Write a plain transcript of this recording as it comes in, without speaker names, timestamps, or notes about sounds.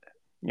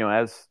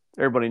as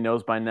everybody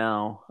knows by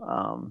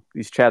now,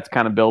 these chats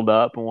kind of build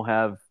up, and we'll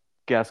have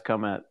guests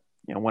come at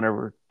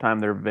whenever time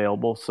they're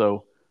available.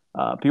 So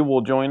people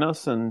will join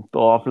us, and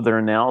they'll offer their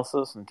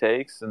analysis and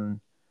takes, and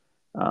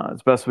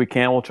as best we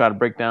can, we'll try to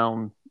break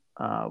down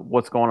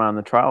what's going on in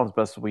the trial as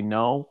best as we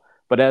know.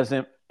 But as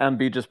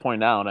MB just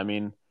pointed out, I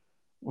mean,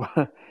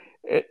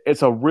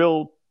 it's a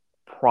real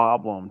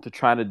problem to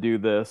try to do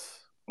this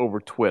over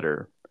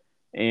Twitter.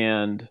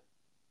 And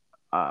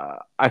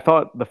I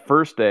thought the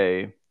first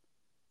day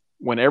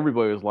when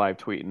everybody was live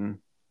tweeting,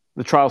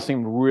 the trial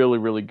seemed really,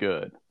 really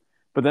good.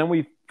 But then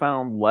we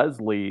found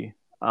Leslie,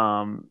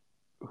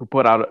 who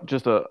put out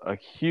just a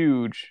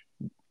huge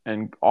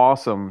and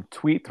awesome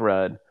tweet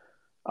thread,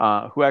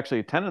 who actually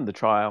attended the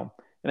trial.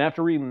 And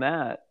after reading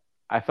that,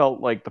 I felt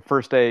like the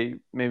first day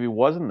maybe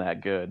wasn't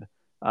that good.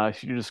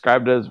 She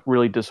described it as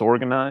really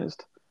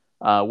disorganized,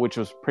 which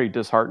was pretty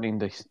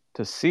disheartening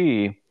to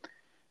see.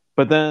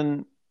 But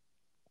then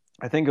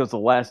I think it was the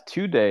last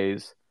 2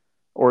 days,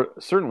 or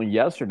certainly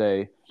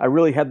yesterday, I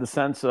really had the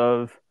sense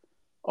of,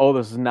 oh,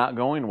 this is not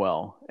going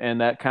well.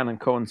 And that kind of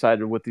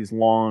coincided with these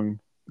long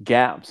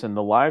gaps in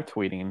the live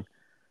tweeting.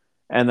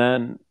 And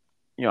then,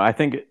 I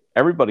think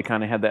everybody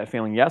kind of had that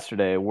feeling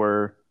yesterday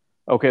where,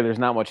 okay, there's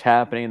not much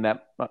happening.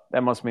 That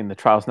must mean the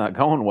trial's not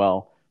going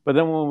well. But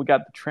then when we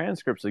got the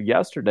transcripts of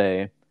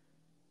yesterday,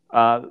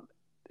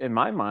 in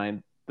my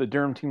mind, the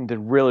Durham team did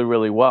really,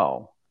 really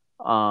well.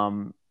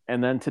 And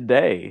then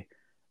today,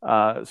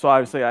 so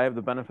obviously I have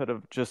the benefit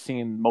of just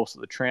seeing most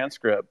of the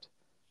transcript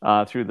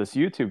through this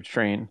YouTube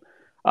stream.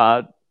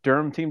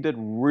 Durham team did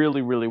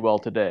really, really well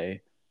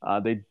today.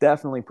 They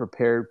definitely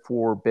prepared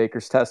for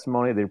Baker's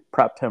testimony. They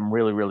prepped him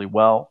really, really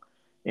well.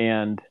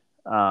 And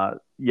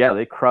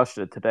they crushed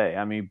it today.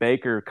 I mean,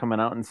 Baker coming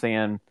out and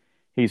saying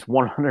he's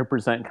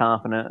 100%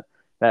 confident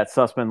that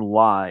Sussman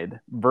lied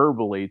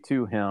verbally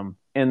to him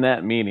in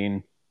that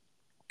meeting,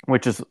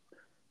 which is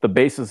the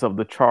basis of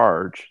the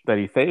charge that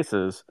he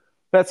faces.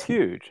 That's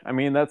huge. I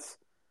mean, that's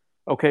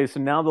okay. So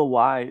now the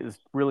lie is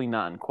really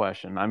not in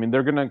question. I mean,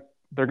 they're gonna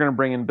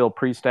bring in Bill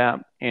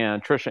Priestap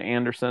and Trisha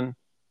Anderson,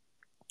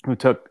 who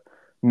took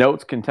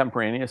notes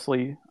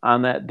contemporaneously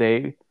on that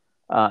day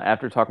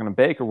after talking to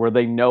Baker, where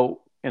they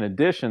note in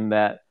addition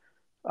that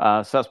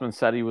Sussman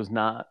said he was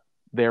not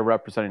there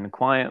representing the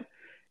client.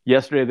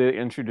 Yesterday, they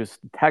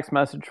introduced the text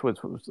message,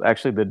 which was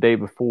actually the day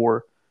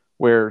before,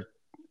 where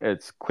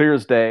it's clear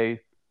as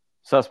day.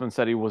 Sussman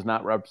said he was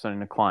not representing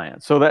the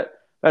client. So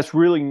that's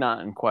really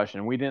not in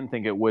question. We didn't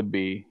think it would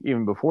be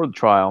even before the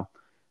trial.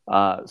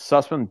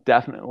 Sussman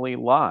definitely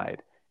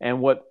lied. And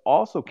what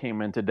also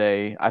came in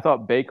today, I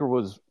thought Baker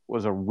was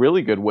a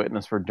really good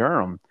witness for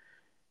Durham.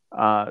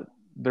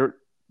 There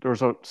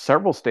was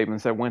several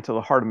statements that went to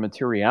the heart of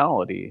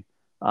materiality.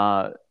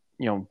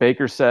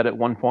 Baker said at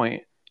one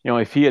point,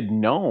 if he had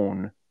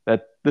known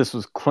that this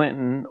was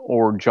Clinton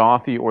or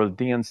Joffe or the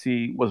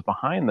DNC was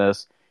behind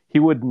this, he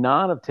would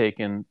not have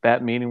taken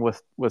that meeting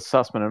with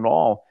Sussman at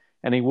all,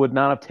 and he would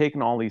not have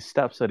taken all these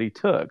steps that he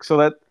took.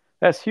 So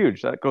that's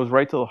huge. That goes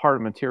right to the heart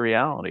of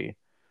materiality.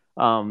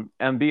 MB,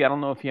 I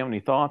don't know if you have any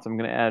thoughts. I'm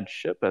going to add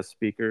Ship as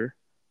speaker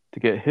to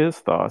get his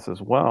thoughts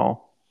as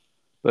well.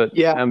 But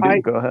yeah,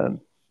 MB, go ahead.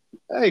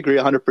 I agree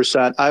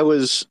 100%.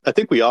 I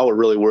think we all were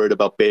really worried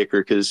about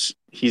Baker because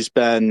he's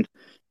been,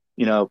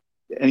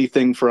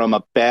 anything from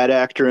a bad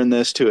actor in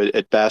this to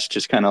at best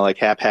just kind of like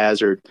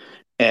haphazard.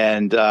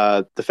 And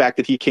the fact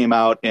that he came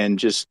out and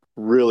just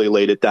really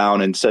laid it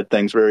down and said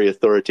things very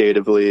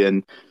authoritatively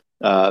and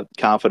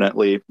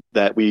confidently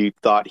that we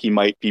thought he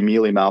might be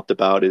mealy-mouthed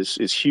about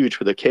is huge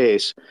for the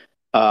case.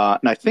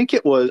 And I think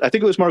it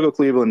was Margot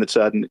Cleveland that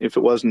said, and if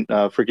it wasn't,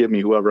 forgive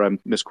me, whoever I'm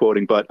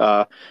misquoting,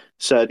 but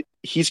said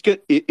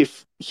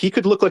if he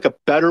could look like a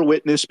better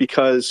witness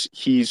because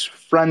he's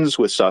friends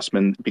with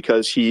Sussman,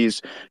 because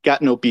he's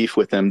got no beef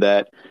with him,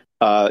 that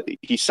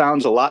he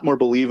sounds a lot more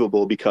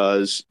believable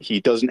because he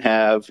doesn't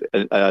have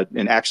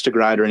an axe to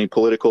grind or any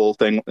political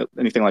thing,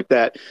 anything like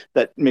that.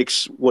 That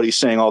makes what he's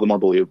saying all the more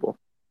believable.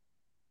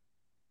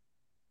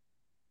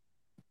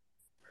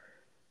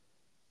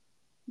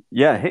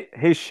 Yeah.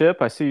 Hey,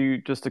 Ship, I see you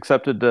just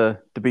accepted to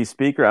be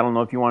speaker. I don't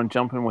know if you want to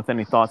jump in with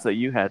any thoughts that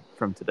you had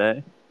from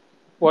today.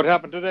 What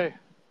happened today?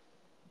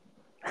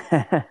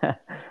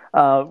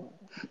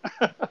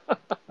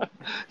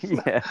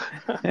 Yeah.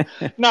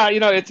 No,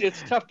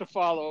 it's tough to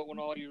follow when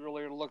all you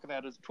really are looking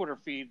at is Twitter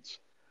feeds.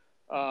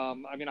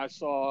 I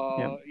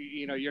saw,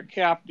 you're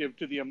captive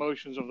to the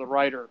emotions of the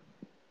writer,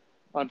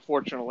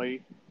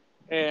 unfortunately.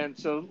 And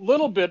so a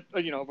little bit,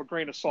 of a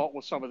grain of salt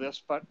with some of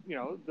this, but,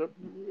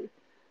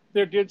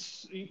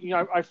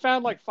 I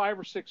found like 5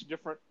 or 6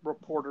 different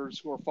reporters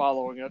who are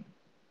following it.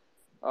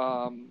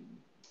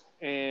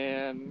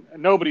 And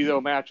nobody,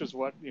 though, matches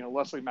what,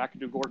 Leslie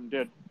McAdoo Gordon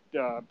did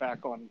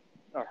back on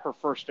her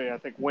first day, I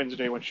think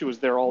Wednesday, when she was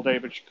there all day,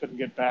 but she couldn't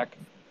get back,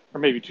 or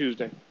maybe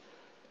Tuesday.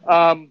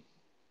 I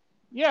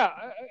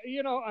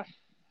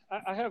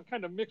have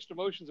kind of mixed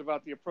emotions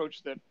about the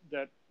approach that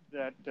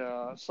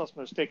Sussman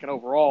has taken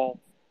overall.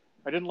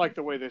 I didn't like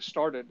the way they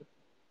started.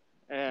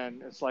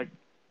 And it's like,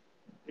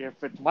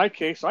 if it's my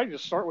case, I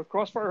just start with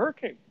Crossfire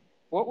Hurricane.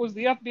 What was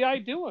the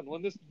FBI doing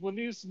when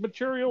these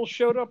materials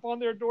showed up on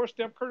their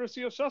doorstep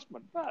courtesy of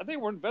Sussman? They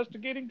were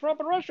investigating Trump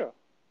and Russia.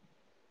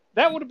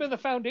 That would have been the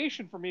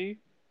foundation for me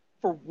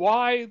for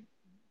why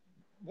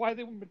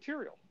they were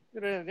material.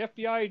 An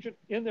FBI agent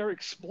in there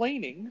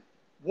explaining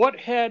what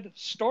had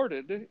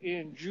started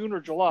in June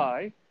or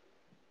July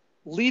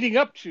leading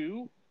up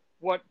to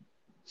what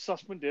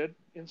Sussman did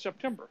in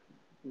September.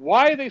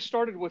 Why they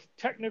started with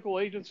technical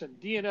agents and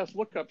DNS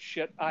lookup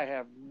shit, I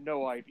have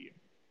no idea.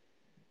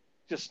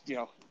 Just,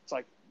 it's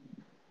like...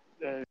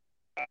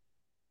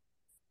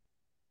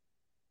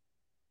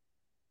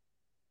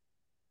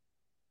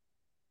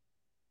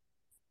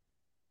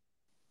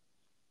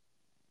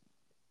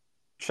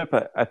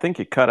 Chip, I think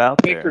you cut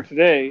out there. Baker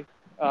today,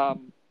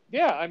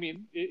 yeah, I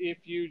mean, if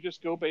you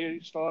just go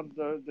based on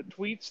the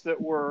tweets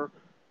that were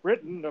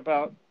written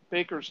about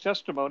Baker's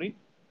testimony,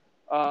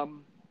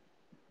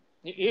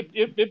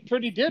 it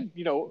pretty did,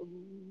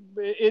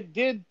 it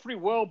did pretty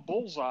well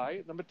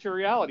bullseye the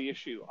materiality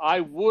issue.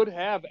 I would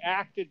have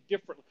acted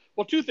differently.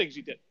 Well, two things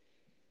he did.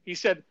 He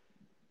said,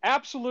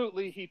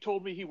 absolutely, he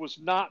told me he was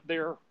not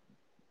there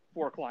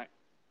for a client.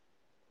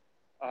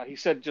 He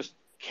said just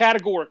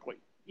categorically,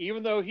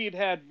 even though he'd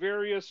had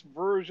various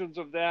versions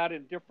of that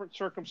in different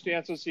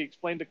circumstances, he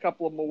explained a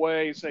couple of them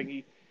away, saying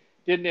he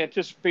didn't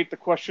anticipate the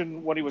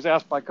question when he was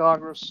asked by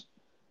Congress,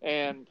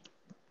 and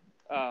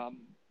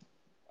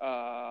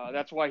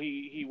that's why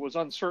he was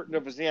uncertain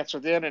of his answer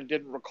then and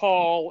didn't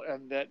recall,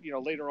 and that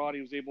later on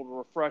he was able to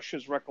refresh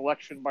his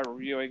recollection by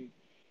reviewing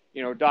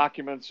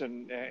documents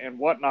and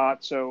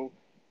whatnot. So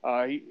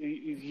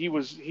he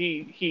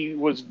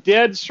was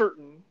dead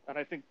certain, and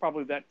I think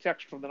probably that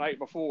text from the night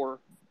before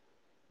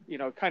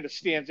kind of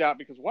stands out,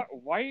 because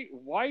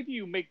why do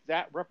you make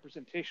that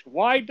representation?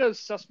 Why does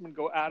Sussman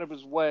go out of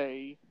his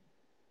way?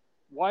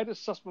 Why does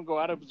Sussman go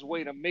out of his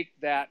way to make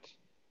that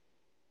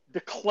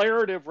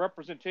declarative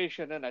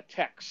representation in a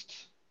text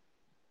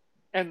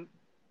and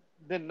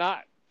then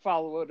not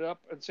follow it up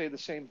and say the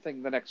same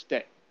thing the next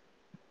day?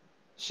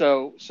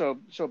 So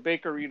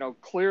Baker,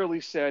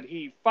 clearly said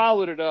he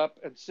followed it up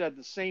and said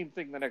the same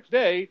thing the next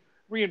day,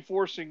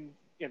 reinforcing,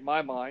 in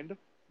my mind,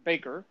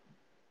 Baker,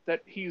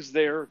 that he's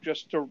there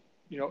just to,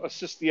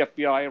 assist the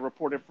FBI and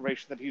report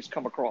information that he's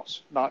come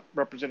across, not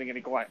representing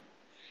any client.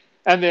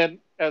 And then,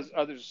 as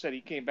others said,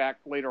 he came back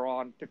later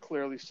on to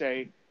clearly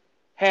say,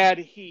 had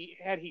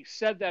he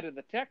said that in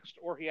the text,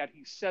 or had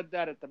he said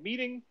that at the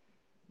meeting,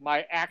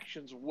 my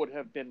actions would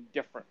have been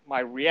different. My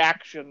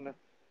reaction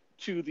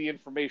to the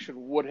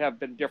information would have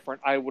been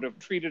different. I would have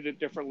treated it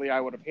differently.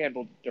 I would have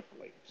handled it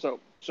differently. So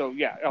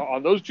yeah,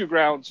 on those two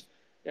grounds,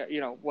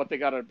 what they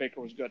got out of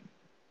Baker was good.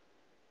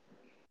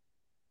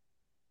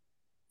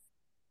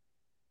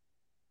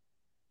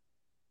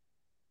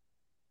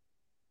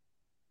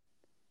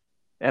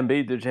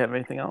 MB, did you have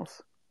anything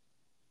else?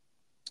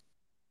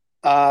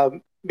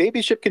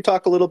 Maybe Chip can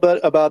talk a little bit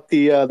about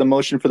the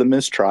motion for the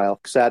mistrial,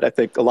 because I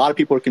think a lot of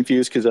people are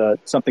confused because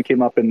something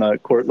came up in the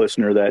court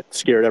listener that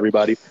scared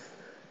everybody.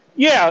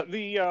 Yeah,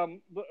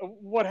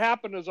 what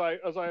happened, as I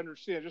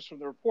understand just from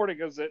the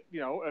reporting, is that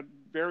at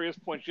various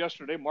points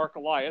yesterday, Mark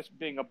Elias,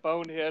 being a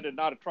bonehead and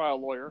not a trial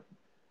lawyer,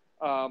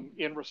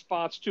 in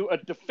response to a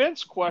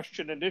defense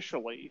question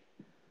initially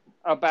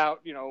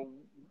about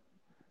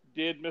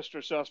did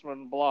Mr.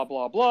 Sussman blah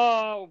blah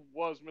blah,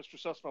 was Mr.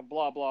 Sussman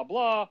blah blah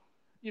blah,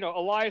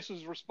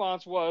 Elias's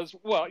response was,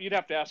 well, you'd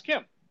have to ask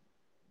him.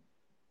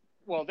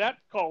 Well,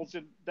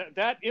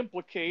 that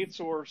implicates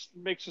or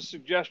makes a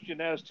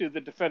suggestion as to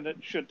the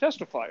defendant should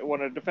testify.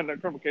 When a defendant in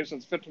a criminal case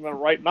has a Fifth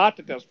Amendment right not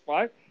to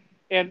testify,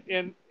 and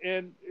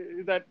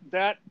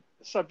that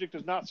subject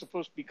is not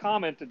supposed to be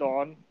commented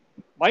on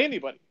by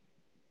anybody.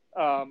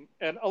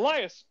 And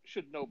Elias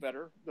should know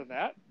better than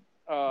that,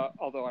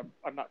 although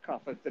I'm not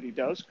confident that he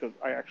does, because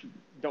I actually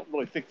don't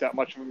really think that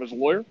much of him as a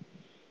lawyer.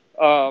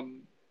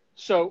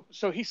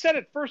 So he said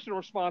it first in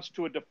response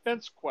to a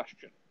defense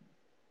question.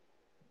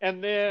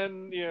 And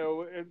then,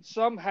 and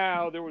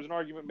somehow there was an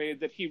argument made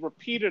that he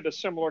repeated a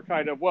similar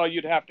kind of, well,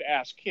 you'd have to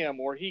ask him,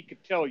 or he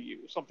could tell you,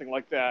 something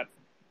like that,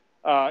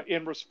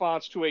 in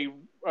response to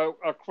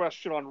a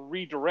question on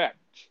redirect.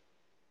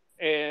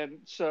 And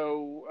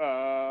so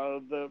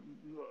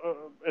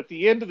at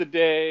the end of the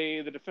day,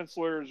 the defense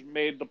lawyers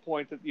made the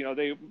point that,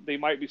 they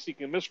might be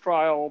seeking a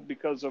mistrial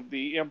because of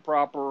the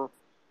improper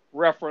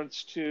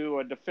reference to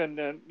a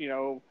defendant,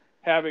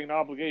 having an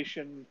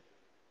obligation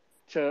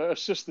to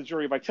assist the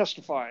jury by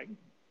testifying.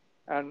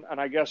 And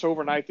I guess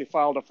overnight they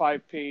filed a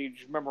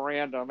 5-page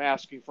memorandum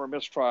asking for a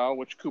mistrial,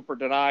 which Cooper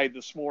denied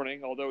this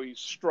morning, although he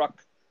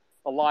struck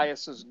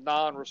Elias's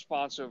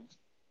non-responsive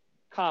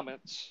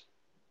comments,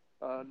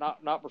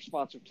 not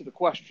responsive to the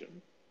question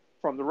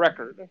from the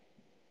record.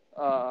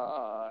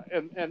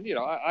 And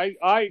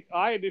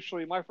I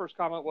initially, my first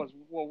comment was,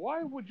 well,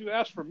 why would you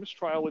ask for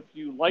mistrial if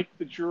you like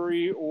the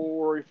jury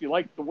or if you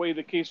like the way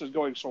the case is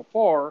going so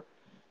far?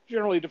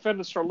 Generally,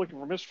 defendants start looking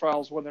for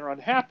mistrials when they're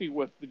unhappy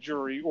with the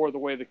jury or the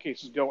way the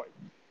case is going.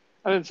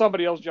 And then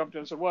somebody else jumped in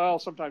and said, well,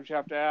 sometimes you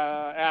have to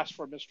ask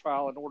for a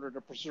mistrial in order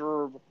to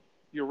preserve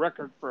your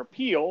record for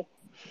appeal.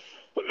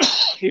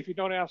 If you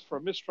don't ask for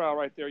a mistrial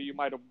right there, you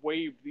might have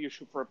waived the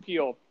issue for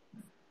appeal.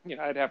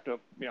 I'd have to,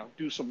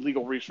 do some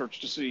legal research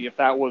to see if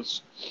that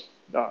was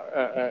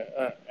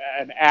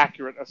an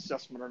accurate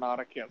assessment or not.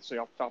 I can't say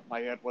off the top of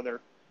my head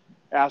whether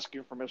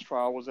asking for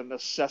mistrial was a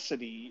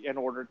necessity in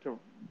order to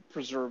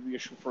preserve the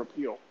issue for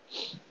appeal.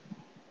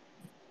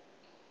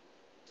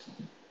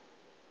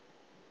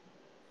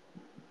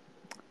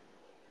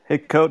 Hey,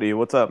 Cody,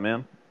 what's up,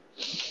 man?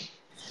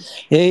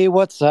 Hey,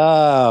 what's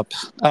up?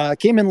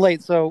 Came in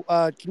late, so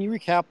can you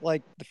recap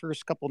like the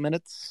first couple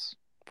minutes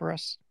for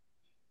us?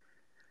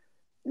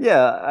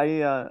 Yeah,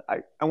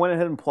 I went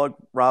ahead and plugged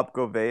Rob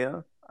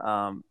Govea,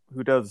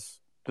 who does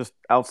just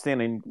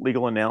outstanding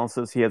legal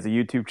analysis. He has a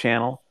YouTube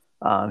channel.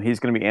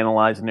 He's going to be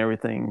analyzing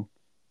everything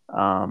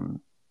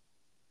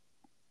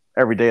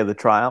every day of the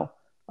trial.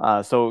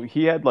 So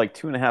he had like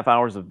 2.5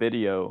 hours of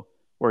video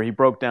where he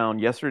broke down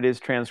yesterday's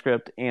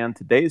transcript and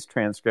today's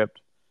transcript,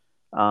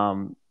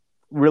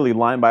 really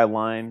line by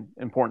line,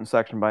 important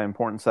section by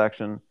important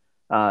section.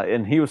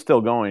 And he was still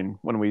going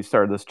when we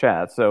started this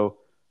chat. So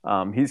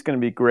he's going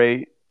to be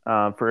great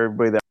for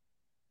everybody that.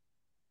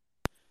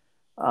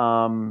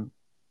 And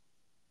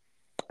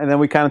then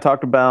we kind of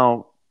talked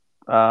about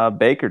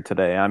Baker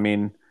today. I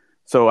mean,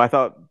 so I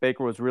thought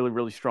Baker was really,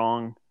 really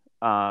strong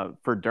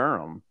for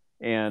Durham.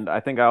 And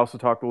I think I also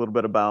talked a little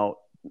bit about,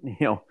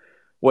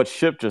 what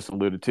Ship just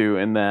alluded to,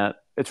 in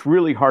that it's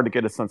really hard to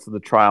get a sense of the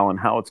trial and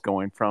how it's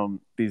going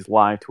from these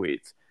live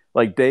tweets.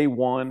 Like day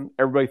one,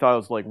 everybody thought it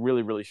was like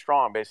really, really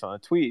strong based on the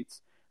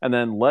tweets. And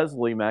then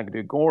Leslie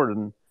McAdoo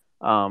Gordon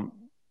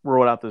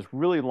wrote out this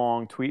really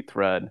long tweet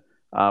thread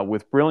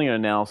with brilliant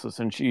analysis.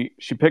 And she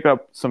picked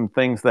up some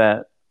things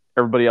that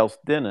everybody else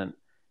didn't.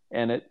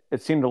 And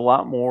it seemed a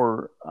lot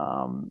more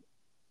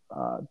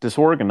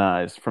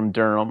disorganized from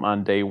Durham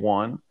on day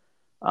one.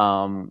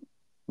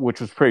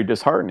 Which was pretty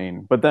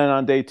disheartening. But then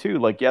on day two,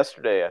 like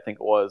yesterday, I think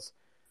it was,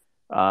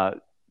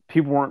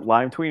 people weren't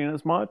live tweeting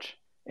as much,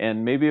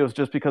 and maybe it was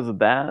just because of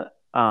that.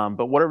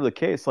 But whatever the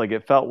case, like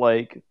it felt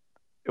like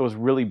it was a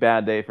really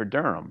bad day for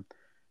Durham.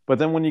 But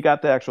then when you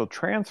got the actual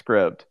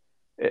transcript,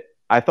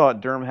 I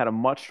thought Durham had a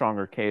much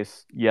stronger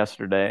case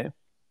yesterday.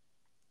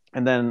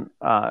 And then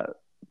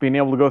being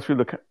able to go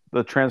through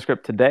the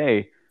transcript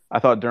today, I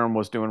thought Durham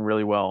was doing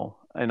really well.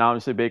 And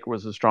obviously Baker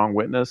was a strong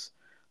witness.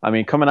 I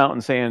mean, coming out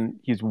and saying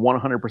he's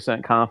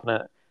 100%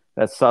 confident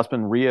that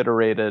Sussman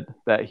reiterated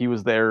that he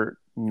was there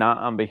not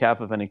on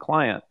behalf of any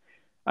client.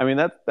 I mean,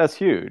 that's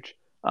huge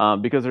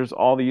because there was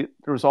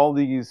all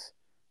these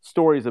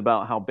stories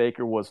about how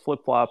Baker was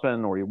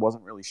flip-flopping or he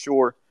wasn't really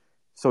sure.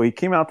 So he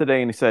came out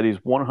today and he said he's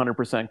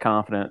 100%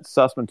 confident.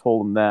 Sussman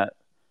told him that,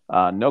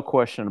 no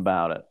question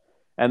about it.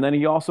 And then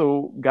he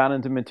also got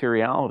into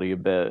materiality a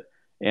bit,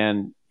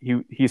 and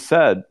he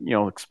said,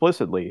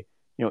 explicitly,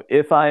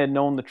 if I had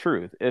known the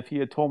truth, if he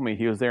had told me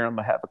he was there on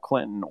behalf of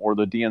Clinton or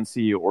the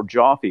DNC or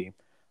Joffe,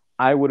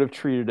 I would have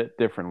treated it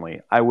differently.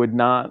 I would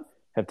not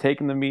have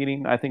taken the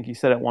meeting, I think he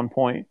said at one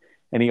point,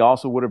 and he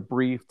also would have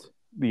briefed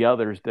the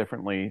others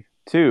differently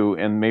too,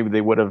 and maybe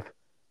they would have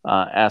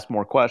asked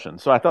more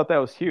questions. So I thought that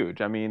was huge.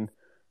 I mean,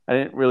 I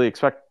didn't really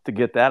expect to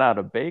get that out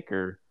of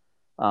Baker,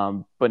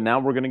 but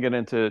now we're going to get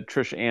into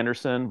Trish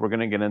Anderson. We're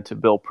going to get into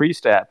Bill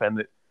Priestap,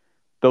 and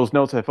those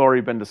notes have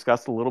already been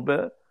discussed a little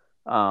bit.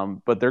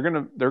 But they're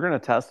gonna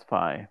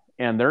testify,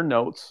 and their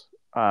notes,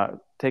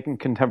 taken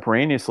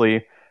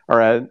contemporaneously,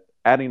 are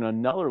adding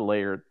another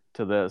layer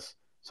to this.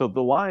 So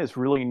the lie is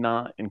really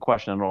not in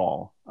question at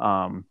all.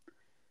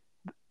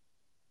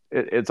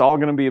 It's all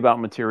going to be about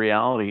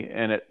materiality,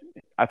 and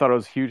I thought it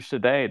was huge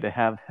today to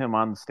have him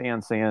on the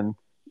stand saying,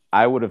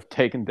 "I would have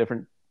taken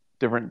different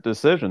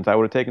decisions. I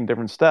would have taken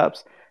different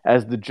steps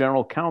as the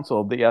general counsel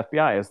of the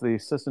FBI, as the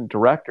assistant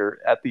director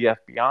at the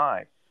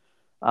FBI."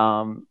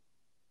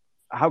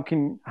 How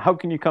can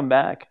you come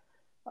back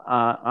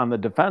on the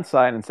defense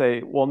side and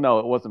say, well, no,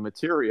 it wasn't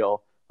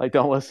material? Like,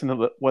 don't listen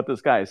to what this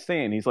guy is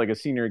saying. He's like a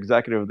senior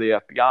executive of the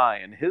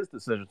FBI, and his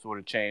decisions would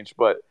have changed.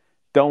 But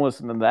don't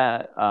listen to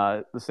that.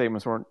 The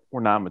statements were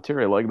not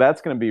material. Like,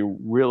 that's going to be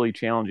really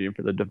challenging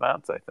for the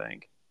defense, I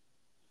think.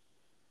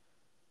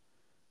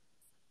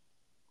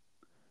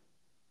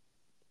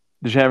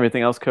 Did you have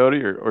anything else,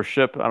 Cody or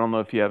Ship? I don't know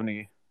if you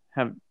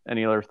have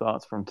any other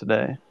thoughts from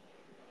today.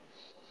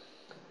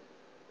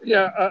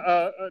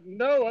 Yeah,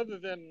 no, other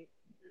than,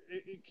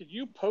 could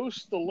you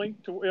post the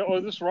link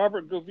to, this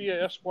Robert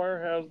Govea Esquire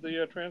has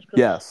the transcript?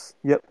 Yes.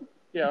 Yep.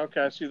 Yeah,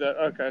 okay, I see that.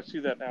 Okay, I see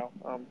that now.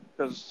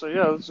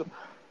 Because,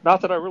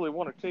 not that I really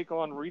want to take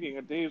on reading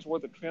a day's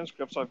worth of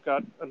transcripts. I've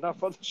got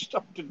enough other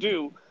stuff to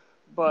do.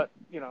 But,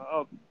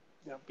 it'll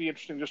be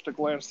interesting just to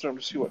glance through them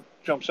to see what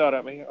jumps out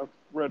at me. I've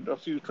read a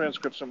few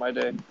transcripts in my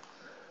day.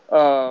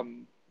 I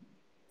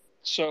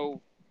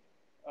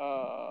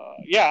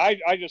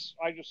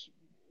just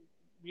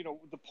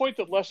the point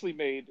that Leslie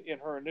made in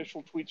her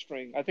initial tweet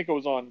string, I think it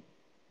was on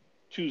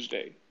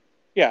Tuesday.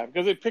 Yeah,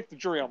 because they picked the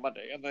jury on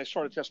Monday and they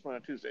started testimony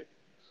on Tuesday.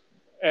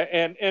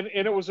 and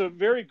it was a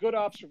very good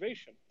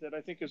observation that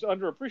I think is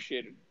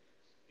underappreciated,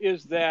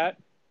 is that,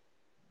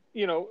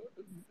 you know,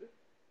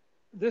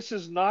 this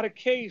is not a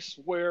case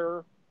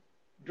where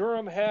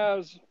Durham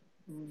has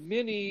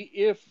many,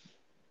 if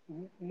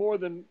more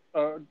than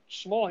a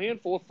small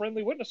handful of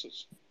friendly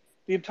witnesses.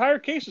 The entire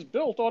case is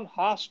built on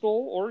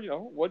hostile, or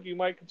what you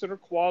might consider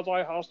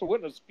quasi-hostile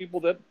witnesses, people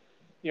that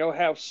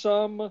have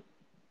some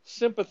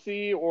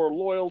sympathy or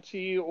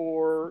loyalty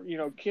or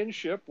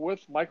kinship with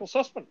Michael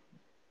Sussman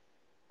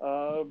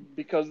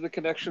because of the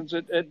connections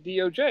at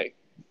DOJ.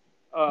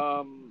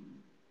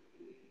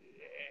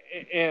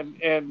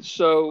 And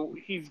so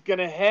he's going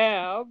to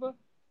have,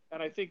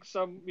 and I think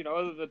some,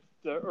 other than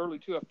the early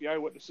two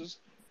FBI witnesses,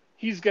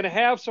 he's going to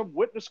have some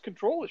witness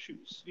control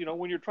issues.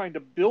 When you're trying to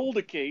build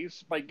a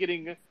case by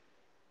getting,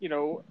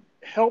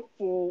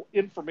 helpful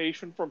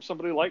information from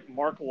somebody like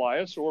Mark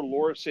Elias or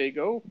Laura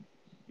Sago.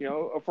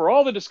 For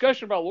all the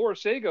discussion about Laura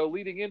Sago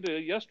leading into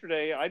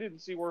yesterday, I didn't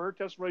see where her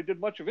testimony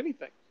did much of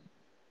anything.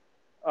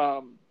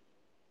 Now,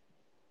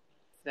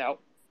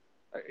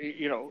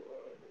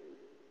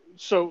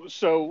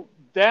 so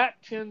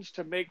that tends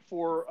to make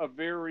for a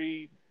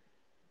very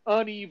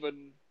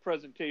uneven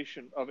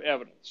presentation of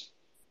evidence.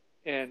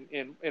 And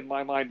in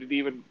my mind, it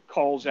even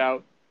calls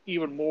out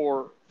even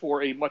more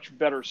for a much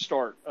better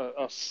start,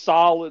 a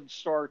solid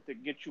start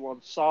that gets you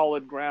on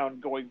solid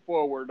ground going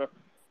forward,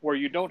 where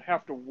you don't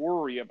have to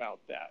worry about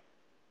that.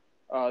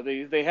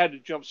 They had to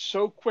jump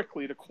so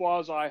quickly to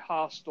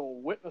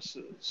quasi-hostile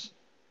witnesses.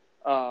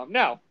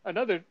 Now,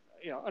 another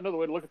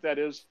way to look at that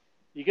is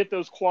you get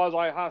those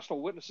quasi-hostile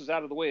witnesses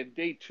out of the way in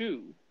day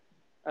 2,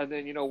 and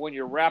then when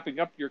you're wrapping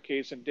up your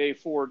case in day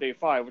 4 or day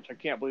 5, which I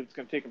can't believe it's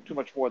going to take them too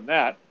much more than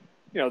that.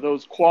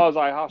 Those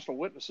quasi-hostile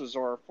witnesses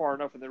are far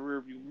enough in the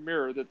rearview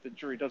mirror that the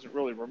jury doesn't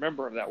really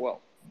remember them that well.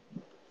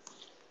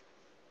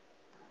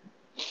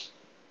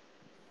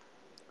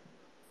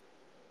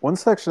 One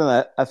section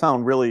that I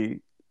found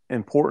really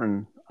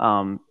important,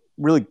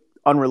 really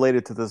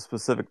unrelated to the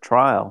specific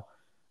trial,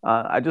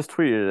 I just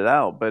tweeted it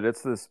out, but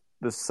it's this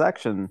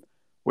section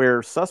where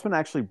Sussman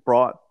actually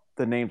brought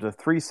the names of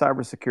 3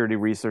 cybersecurity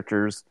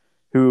researchers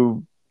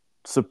who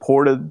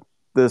supported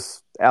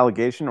this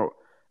allegation or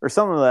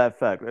something to that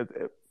effect.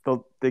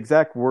 The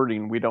exact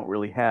wording, we don't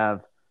really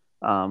have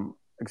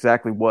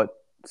exactly what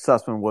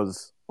Sussman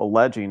was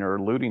alleging or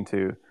alluding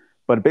to,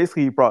 but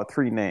basically he brought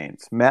 3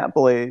 names: Matt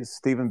Blaze,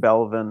 Stephen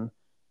Belvin,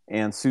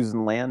 and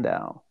Susan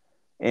Landau.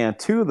 And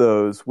 2 of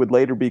those would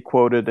later be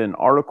quoted in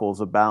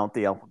articles about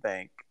the Alpha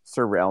Bank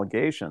server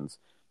allegations.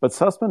 But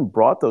Sussman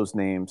brought those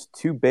names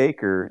to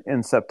Baker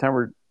in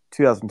September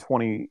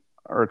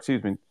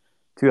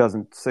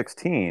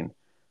 2016.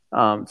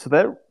 So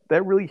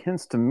that really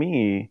hints to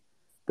me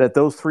that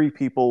those 3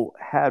 people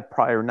had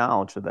prior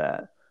knowledge of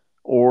that,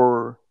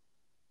 or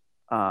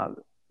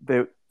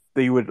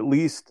they would at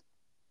least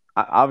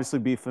obviously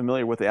be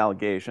familiar with the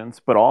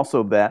allegations, but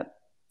also that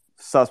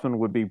Sussman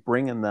would be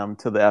bringing them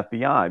to the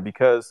FBI.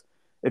 Because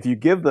if you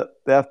give the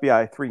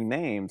FBI 3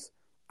 names,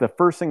 the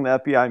first thing the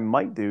FBI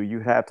might do,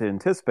 you have to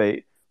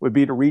anticipate, would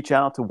be to reach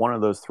out to one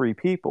of those 3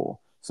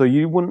 people. So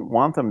you wouldn't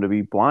want them to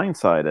be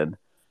blindsided.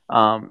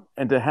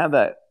 And to have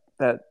that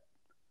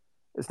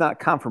it's not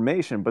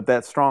confirmation, but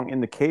that strong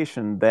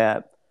indication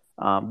that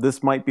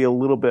this might be a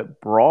little bit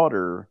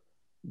broader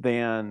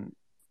than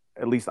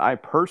at least I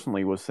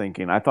personally was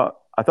thinking. I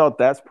thought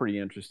that's pretty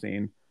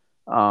interesting.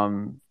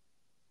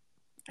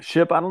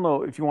 Ship, I don't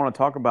know if you want to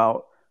talk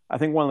about, I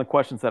think one of the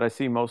questions that I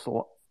see most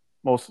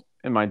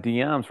in my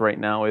DMs right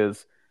now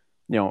is,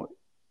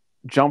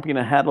 jumping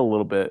ahead a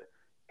little bit,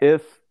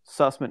 if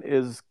Sussman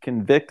is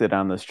convicted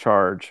on this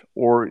charge,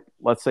 or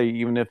let's say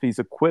even if he's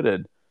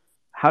acquitted,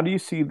 how do you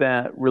see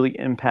that really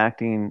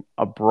impacting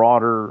a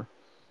broader,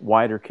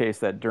 wider case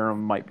that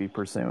Durham might be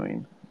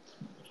pursuing?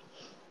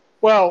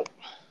 Well,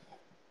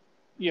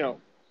 to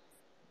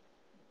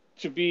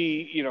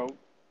be,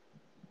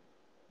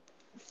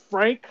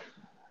 frank,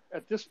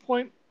 at this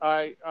point,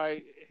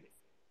 the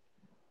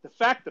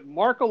fact that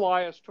Mark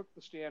Elias took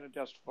the stand and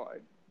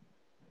testified,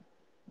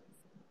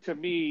 to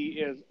me,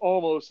 is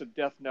almost a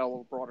death knell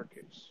of a broader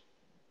case.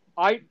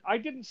 I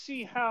didn't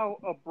see how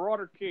a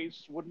broader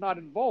case would not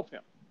involve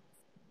him.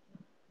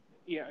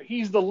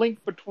 He's the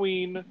link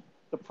between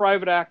the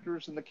private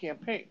actors and the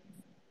campaign.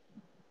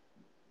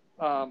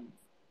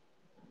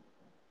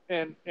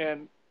 And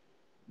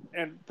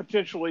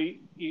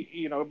potentially,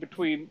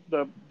 between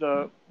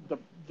the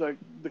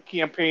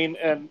campaign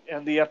and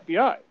the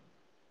FBI,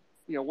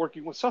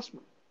 working with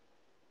Sussman.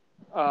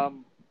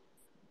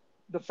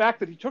 The fact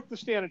that he took the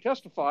stand and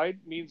testified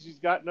means he's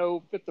got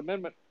no Fifth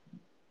Amendment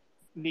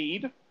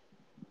need.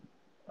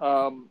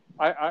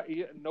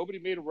 Nobody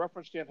made a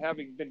reference to him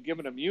having been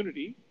given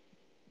immunity,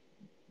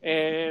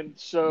 and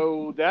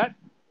so that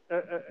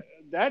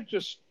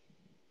just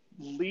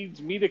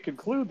leads me to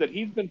conclude that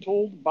he's been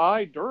told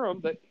by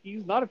Durham that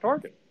he's not a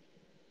target.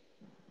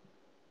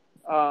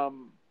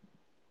 And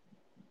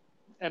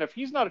if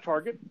he's not a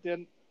target,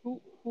 then who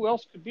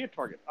else could be a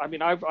target? I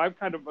mean, I've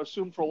kind of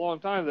assumed for a long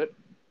time that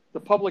the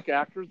public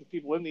actors, the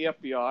people in the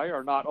FBI,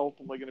 are not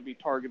ultimately going to be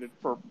targeted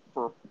for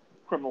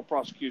criminal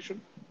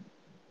prosecution.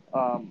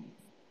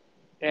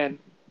 And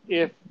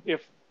if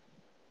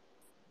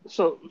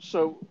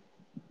so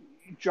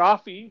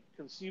Jaffe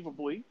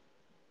conceivably,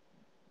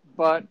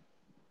 but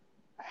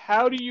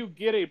how do you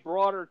get a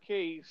broader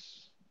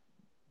case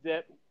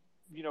that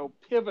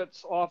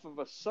pivots off of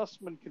a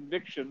Sussman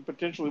conviction,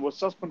 potentially with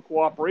Sussman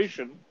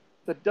cooperation,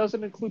 that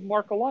doesn't include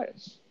Mark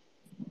Elias?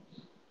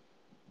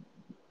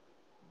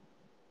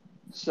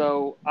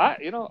 So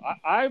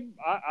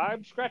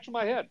I'm scratching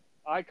my head.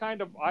 I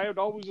had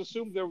always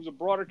assumed there was a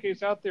broader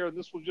case out there, and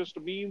this was just a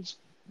means.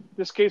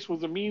 This case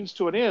was a means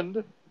to an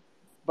end,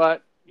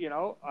 but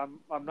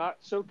I'm not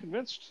so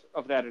convinced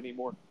of that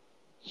anymore.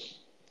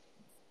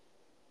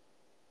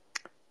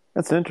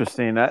 That's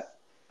interesting. I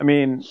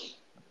mean,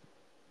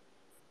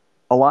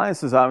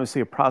 Elias is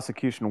obviously a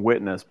prosecution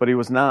witness, but he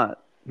was not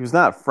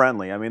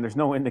friendly. I mean, there's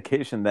no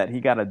indication that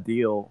he got a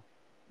deal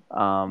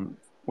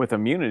with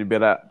immunity.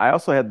 But I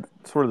also had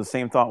sort of the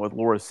same thought with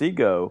Laura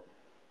Seago.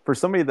 For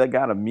somebody that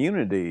got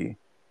immunity,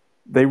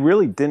 they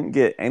really didn't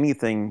get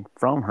anything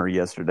from her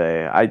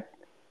yesterday.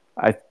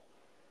 I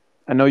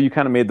know you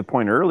kind of made the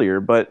point earlier,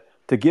 but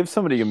to give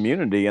somebody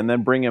immunity and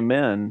then bring him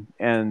in,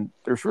 and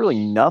there's really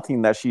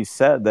nothing that she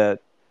said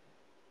that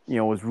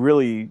was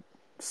really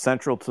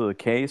central to the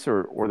case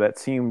or that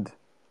seemed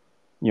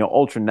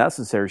ultra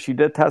necessary. She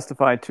did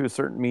testify to a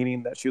certain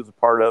meeting that she was a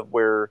part of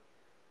where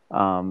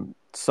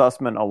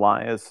Sussman,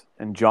 Elias,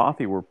 and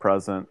Jaffe were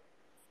present.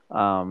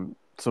 So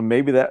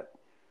maybe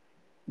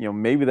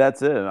maybe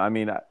that's it. I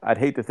mean, I'd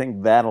hate to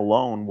think that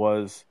alone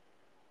was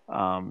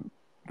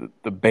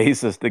the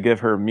basis to give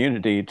her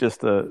immunity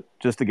just to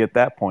get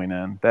that point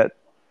in. That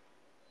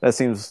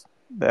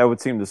would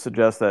seem to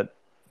suggest that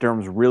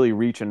Durham's really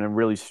reaching and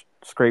really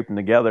scraping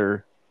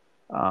together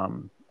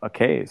a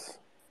case.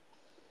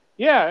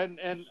 Yeah,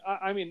 and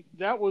I mean,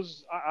 that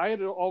was, I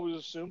had always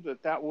assumed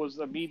that was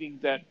a meeting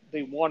that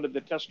they wanted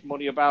the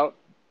testimony about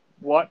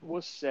what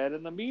was said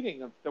in the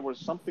meeting. If there was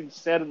something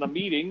said in the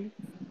meeting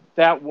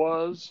that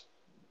was,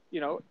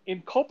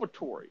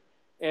 inculpatory,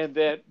 and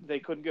that they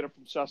couldn't get it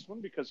from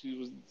Sussman because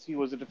he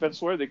was a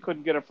defense lawyer. They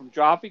couldn't get it from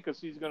Jaffe because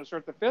he's going to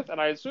assert the fifth,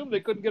 and I assumed they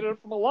couldn't get it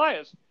from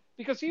Elias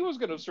because he was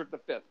going to assert the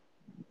fifth.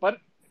 But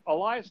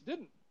Elias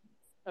didn't.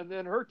 And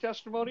then her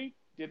testimony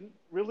didn't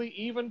really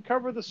even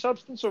cover the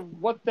substance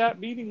of what that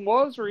meeting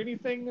was or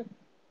anything,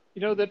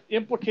 that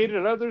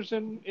implicated others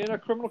in a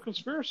criminal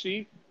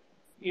conspiracy,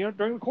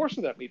 during the course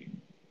of that meeting.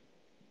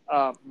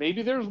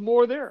 Maybe there's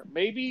more there.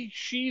 Maybe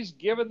she's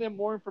given them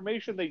more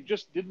information they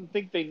just didn't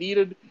think they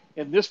needed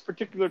in this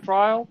particular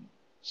trial,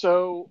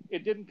 so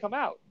it didn't come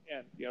out.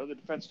 And, the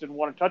defense didn't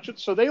want to touch it,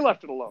 so they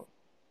left it alone.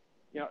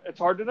 It's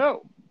hard to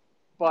know.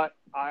 But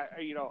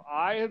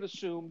I had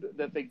assumed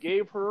that they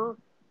gave her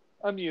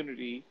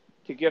immunity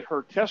to get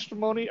her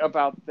testimony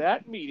about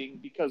that meeting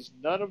because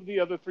none of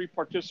the other three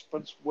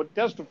participants would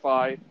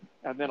testify,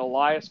 and then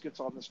Elias gets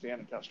on the stand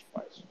and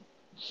testifies.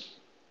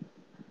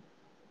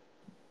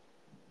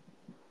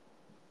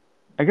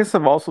 I guess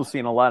I've also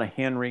seen a lot of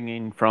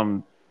hand-wringing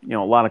from, a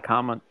lot of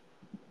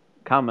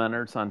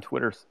commenters on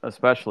Twitter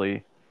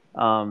especially,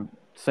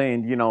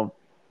 saying,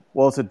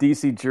 well, it's a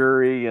D.C.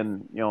 jury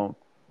and,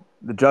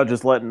 the judge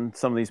is letting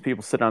some of these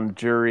people sit on the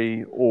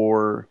jury,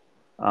 or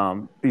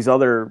these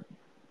other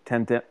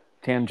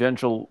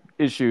tangential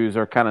issues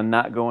are kind of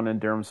not going in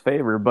Durham's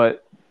favor.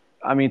 But,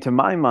 I mean, to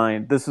my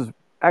mind, this is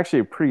actually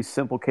a pretty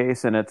simple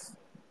case, and it's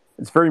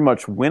very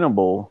much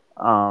winnable.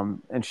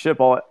 And Ship,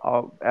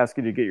 I'll ask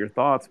you to get your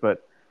thoughts,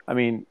 but, I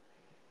mean,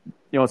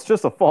 it's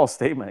just a false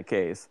statement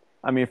case.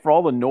 I mean, for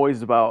all the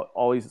noise about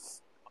all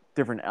these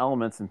different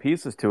elements and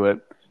pieces to it,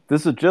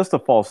 this is just a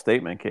false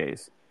statement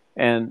case.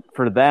 And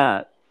for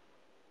that,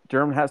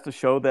 Durham has to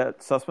show that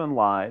Sussman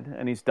lied,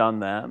 and he's done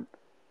that.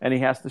 And he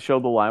has to show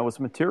the lie was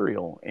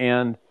material.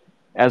 And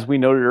as we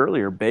noted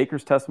earlier,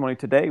 Baker's testimony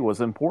today was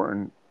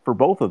important for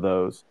both of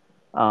those,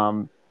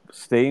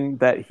 stating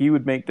that he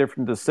would make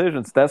different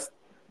decisions.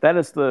 That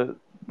is the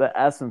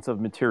essence of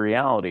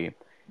materiality.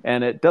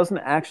 And it doesn't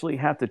actually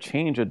have to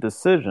change a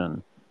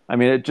decision. I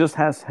mean, it just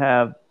has to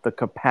have the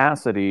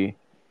capacity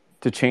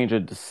to change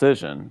a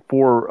decision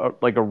for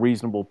a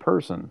reasonable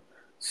person.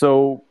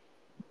 So,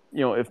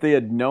 if they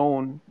had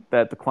known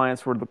that the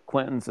clients were the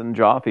Clintons and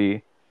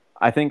Jaffe,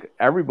 I think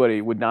everybody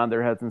would nod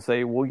their heads and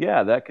say, well,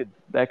 yeah, that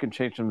could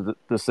change some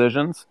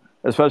decisions,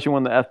 especially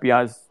when the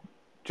FBI's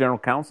general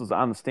counsel is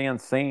on the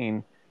stand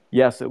saying,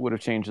 yes, it would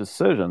have changed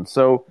decisions.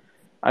 So,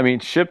 I mean,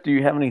 Ship, do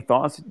you have any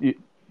thoughts? Do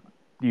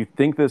you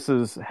think this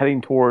is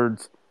heading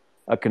towards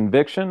a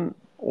conviction,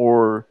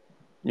 or,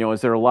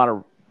 is there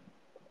a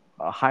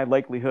high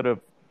likelihood of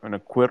an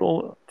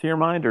acquittal to your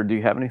mind, or do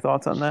you have any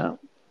thoughts on that?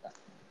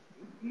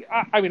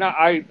 I mean,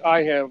 I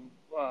have,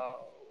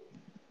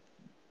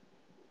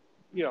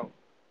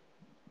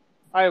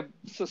 I have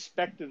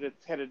suspected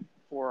it's headed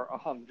for a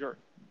hung jury.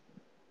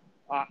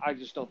 I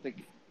just don't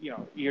think,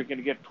 you're going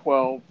to get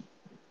 12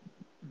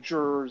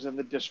 jurors in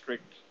the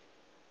district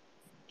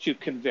to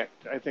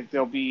convict. I think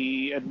there'll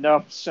be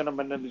enough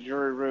sentiment in the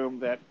jury room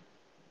that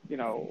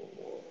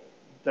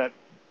that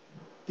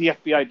the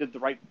FBI did the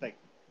right thing.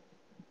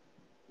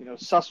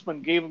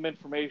 Sussman gave him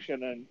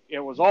information, and it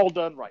was all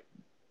done right,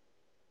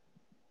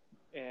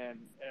 and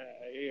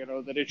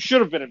that it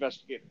should have been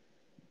investigated.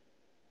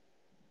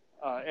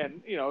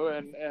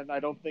 And I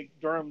don't think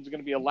Durham's going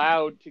to be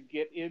allowed to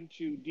get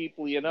into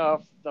deeply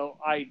enough the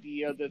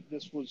idea that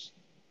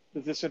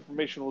this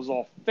information was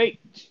all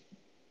faked.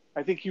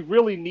 I think he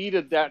really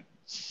needed that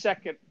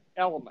second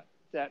element,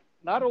 that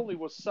not only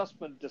was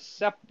Sussman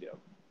deceptive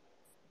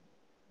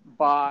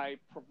by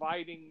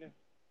providing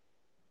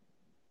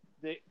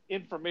the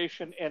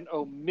information and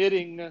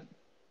omitting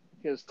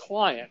his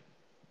client,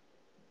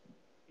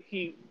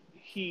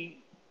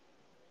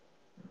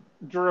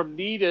 Durham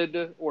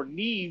needed or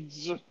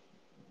needs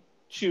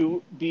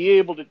to be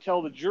able to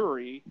tell the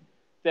jury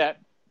that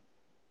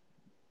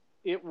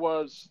it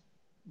was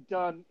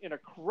done in a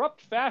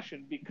corrupt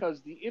fashion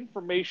because the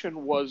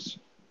information was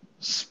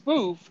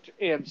spoofed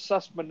and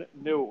Sussman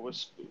knew it was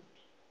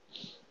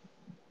spoofed.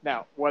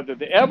 Now, whether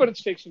the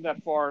evidence takes him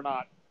that far or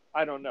not,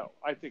 I don't know.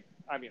 I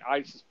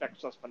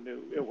suspect Sussman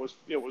knew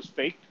it was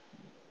faked.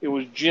 It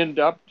was ginned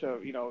up to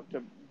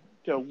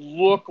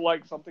look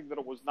like something that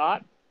it was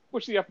not,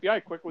 which the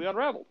FBI quickly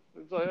unraveled.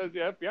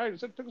 The FBI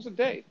said it took us a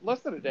day,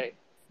 less than a day.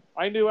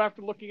 I knew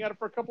after looking at it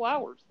for a couple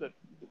hours that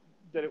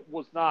it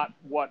was not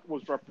what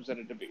was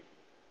represented to be.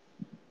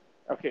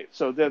 Okay,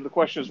 so then the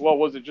question is, well,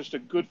 was it just a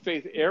good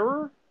faith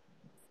error?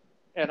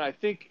 And I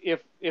think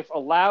if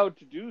allowed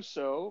to do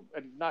so,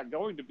 and not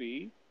going to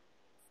be,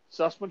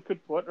 Sussman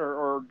could put,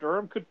 or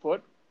Durham could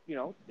put,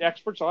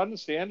 experts on the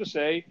stand to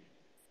say,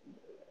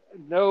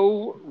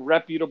 no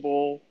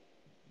reputable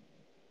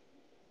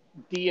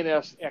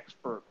DNS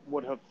expert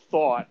would have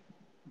thought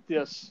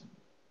this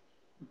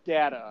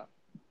data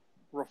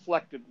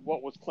reflected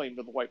what was claimed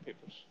in the white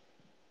papers.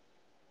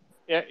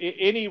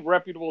 Any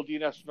reputable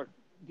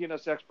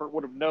DNS expert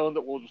would have known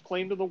that what was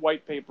claimed in the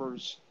white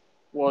papers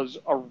was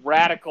a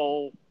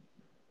radical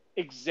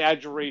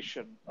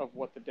exaggeration of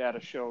what the data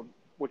showed,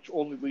 which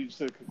only leads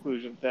to the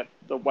conclusion that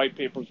the white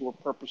papers were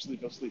purposely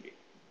misleading.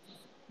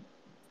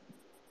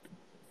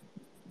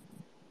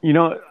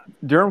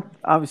 Durham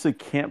obviously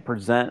can't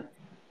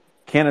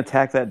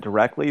attack that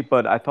directly,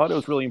 but I thought it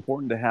was really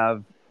important to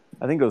have,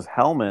 I think it was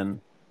Hellman,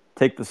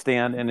 take the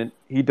stand, and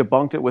he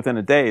debunked it within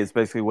a day is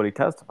basically what he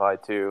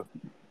testified to.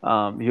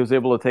 He was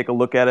able to take a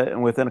look at it,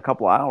 and within a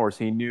couple of hours,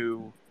 he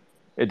knew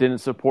it didn't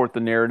support the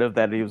narrative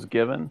that he was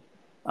given.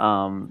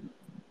 And,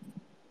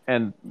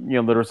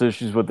 there was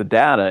issues with the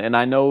data. And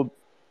I know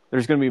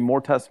there's going to be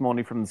more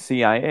testimony from the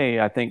CIA,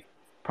 I think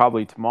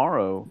probably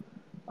tomorrow,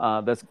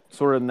 that's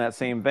sort of in that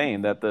same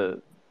vein, that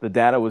the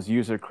data was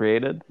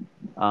user-created.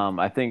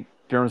 I think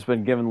Durham's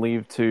been given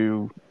leave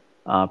to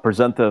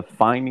present the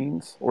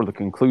findings or the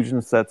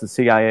conclusions that the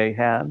CIA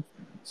had.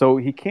 So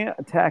he can't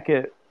attack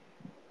it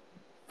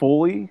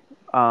fully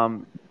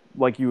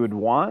like you would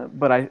want,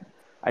 but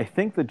I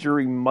think the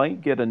jury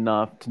might get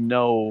enough to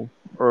know,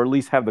 or at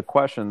least have the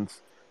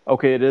questions,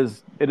 okay, it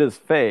is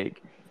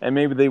fake, and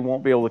maybe they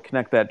won't be able to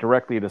connect that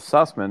directly to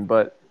Sussman,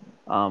 but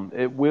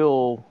it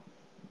will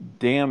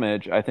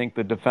damage, I think,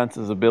 the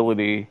defense's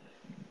ability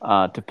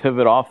to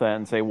pivot off that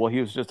and say, well, he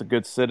was just a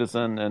good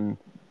citizen, and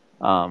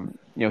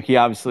he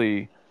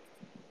obviously,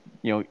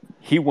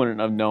 he wouldn't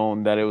have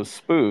known that it was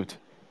spoofed.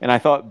 And I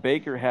thought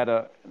Baker had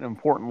an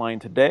important line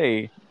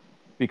today,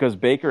 because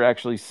Baker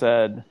actually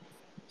said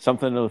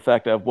something to the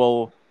effect of,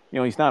 well,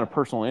 he's not a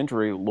personal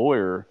injury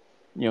lawyer.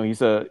 He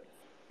was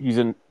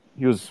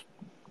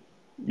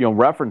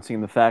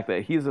referencing the fact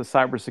that he's a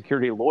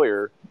cybersecurity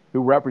lawyer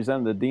who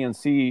represented the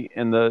DNC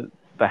in the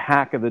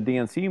hack of the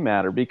DNC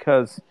matter,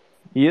 because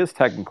he is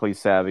technically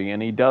savvy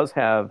and he does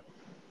have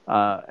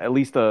at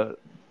least a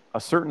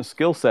certain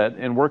skill set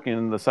in working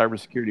in the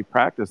cybersecurity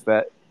practice,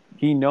 that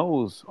he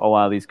knows a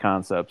lot of these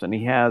concepts and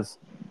he has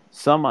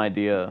some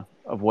idea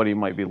of what he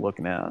might be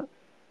looking at.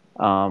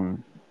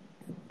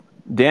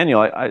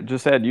 Daniel, I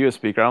just had you a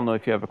speaker. I don't know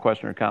if you have a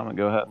question or comment.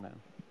 Go ahead, man.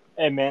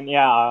 Hey, man.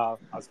 Yeah, I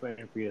was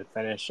waiting for you to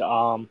finish.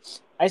 I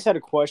just had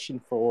a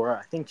question for,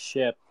 I think,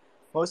 Ship.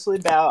 Mostly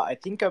about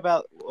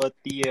what what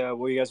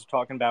you guys were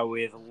talking about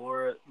with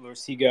Laura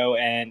Seago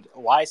and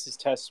Elias's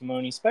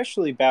testimony,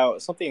 especially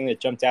about something that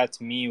jumped out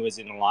to me was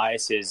in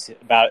Elias's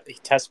he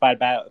testified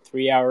about a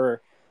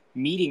 3-hour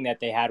meeting that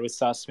they had with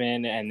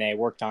Sussman, and they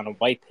worked on a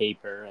white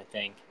paper, I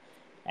think.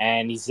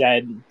 And he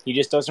said he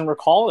just doesn't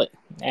recall it.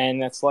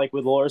 And that's like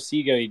with Laura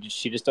Seago,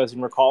 she just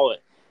doesn't recall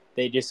it.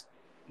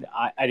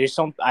 I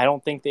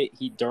don't think that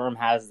Durham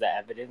has the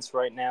evidence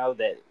right now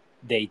that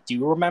they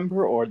do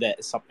remember, or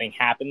that something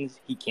happens.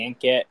 He can't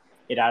get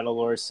it out of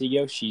Laura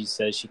Seago. She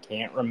says she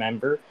can't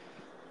remember.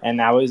 And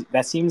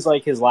that seems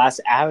like his last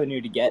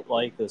avenue to get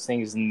like those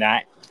things in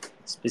that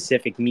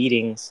specific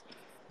meetings.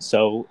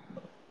 So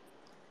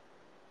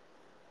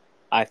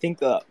I think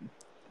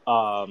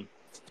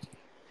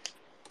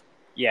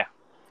yeah,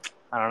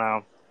 I don't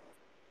know.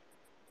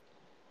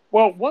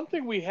 Well, one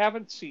thing we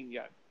haven't seen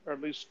yet, or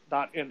at least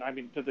not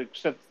to the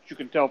extent that you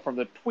can tell from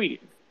the tweeting.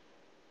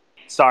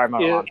 Sorry, my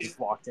mom just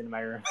walked into my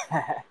room.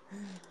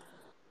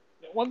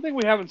 one thing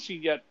we haven't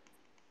seen yet,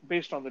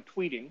 based on the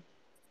tweeting,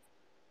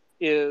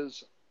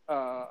 is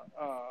a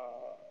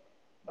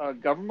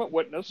government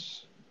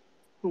witness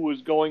who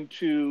is going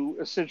to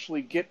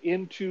essentially get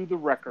into the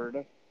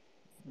record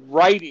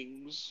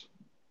writings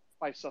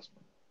by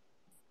Sussman.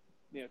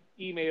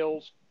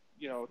 Emails,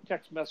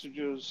 text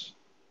messages,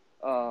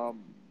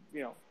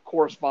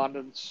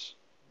 correspondence,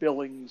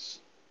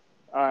 billings.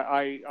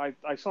 I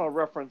saw a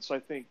reference, I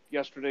think,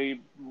 yesterday.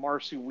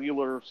 Marcy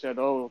Wheeler said,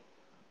 "Oh,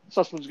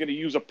 Sussman's going to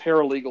use a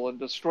paralegal and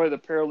destroy the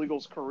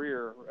paralegal's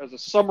career as a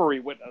summary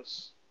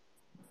witness."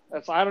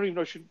 I don't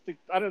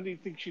even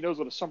think she knows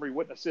what a summary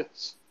witness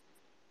is.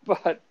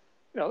 But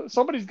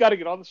somebody's got to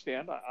get on the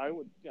stand. I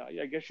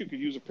guess you could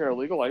use a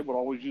paralegal. I would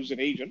always use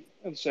an agent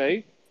and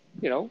say,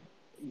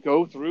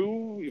 go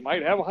through. You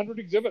might have 100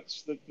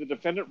 exhibits that the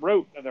defendant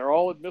wrote, and they're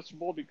all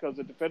admissible because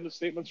the defendant's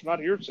statements are not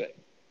hearsay.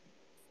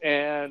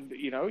 And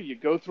you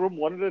go through them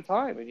one at a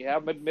time, and you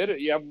have them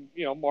admitted. You have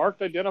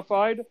marked,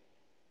 identified,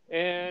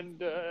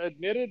 and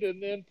admitted,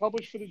 and then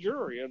published for the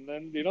jury. And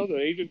then the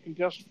agent can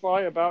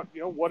testify about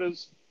what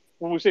is.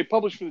 When we say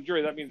published for the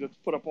jury, that means it's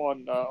put up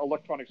on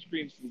electronic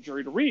screens for the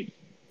jury to read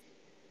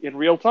in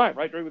real time,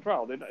 right, during the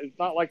trial. It's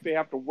not like they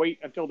have to wait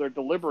until they're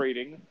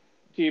deliberating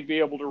to be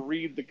able to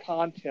read the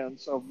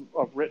contents of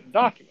written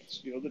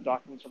documents. The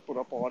documents are put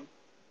up on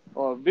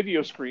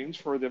video screens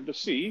for them to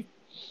see,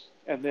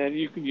 and then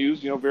you can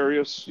use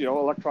various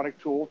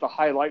electronic tools to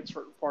highlight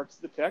certain parts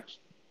of the text,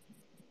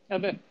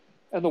 and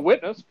the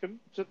witness can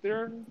sit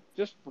there and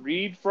just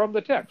read from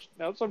the text.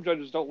 Now, some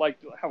judges don't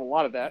like to have a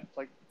lot of that. It's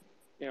like,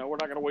 we're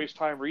not going to waste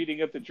time reading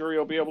it. The jury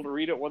will be able to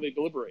read it when they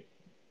deliberate.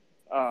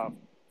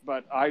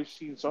 But I've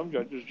seen some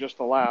judges just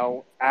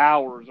allow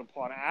hours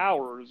upon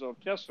hours of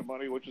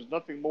testimony, which is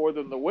nothing more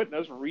than the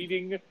witness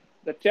reading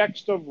the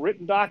text of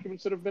written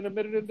documents that have been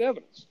admitted into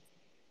evidence.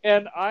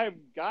 And I've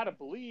got to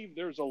believe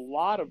there's a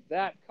lot of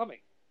that coming,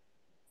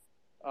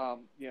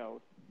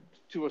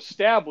 to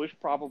establish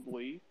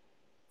probably,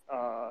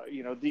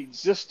 the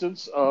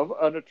existence of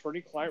an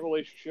attorney-client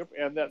relationship,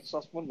 and that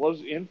Sussman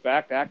was, in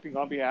fact, acting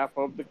on behalf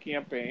of the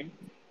campaign,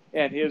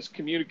 and his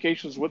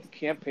communications with the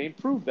campaign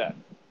prove that.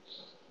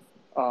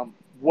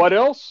 What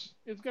else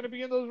is going to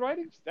be in those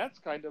writings? That's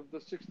kind of the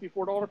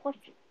 $64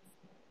 question.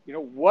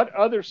 What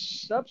other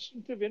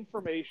substantive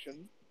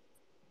information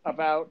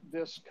about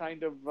this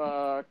kind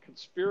of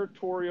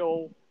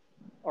conspiratorial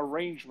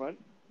arrangement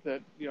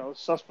that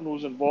Sussman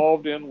was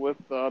involved in with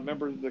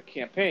members of the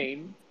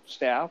campaign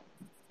staff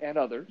and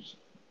others?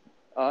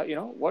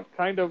 What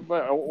kind of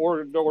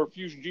or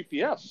Fusion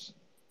GPS?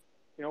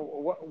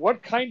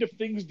 What kind of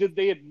things did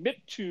they admit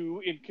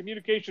to in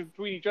communication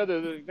between each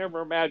other that they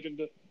never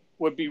imagined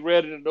would be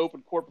read in an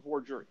open court before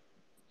a jury?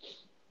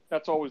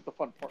 That's always the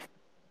fun part.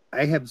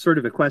 I have sort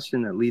of a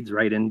question that leads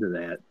right into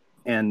that.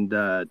 And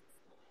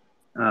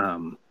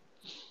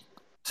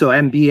so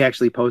MB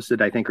actually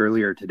posted, I think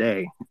earlier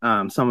today,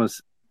 some of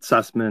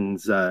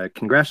Sussman's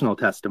congressional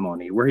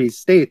testimony where he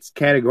states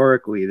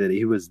categorically that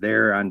he was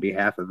there on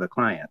behalf of a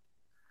client.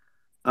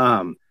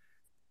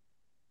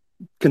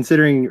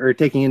 Considering or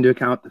taking into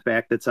account the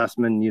fact that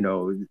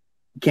Sussman,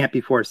 can't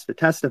be forced to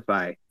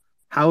testify,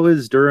 how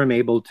is Durham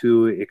able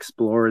to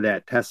explore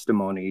that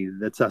testimony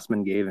that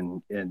Sussman gave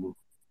in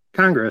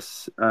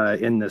Congress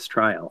in this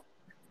trial?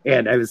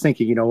 And I was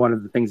thinking, one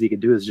of the things he could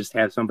do is just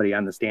have somebody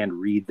on the stand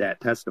read that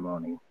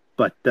testimony.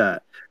 But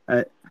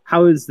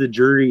how is the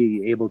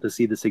jury able to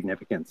see the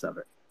significance of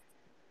it?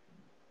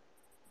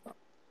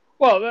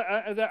 Well,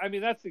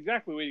 that's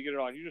exactly where you get it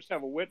on. You just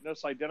have a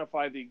witness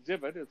identify the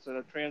exhibit. It's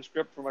a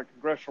transcript from a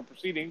congressional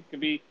proceeding. It can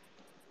be,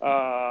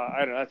 I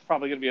don't know, it's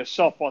probably going to be a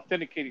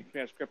self-authenticating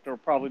transcript. It'll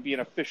probably be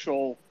an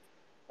official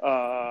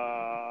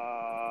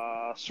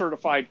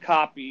certified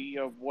copy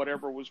of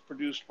whatever was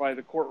produced by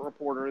the court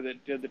reporter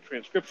that did the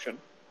transcription.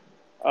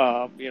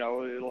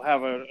 It'll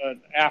have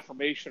an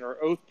affirmation or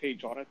oath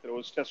page on it that it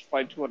was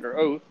testified to under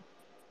oath,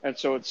 and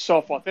so it's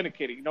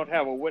self-authenticating. You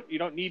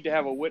don't need to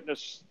have a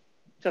witness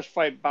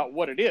testify about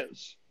what it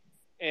is.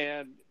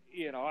 And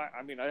I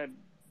had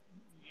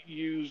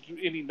used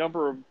any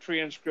number of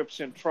transcripts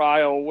in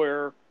trial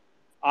where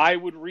I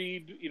would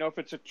read, if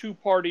it's a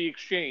two-party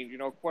exchange,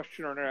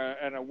 questioner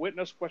and a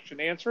witness, question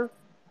answer,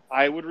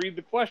 I would read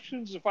the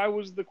questions if I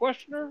was the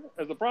questioner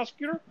as the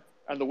prosecutor,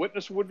 and the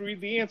witness would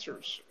read the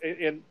answers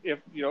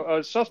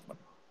as Sussman.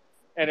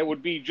 And it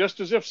would be just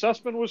as if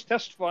Sussman was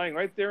testifying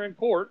right there in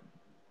court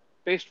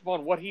based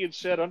upon what he had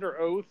said under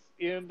oath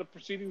in the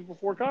proceedings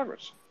before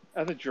Congress.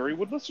 And the jury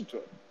would listen to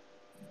it.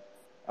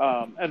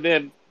 And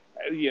then,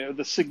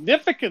 the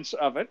significance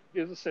of it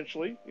is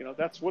essentially,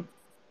 that's what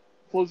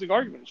closing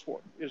argument is for,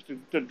 is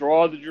to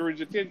draw the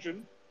jury's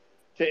attention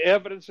to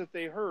evidence that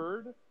they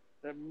heard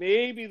that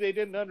maybe they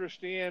didn't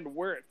understand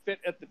where it fit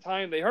at the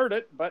time they heard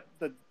it, but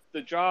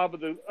the job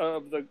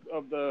of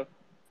the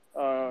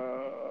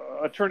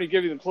attorney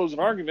giving the closing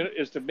argument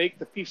is to make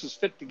the pieces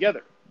fit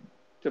together,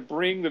 to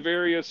bring the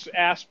various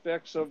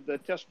aspects of the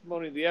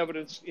testimony and the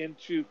evidence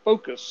into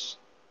focus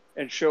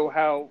and show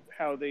how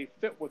they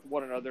fit with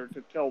one another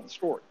to tell the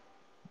story.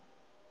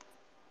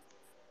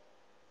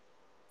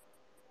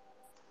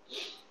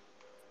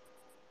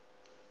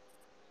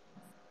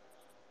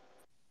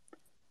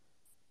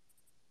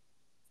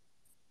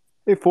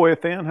 Hey, FOIA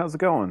fan, how's it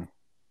going?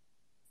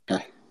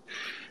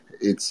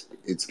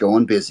 It's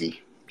going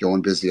busy.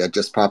 Going busy. I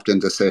just popped in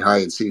to say hi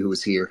and see who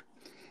was here.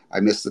 I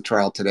missed the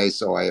trial today,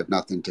 so I have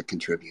nothing to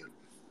contribute.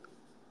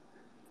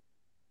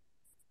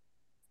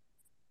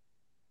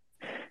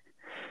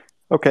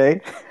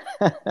 Okay.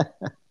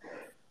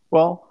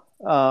 Well,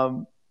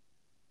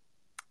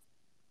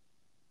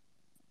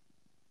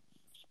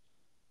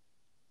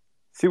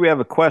 see, we have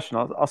a question.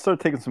 I'll start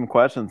taking some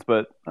questions,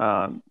 but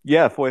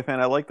yeah, FOIA fan,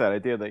 I like that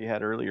idea that you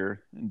had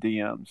earlier in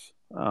DMs.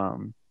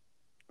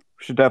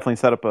 We should definitely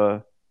set up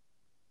a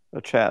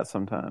chat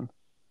sometime.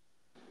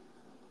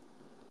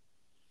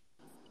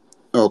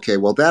 Okay,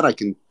 well that I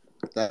can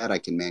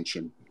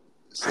mention.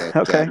 That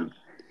Okay.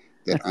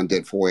 that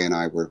UNDeadFOIA and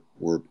I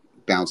were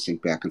bouncing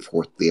back and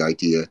forth the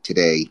idea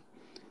today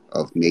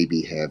of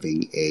maybe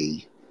having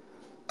a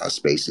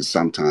spaces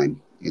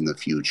sometime in the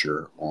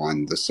future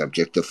on the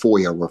subject of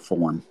FOIA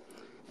reform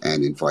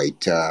and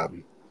invite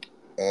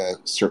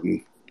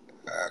certain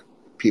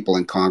people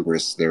in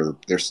Congress, their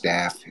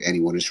staff,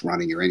 anyone who's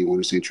running or anyone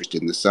who's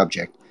interested in the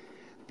subject,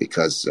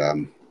 because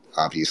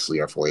obviously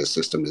our FOIA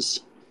system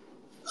is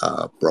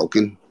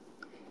broken.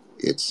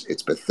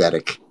 It's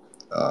pathetic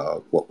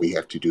what we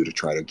have to do to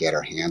try to get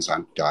our hands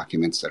on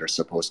documents that are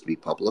supposed to be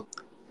public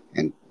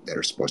and that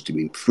are supposed to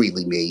be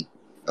freely made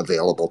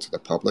available to the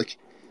public.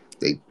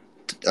 They,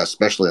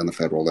 especially on the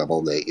federal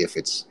level, if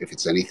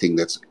it's anything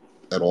that's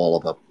at all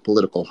of a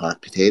political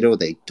hot potato,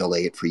 they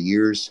delay it for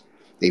years.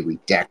 They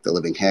redact the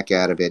living heck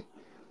out of it,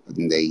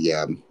 and they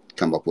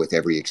come up with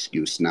every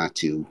excuse not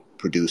to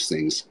produce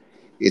things.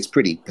 It's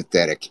pretty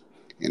pathetic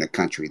in a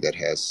country that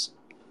has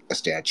a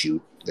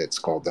statute that's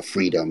called the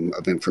Freedom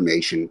of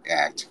Information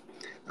Act.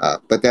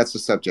 But that's a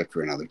subject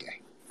for another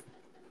day.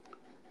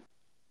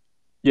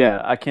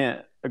 Yeah, I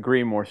can't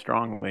agree more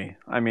strongly.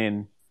 I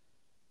mean,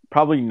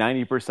 probably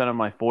 90% of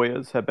my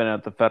FOIAs have been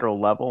at the federal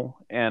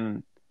level,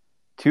 and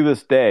to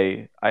this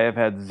day, I have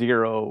had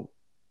zero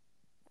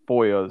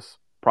FOIAs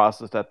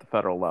processed at the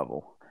federal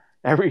level.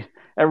 Every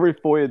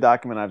FOIA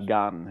document I've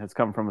gotten has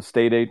come from a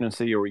state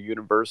agency or a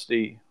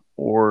university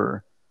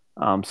or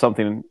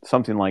something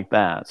like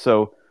that.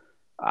 So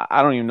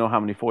I don't even know how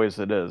many FOIAs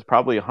it is.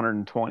 Probably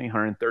 120,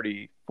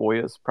 130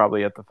 FOIAs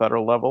probably at the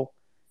federal level,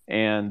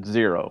 and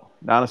zero.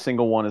 Not a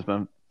single one has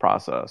been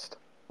processed,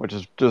 which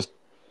is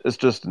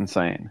just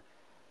insane.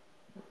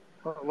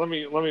 Let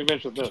me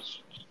mention this.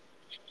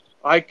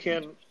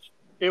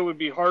 It would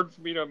be hard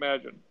for me to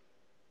imagine,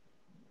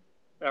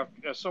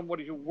 as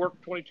somebody who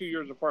worked 22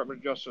 years in the Department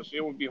of Justice,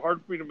 it would be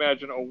hard for me to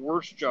imagine a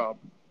worse job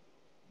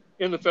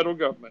in the federal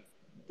government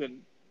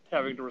than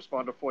having to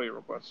respond to FOIA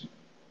requests.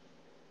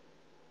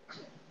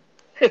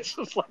 It's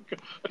just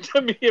like,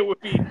 to me, it would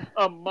be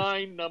a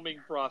mind-numbing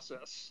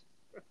process.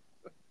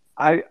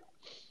 I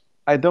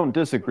don't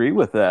disagree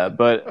with that,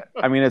 but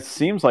I mean, it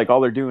seems like all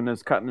they're doing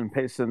is cutting and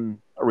pasting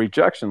a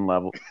rejection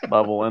level,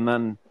 and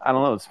then I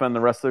don't know, spend the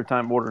rest of their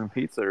time ordering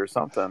pizza or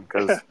something.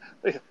 Because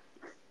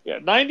yeah,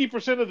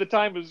 90% of the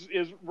time is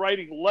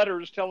writing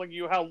letters telling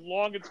you how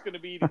long it's going to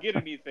be to get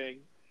anything,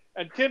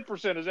 and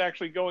 10% is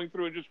actually going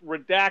through and just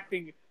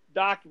redacting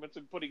documents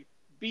and putting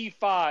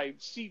B5,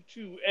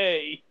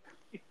 C2A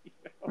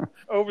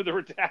over the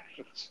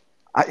redactions.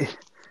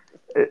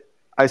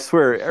 I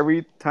swear,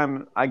 every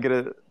time I get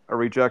a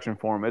rejection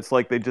form, it's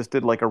like they just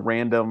did like a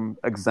random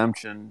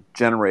exemption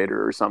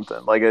generator or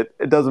something. Like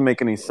it doesn't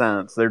make any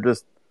sense. They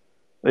just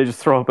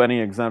throw up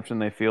any exemption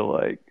they feel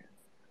like.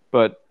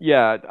 But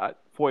yeah,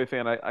 FOIA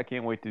fan, I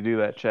can't wait to do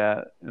that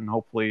chat, and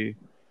hopefully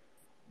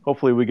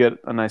we get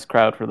a nice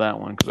crowd for that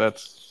one,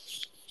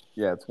 because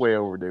it's way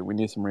overdue. We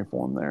need some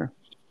reform there.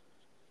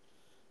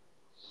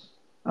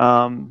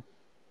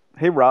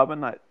 Hey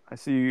Robin, I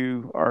see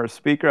you are a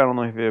speaker. I don't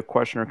know if you have a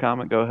question or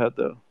comment. Go ahead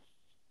though.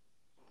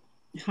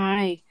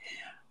 Hi.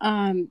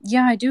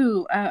 Yeah, I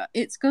do.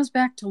 It goes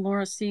back to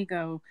Laura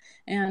Sego,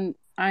 and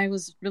I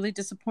was really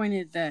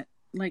disappointed that,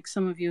 like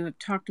some of you have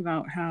talked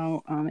about,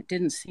 how it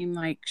didn't seem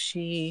like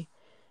she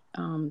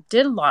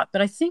did a lot.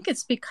 But I think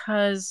it's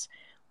because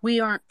we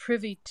aren't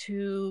privy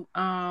to,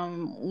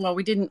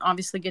 we didn't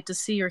obviously get to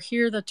see or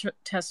hear the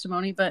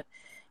testimony, but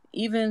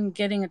even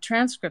getting a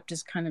transcript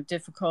is kind of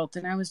difficult.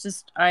 And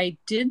I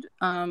did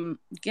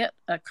get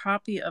a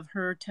copy of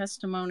her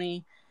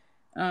testimony.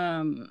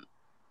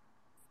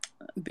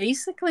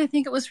 Basically, I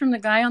think it was from the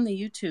guy on the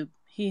YouTube.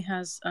 He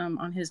has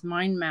on his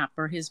mind map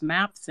or his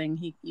map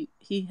thing,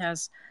 he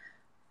has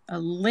a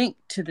link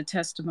to the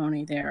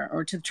testimony there,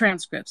 or to the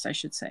transcripts, I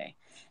should say.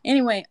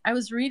 Anyway, I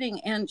was reading,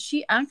 and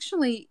she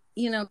actually,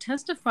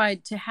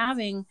 testified to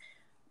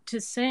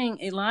saying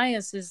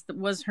Elias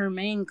was her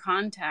main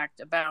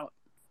contact about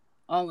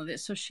all of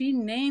this. So she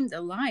named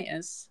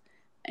Elias,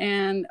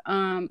 and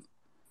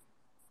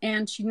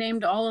she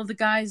named all of the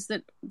guys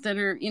that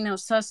are,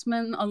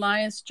 Sussman,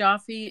 Elias,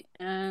 Jaffe,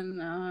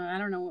 and I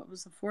don't know what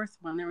was the fourth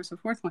one. There was a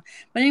fourth one.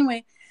 But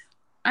anyway,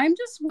 I'm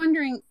just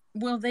wondering,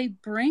 will they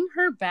bring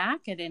her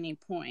back at any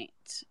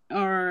point?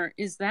 Or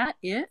is that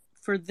it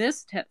for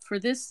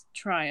this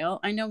trial?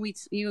 I know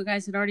you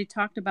guys had already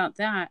talked about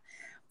that.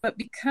 But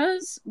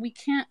because we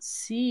can't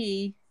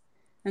see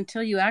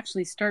until you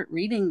actually start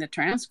reading the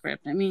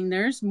transcript, I mean,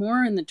 there's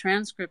more in the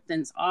transcript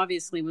than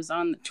obviously was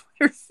on the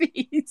Twitter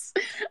feeds,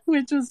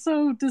 which was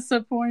so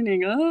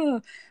disappointing.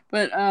 Oh,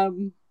 but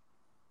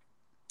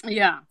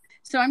yeah.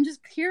 So I'm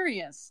just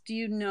curious. Do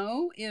you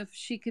know if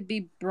she could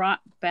be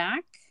brought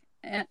back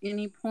at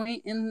any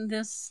point in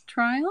this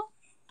trial?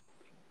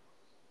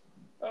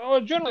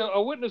 Generally,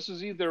 a witness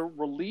is either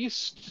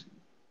released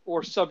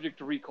or subject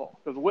to recall,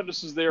 because the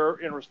witness is there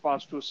in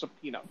response to a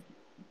subpoena.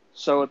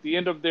 So at the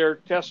end of their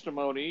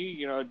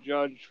testimony, a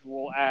judge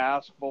will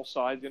ask both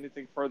sides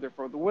anything further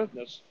for the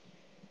witness.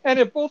 And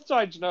if both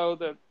sides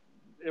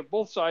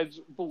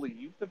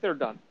believe that they're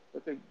done,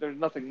 that there's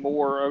nothing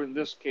more in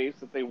this case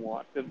that they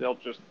want, then they'll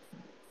just,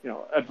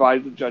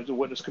 advise the judge the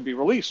witness can be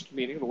released,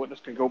 meaning the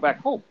witness can go back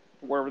home,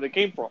 wherever they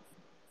came from,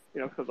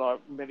 because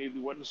many of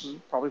the witnesses are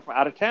probably from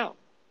out of town.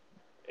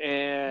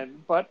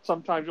 But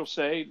sometimes you'll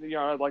say,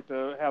 I'd like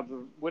to have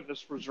the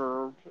witness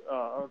reserved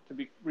to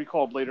be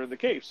recalled later in the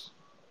case.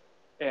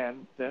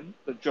 And then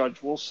the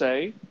judge will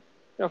say,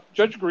 if the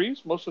judge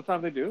agrees, most of the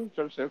time they do,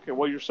 the judge will say, okay,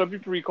 well, you're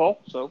subject to recall,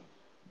 so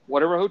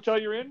whatever hotel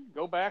you're in,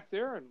 go back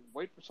there and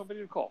wait for somebody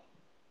to call.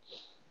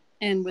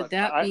 And would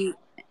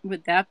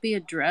that be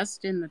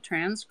addressed in the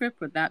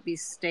transcript? Would that be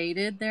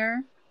stated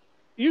there?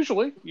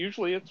 Usually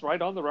it's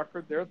right on the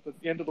record there at the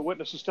end of the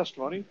witness's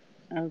testimony.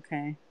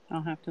 Okay,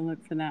 I'll have to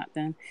look for that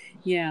then.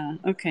 Yeah,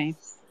 okay.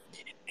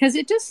 Because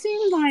it just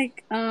seemed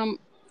like,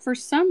 for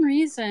some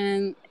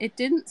reason, it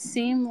didn't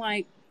seem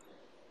like,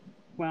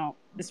 well,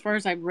 as far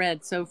as I've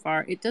read so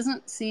far, it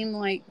doesn't seem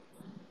like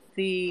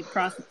the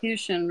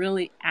prosecution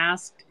really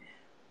asked.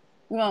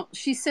 Well,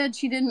 she said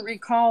she didn't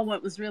recall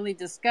what was really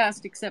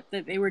discussed, except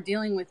that they were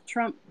dealing with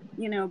Trump,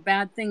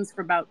 bad things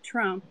about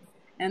Trump,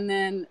 and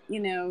then,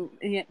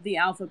 the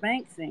Alpha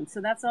Bank thing. So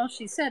that's all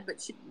she said,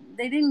 but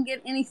they didn't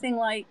get anything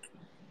like,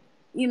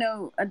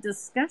 a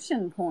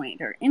discussion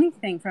point or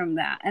anything from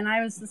that. And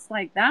I was just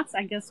like, that's,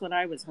 I guess, what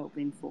I was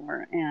hoping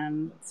for.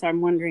 And so I'm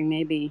wondering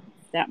maybe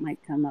that might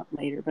come up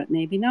later, but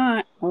maybe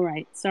not. All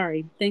right.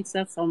 Sorry. Thanks.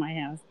 That's all I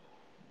have.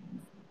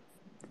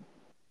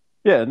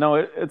 Yeah, no,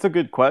 it's a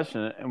good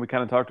question. And we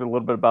kind of talked a little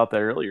bit about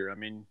that earlier. I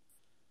mean,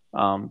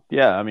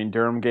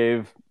 Durham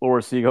gave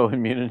Laura Segal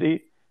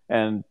immunity,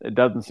 and it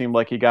doesn't seem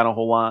like he got a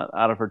whole lot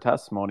out of her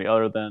testimony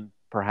other than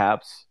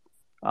perhaps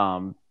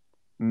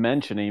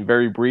mentioning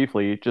very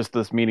briefly just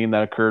this meeting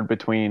that occurred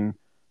between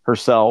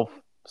herself,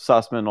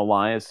 Sussman,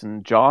 Elias,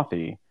 and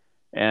Joffe.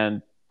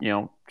 And,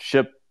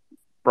 Ship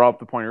brought up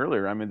the point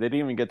earlier. I mean, they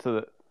didn't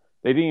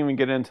even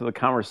get into the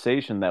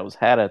conversation that was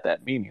had at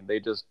that meeting. They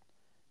just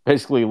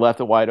basically left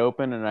it wide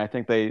open, and I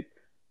think they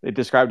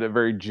described it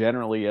very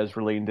generally as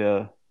relating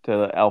to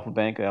the Alpha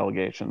Bank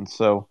allegations.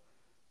 So,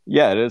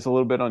 yeah, it is a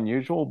little bit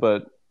unusual,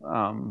 but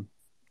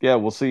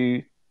we'll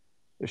see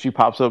if she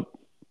pops up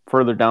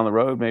further down the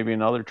road, maybe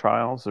in other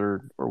trials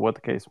or what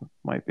the case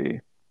might be.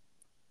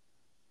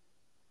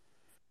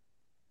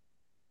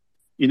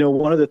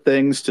 One of the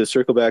things, to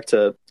circle back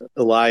to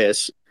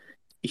Elias,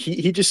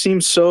 he just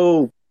seems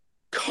so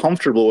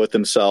comfortable with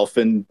himself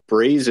and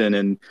brazen,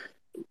 and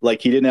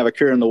like he didn't have a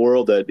care in the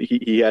world that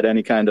he had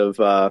any kind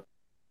of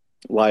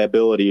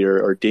liability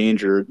or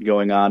danger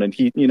going on. And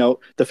he,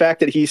 the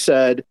fact that he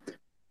said,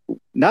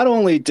 not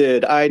only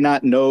did I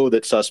not know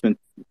that Sussman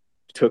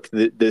took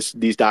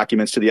these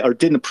documents or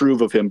didn't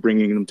approve of him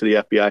bringing them to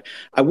the FBI,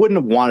 I wouldn't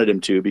have wanted him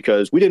to,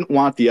 because we didn't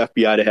want the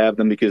FBI to have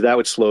them, because that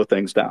would slow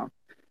things down.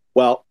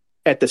 Well,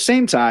 at the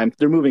same time,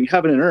 they're moving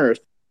heaven and earth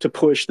to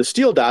push the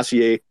Steele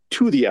dossier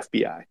to the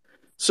FBI.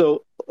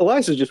 So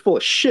Elias is just full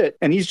of shit,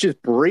 and he's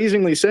just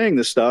brazenly saying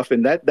this stuff,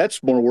 and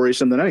that's more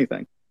worrisome than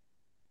anything.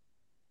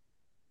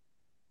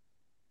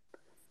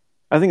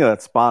 I think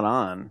that's spot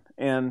on.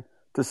 And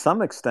to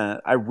some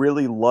extent, I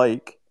really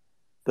like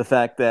the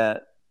fact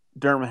that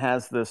Durham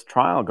has this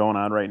trial going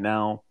on right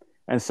now,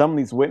 and some of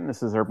these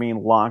witnesses are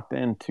being locked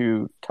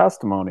into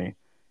testimony.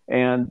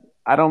 And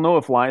I don't know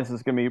if Elias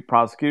is going to be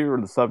prosecuted or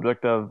the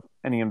subject of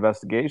any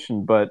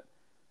investigation, but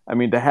I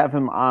mean, to have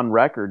him on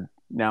record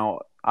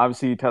now,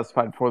 obviously he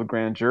testified before the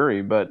grand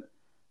jury, but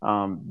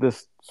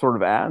this sort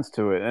of adds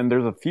to it. And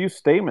there's a few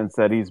statements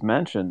that he's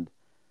mentioned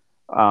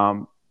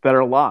that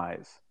are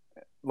lies.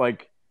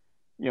 Like,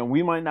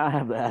 we might not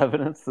have the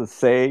evidence to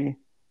say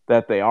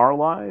that they are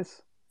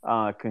lies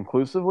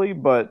conclusively,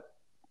 but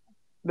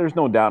there's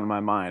no doubt in my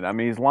mind. I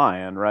mean, he's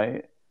lying,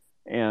 right?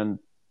 And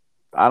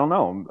I don't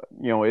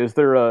know, is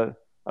there a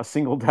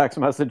single text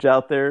message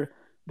out there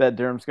that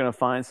Durham's going to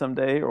find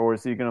someday, or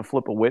is he going to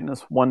flip a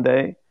witness one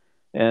day?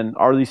 And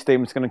are these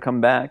statements going to come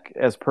back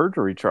as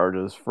perjury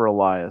charges for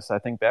Elias? I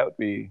think that'd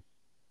be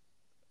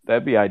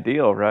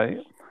ideal, right?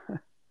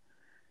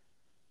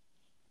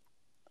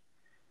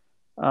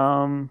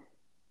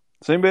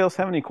 Does anybody else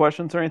have any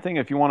questions or anything?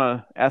 If you want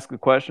to ask a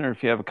question or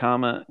if you have a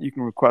comment, you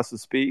can request to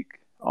speak.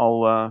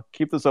 I'll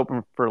keep this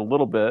open for a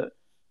little bit.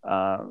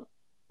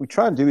 We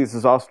try to do these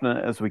as often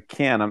as we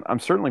can. I'm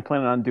certainly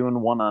planning on doing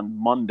one on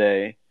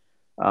Monday.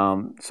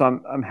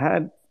 So I'm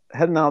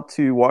heading out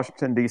to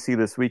Washington, D.C.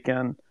 this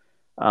weekend.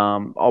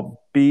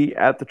 I'll be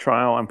at the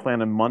trial. I'm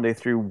planning Monday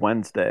through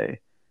Wednesday,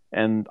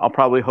 and I'll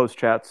probably host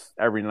chats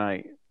every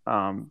night,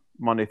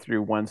 Monday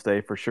through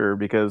Wednesday for sure,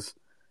 because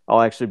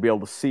I'll actually be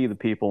able to see the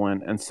people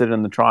and sit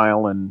in the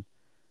trial. And,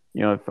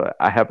 if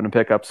I happen to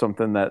pick up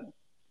something that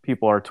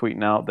people are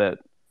tweeting out that,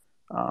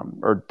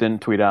 or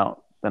didn't tweet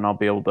out, then I'll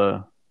be able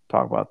to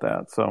talk about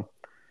that. So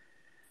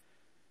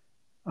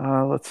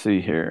let's see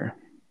here.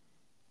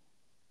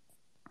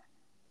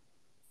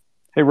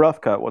 Hey,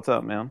 Rough Cut, what's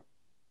up, man?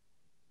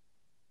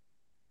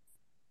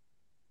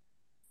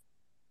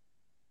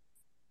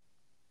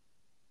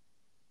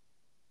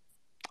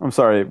 I'm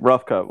sorry,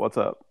 Rough Cut, what's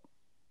up?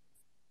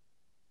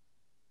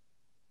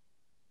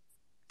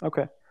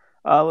 Okay.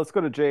 Let's go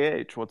to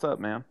JH. What's up,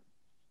 man?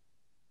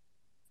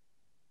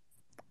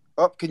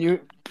 Oh, can you?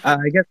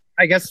 I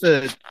guess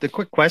the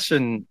quick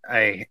question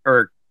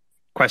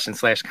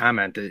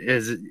question/comment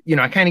is,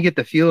 I kind of get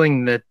the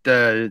feeling that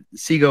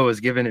Seago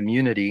was given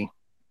immunity,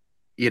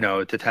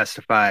 to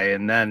testify,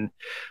 and then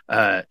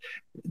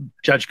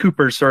Judge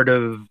Cooper sort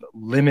of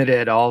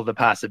limited all the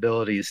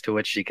possibilities to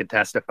which she could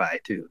testify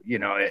to,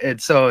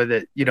 and so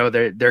that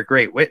their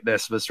great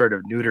witness was sort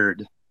of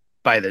neutered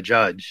by the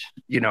judge,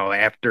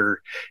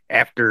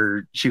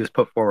 after she was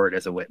put forward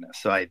as a witness.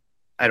 So I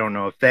don't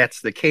know if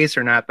that's the case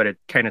or not, but it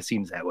kind of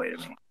seems that way to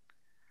me.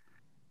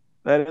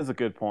 That is a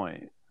good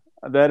point.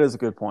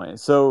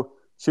 So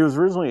she was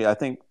originally, I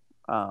think,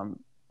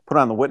 put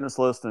on the witness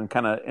list and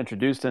kind of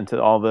introduced into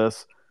all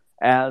this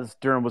as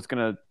Durham was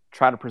going to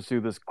try to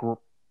pursue this,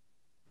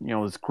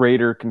 this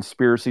greater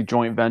conspiracy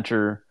joint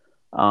venture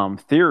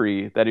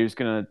theory that he was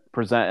going to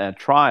present at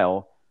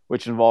trial,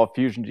 which involved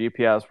Fusion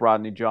GPS,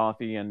 Rodney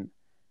Joffe, and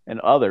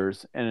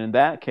others. And in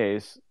that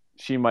case,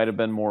 she might have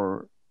been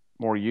more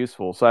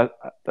useful. So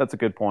that's a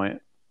good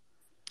point.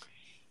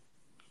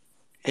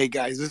 Hey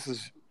guys, this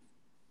is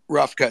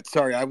Rough Cut.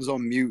 Sorry, I was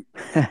on mute.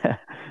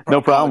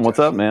 No problem. What's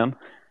up, man?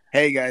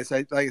 Hey guys,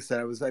 like I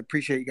said, I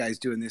appreciate you guys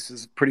doing this.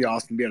 It's pretty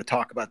awesome to be able to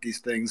talk about these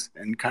things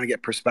and kind of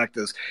get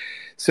perspectives.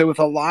 So with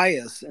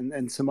Elias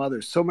and some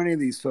others, so many of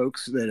these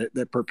folks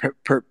that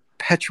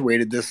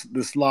perpetuated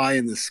this lie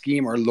and this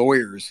scheme are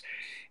lawyers.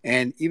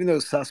 And even though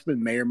Sussman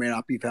may or may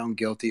not be found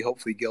guilty,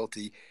 hopefully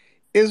guilty,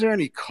 is there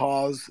any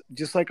cause,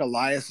 just like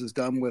Elias has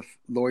done with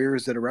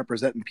lawyers that are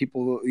representing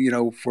people,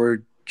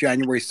 for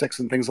January 6th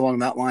and things along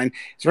that line,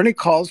 is there any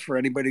cause for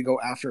anybody to go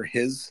after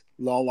his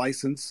law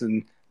license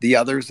and the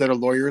others that are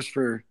lawyers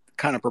for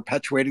kind of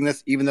perpetuating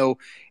this, even though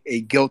a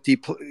guilty,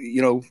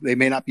 they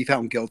may not be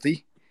found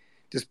guilty,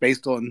 just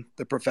based on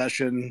the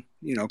profession,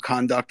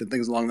 conduct and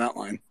things along that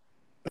line?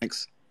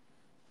 Thanks.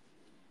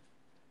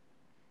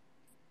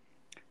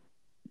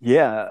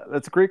 Yeah,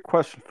 that's a great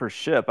question for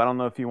Ship. I don't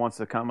know if he wants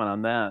to comment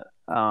on that,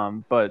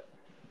 but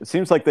it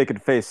seems like they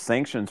could face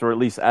sanctions or at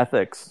least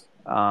ethics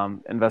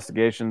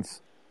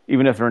investigations,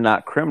 even if they're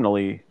not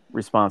criminally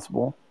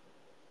responsible.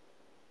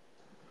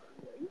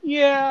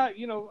 Yeah,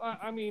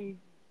 I mean,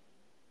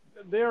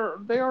 they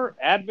are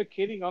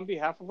advocating on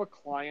behalf of a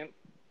client.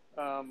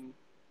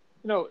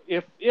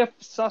 If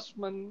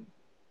Sussman,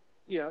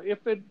 if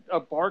a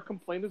bar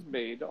complaint is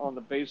made on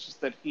the basis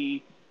that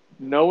he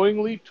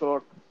knowingly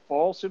took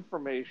false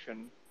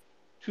information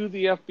to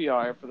the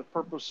FBI for the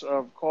purpose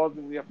of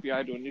causing the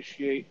FBI to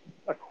initiate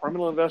a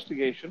criminal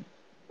investigation,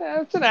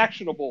 it's an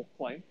actionable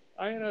claim.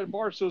 A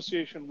bar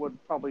association would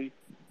probably,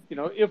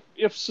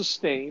 if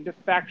sustained, if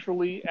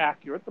factually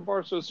accurate, the bar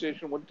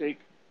association would take,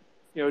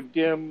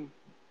 dim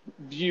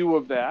view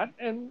of that,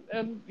 and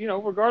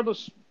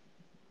regardless,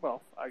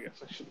 well, I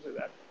guess I shouldn't say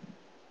that.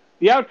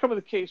 The outcome of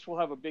the case will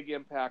have a big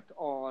impact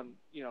on,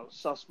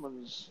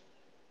 Sussman's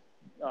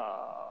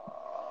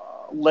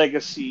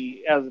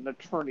legacy as an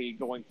attorney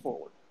going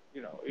forward.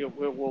 It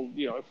will,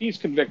 if he's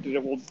convicted,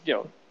 it will,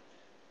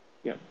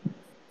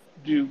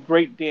 do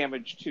great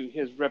damage to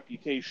his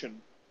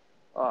reputation,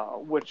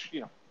 which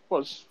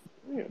was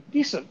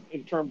decent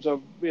in terms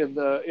of in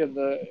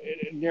the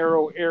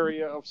narrow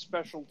area of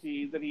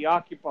specialty that he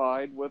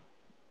occupied with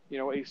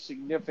a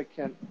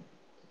significant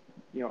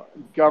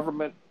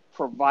government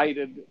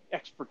provided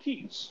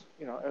expertise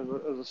as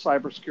a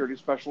cybersecurity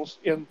specialist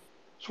in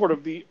sort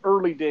of the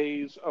early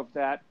days of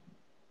that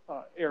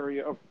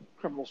area of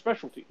criminal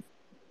specialty.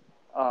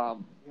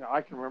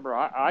 I can remember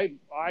I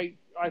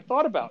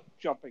thought about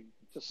jumping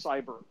to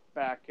cyber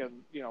back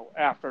in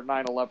after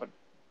 9/11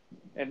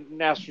 and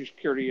national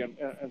security and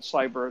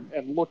cyber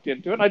and looked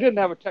into it. I didn't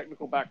have a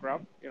technical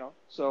background,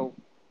 so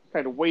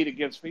kind of weighed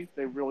against me.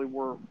 They really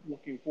were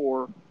looking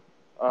for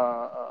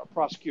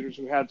prosecutors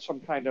who had some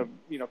kind of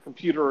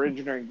computer or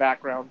engineering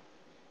background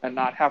and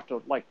not have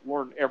to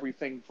learn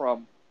everything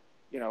from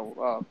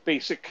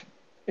basic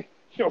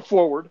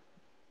forward.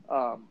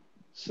 And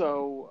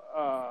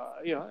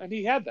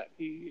he had that.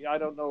 I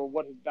don't know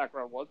what his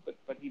background was,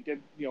 but he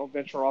did,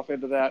 venture off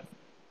into that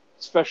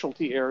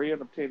specialty area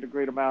and obtained a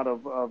great amount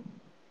of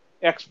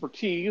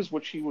expertise,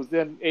 which he was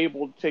then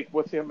able to take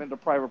with him into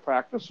private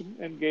practice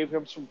and gave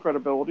him some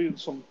credibility and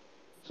some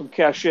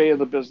cachet in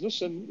the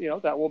business. And,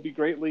 that will be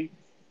greatly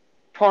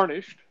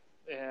tarnished.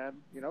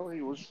 And,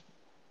 he was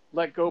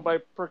let go by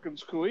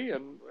Perkins Coie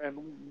and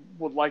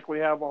would likely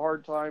have a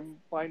hard time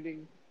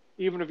finding,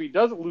 even if he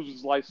doesn't lose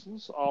his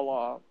license, a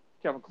la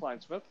Kevin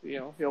Kleinsmith,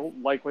 he'll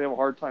likely have a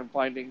hard time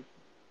finding,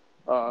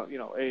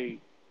 a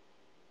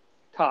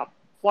top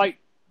flight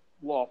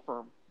law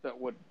firm that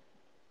would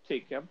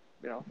take him.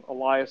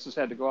 Elias has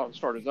had to go out and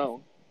start his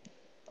own.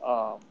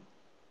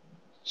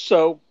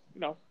 So,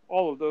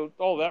 all of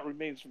that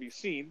remains to be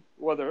seen.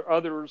 Whether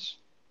others,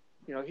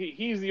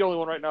 he's the only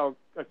one right now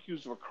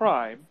accused of a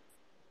crime.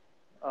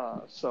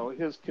 So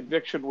his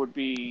conviction would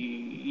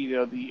be,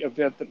 the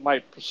event that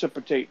might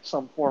precipitate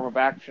some form of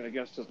action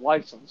against his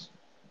license.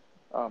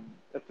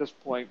 At this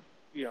point,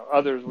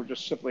 others would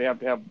just simply have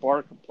to have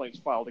bar complaints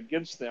filed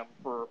against them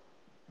for,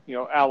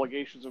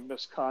 allegations of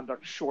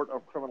misconduct short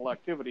of criminal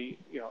activity,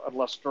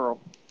 unless Durham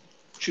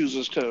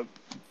chooses to,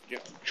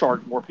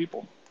 charge more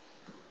people.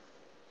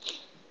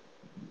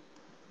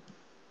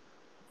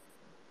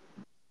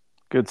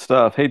 Good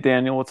stuff. Hey,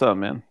 Daniel, what's up,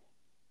 man?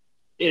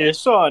 Yeah, I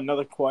saw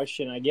another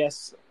question, I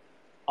guess.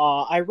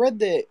 I read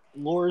that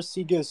Laura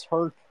Sega's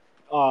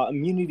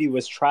immunity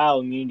was trial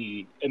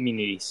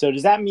immunity. So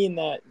does that mean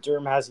that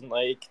Durham hasn't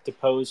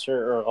deposed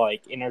her or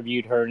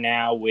interviewed her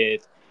now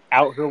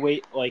without her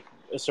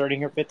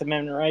asserting her Fifth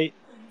Amendment right?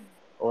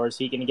 Or is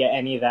he going to get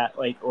any of that?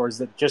 Or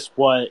is it just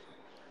what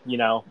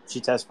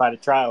she testified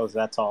at trials?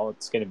 That's all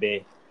it's going to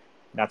be.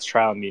 That's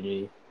trial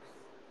immunity.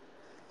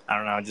 I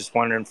don't know. Just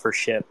wondering for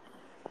Ship.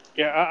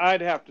 Yeah,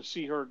 I'd have to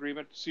see her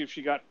agreement to see if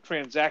she got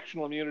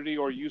transactional immunity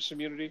or use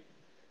immunity.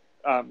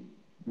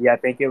 Yeah, I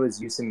think it was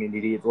use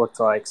immunity, it looked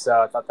like,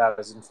 so I thought that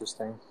was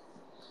interesting.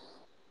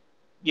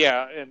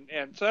 Yeah,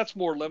 and so that's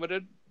more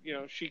limited.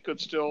 She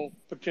could still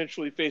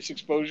potentially face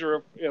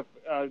exposure if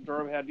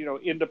Durham had,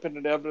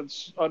 independent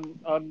evidence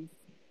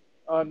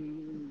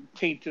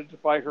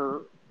untainted by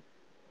her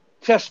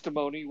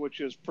testimony,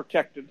 which is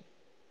protected.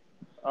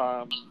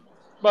 But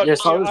yeah,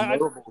 so it was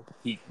notable.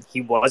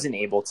 He wasn't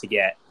able to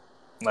get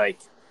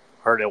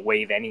her to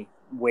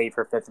waive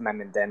her Fifth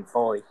Amendment then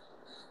fully.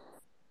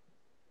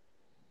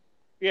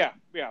 Yeah.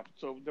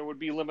 So there would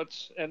be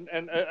limits, and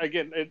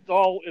again, it's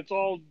all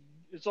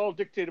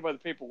dictated by the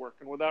paperwork.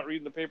 And without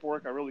reading the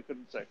paperwork, I really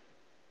couldn't say.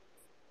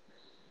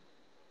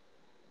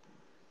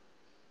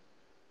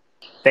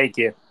 Thank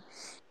you.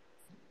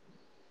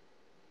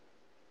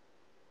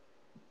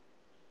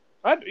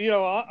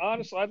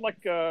 Honestly, I'd like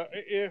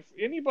if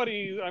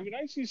anybody. I mean,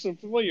 I see some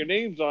familiar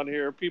names on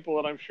here, people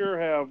that I'm sure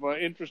have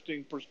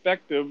interesting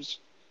perspectives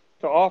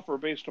to offer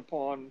based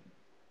upon,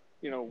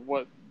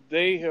 what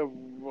they have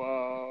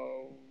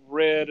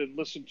read and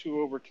listened to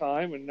over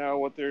time, and now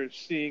what they're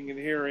seeing and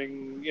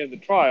hearing in the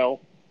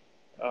trial.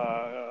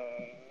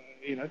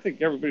 I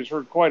think everybody's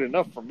heard quite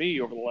enough from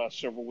me over the last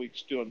several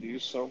weeks doing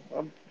these, so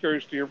I'm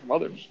curious to hear from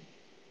others.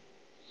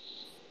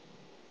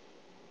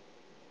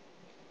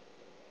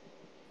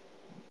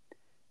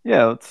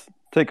 Yeah, let's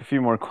take a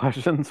few more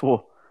questions.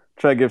 We'll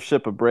try to give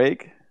Ship a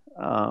break.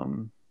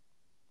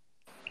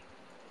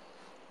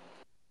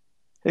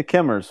 Hey,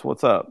 Kimmers,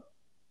 what's up?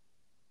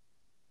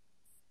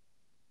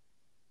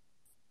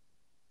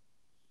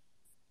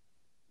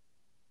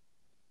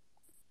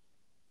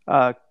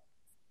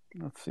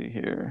 Let's see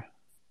here.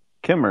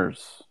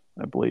 Kimmers,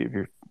 I believe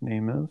your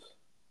name is.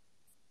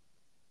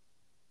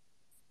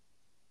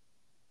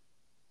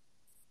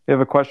 If you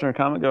have a question or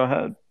comment, go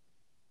ahead.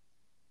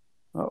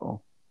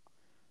 Uh-oh.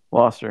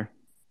 Lost her.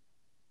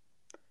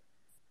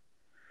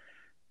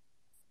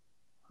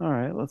 All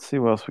right, let's see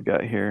what else we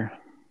got here.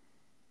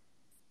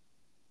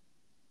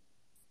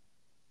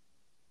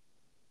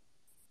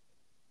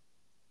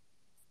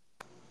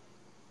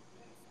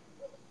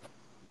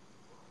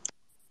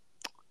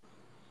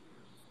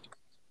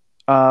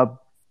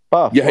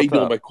 Buff, yeah, how you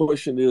doing? Up? My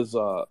question is,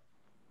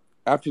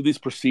 after these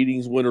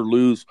proceedings, win or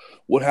lose,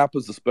 what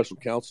happens to special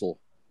counsel?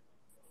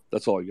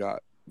 That's all I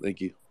got.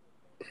 Thank you.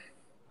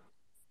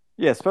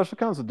 Yeah, special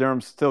counsel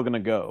Durham's still going to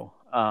go.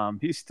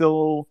 He's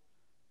still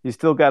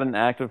got an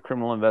active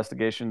criminal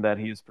investigation that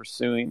he's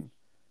pursuing.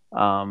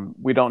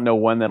 We don't know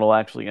when that'll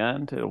actually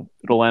end.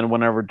 It'll end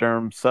whenever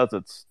Durham says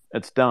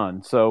it's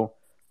done. So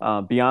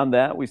beyond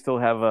that, we still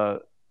have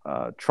a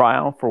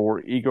trial for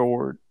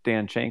Igor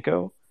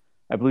Danchenko.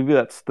 I believe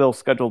that's still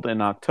scheduled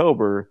in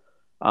October.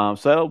 So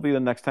that'll be the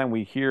next time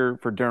we hear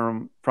from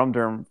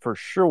Durham for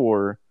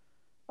sure.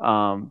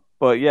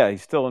 But yeah,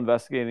 he's still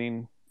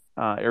investigating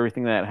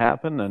everything that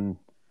happened, and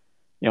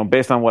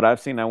based on what I've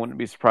seen, I wouldn't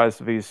be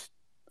surprised if he's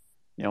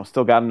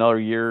still got another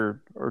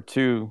year or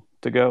two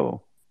to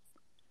go.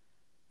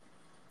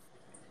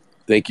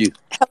 Thank you.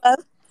 Hello.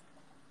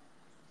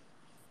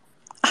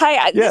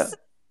 Hi. Yeah.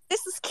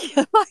 This is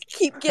Kim. I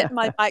keep getting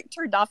my mic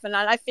turned off, and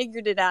I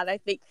figured it out, I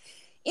think.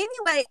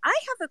 Anyway, I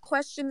have a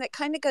question that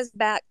kind of goes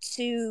back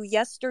to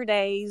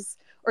yesterday's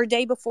or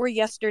day before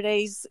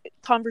yesterday's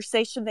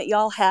conversation that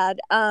y'all had.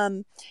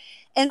 And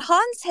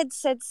Hans had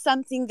said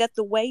something that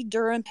the way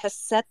Durham has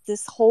set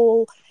this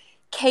whole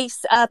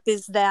case up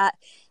is that,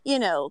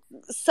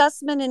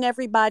 Sussman and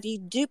everybody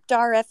duped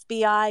our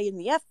FBI, and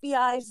the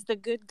FBI is the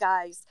good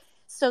guys.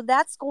 So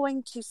that's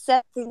going to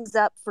set things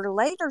up for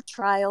later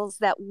trials,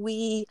 that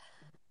we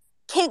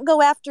can't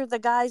go after the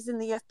guys in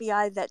the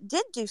FBI that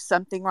did do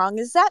something wrong.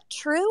 Is that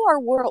true?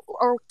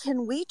 Or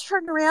can we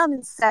turn around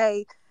and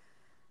say,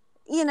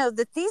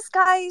 that these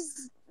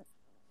guys,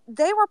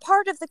 they were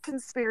part of the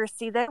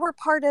conspiracy. They were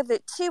part of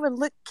it too. And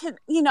look,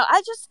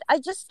 I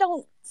just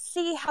don't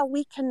see how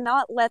we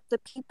cannot let the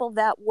people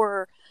that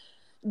were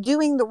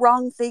doing the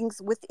wrong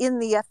things within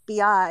the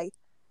FBI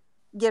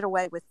get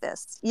away with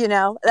this.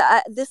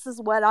 This is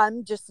what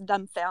I'm just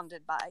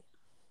dumbfounded by.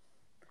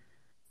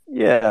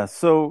 Yeah.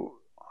 So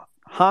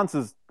Hans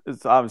is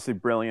obviously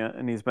brilliant,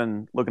 and he's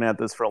been looking at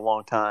this for a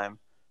long time.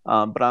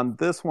 But on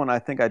this one, I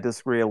think I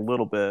disagree a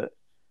little bit.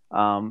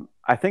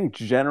 I think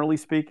generally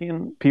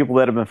speaking, people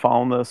that have been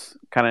following this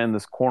kind of in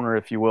this corner,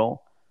 if you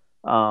will,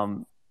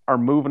 are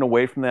moving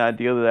away from the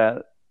idea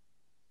that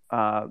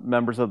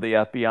members of the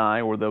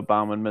FBI or the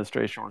Obama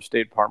administration or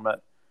State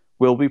Department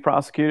will be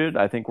prosecuted.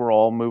 I think we're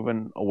all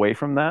moving away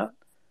from that.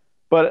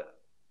 But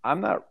I'm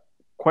not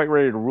quite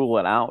ready to rule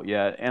it out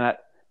yet. And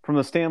from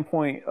the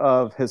standpoint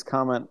of his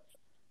comment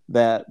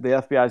that the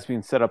FBI is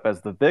being set up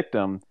as the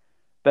victim,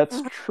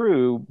 that's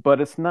true,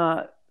 but it's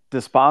not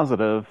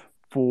dispositive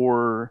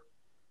for,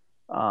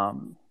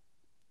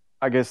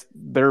 I guess,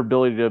 their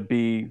ability to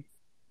be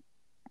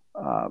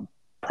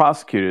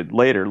prosecuted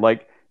later.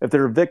 Like, if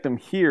they're a victim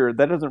here,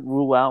 that doesn't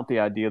rule out the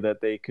idea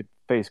that they could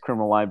face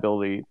criminal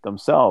liability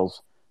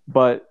themselves.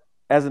 But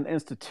as an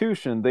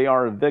institution, they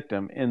are a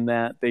victim in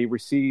that they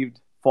received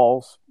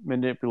false,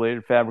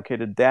 manipulated,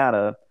 fabricated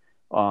data.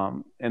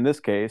 In this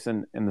case,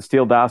 and the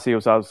Steele dossier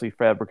was obviously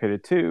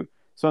fabricated too.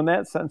 So in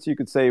that sense, you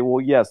could say, well,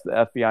 yes,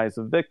 the FBI is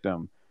a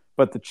victim.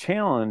 But the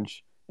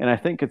challenge, and I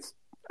think it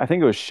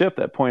was Schiff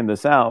that pointed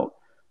this out.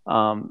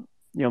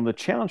 The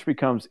challenge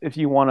becomes, if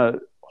you want to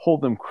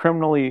hold them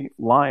criminally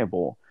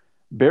liable,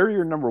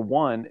 barrier number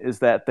one is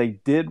that they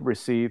did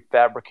receive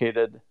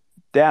fabricated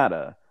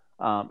data.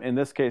 In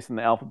this case, in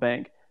the Alpha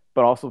Bank,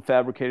 but also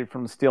fabricated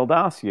from the Steele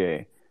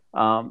dossier.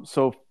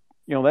 So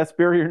that's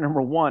barrier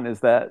number one, is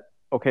that,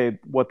 okay,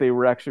 what they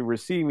were actually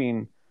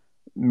receiving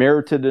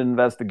merited an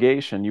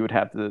investigation, you would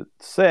have to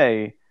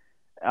say.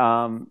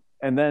 And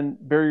then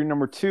barrier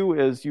number two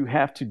is you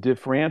have to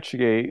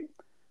differentiate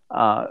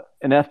an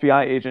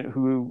FBI agent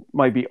who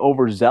might be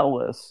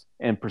overzealous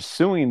in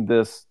pursuing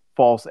this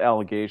false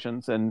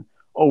allegations and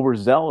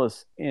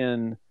overzealous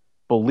in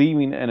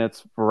believing in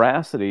its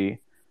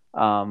veracity.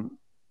 And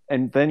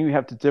then you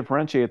have to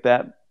differentiate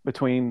that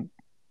between,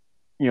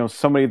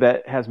 somebody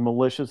that has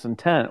malicious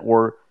intent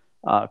or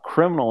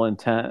criminal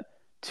intent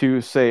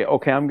to say,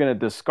 okay, I'm going to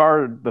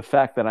discard the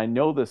fact that I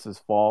know this is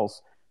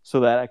false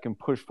so that I can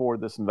push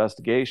forward this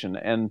investigation.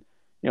 And,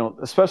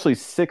 especially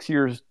 6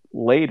 years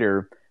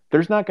later,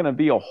 there's not going to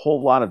be a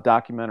whole lot of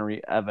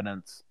documentary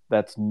evidence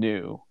that's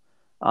new.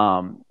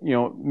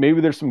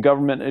 Maybe there's some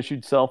government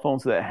issued cell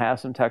phones that have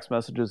some text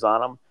messages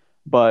on them,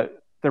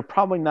 but they're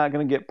probably not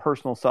going to get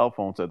personal cell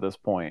phones at this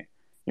point.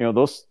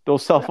 Those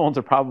cell phones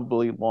are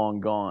probably long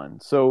gone.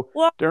 So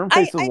Durham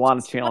faces a lot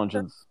of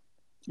challenges.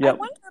 Yep. I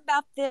wonder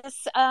about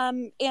this,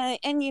 and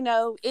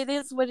it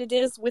is what it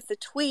is with the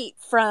tweet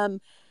from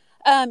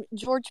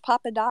George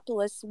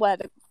Papadopoulos, a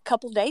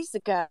couple days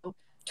ago,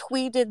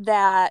 tweeted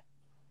that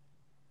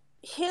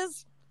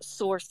his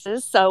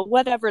sources, so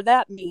whatever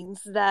that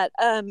means, that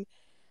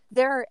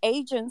there are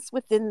agents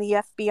within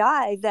the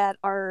FBI that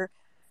are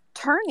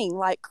turning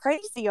like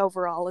crazy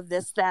over all of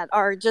this, that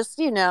are just,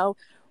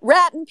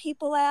 ratting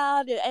people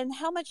out. And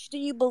how much do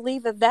you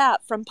believe of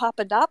that from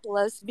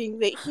Papadopoulos, being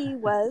that he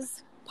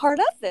was part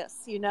of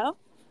this,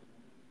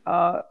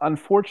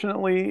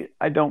 Unfortunately,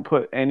 I don't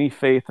put any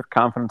faith or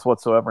confidence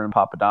whatsoever in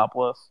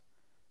Papadopoulos.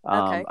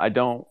 Okay. I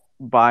don't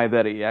buy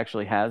that he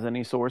actually has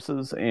any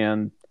sources.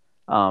 And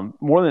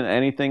more than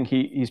anything,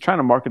 he's trying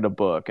to market a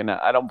book, and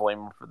I don't blame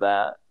him for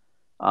that.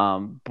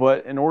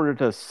 But in order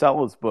to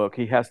sell his book,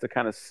 he has to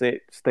kind of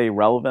stay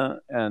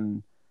relevant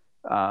and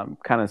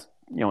kind of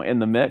in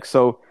the mix.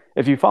 So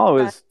if you follow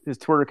his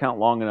Twitter account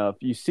long enough,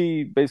 you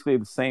see basically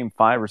the same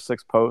 5 or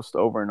 6 posts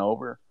over and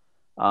over.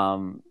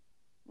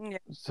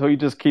 So he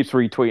just keeps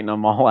retweeting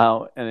them all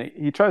out, and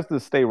he tries to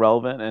stay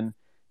relevant. And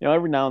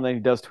every now and then he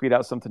does tweet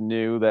out something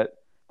new that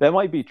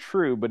might be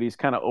true, but he's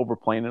kind of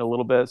overplaying it a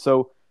little bit.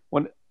 So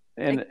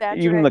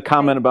even the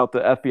comment about the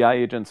FBI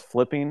agents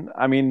flipping,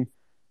 I mean,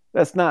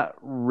 that's not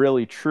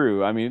really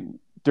true. I mean,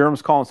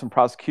 Durham's calling some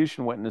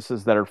prosecution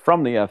witnesses that are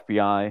from the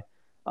FBI.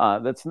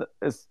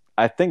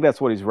 I think that's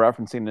what he's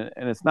referencing,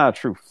 and it's not a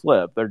true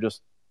flip. They're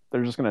just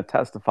going to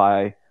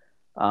testify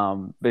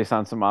based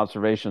on some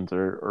observations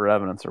or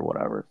evidence or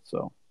whatever.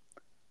 So,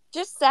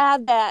 just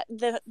sad that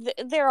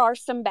there are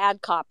some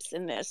bad cops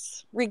in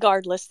this.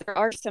 Regardless, there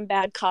are some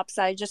bad cops.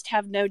 I just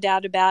have no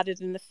doubt about it.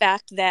 And the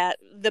fact that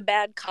the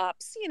bad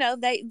cops,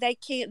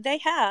 they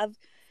have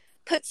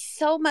put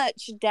so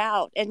much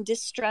doubt and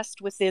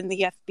distrust within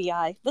the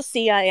FBI, the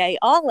CIA,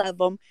 all of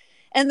them.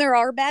 And there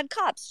are bad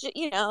cops,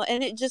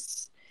 and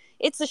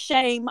it's a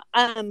shame.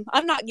 I'm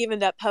not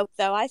giving up hope,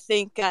 though. I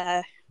think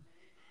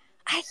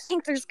I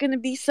think there's going to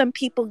be some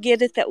people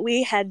get it that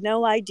we had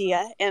no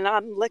idea, and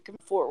I'm looking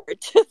forward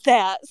to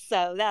that.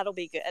 So that'll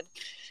be good.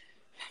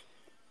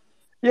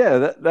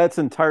 Yeah, that's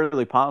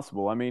entirely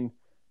possible. I mean,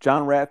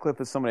 John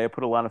Ratcliffe is somebody I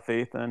put a lot of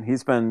faith in.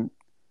 He's been,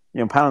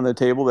 pounding the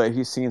table that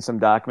he's seen some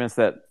documents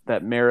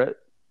that merit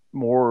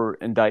more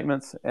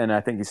indictments, and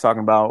I think he's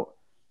talking about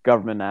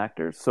government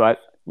actors. So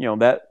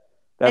that's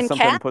And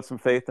something to Kat. put some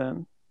faith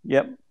in.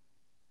 Yep.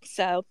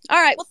 So,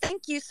 all right. Well,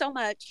 thank you so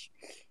much.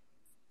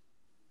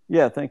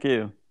 Yeah, thank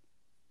you.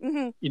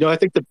 Mm-hmm. I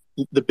think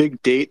the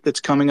big date that's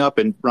coming up,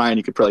 and Ryan,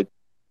 you could probably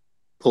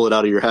pull it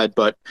out of your head,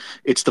 but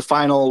it's the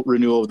final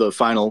renewal of the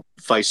final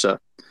FISA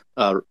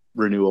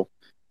renewal.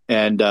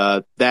 And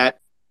that,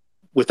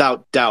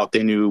 without doubt,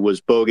 they knew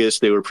was bogus.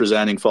 They were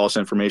presenting false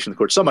information to the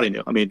court. Somebody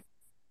knew. I mean,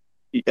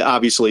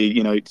 obviously,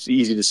 it's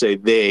easy to say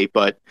they,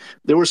 but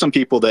there were some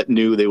people that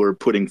knew they were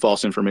putting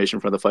false information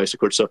from the FISA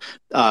court. So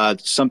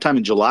sometime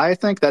in July, I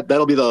think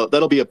that'll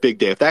be a big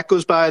day. If that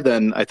goes by,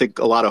 then I think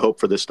a lot of hope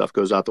for this stuff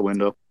goes out the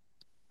window.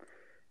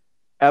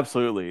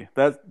 Absolutely.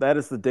 That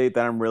is the date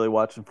that I'm really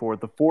watching for.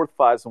 The fourth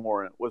FISA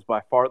warrant was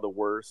by far the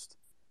worst.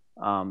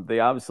 They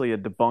obviously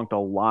had debunked a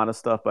lot of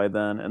stuff by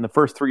then, and the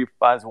first three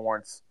FISA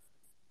warrants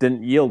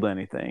didn't yield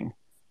anything.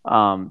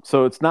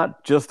 So it's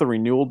not just the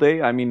renewal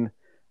date. I mean,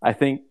 I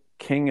think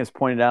King has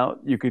pointed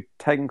out you could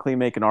technically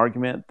make an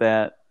argument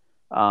that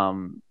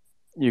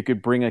you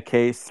could bring a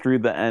case through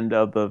the end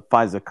of the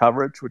FISA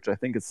coverage, which I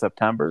think is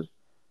September.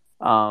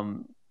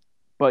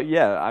 But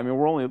yeah, I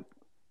mean,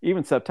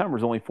 even September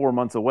is only 4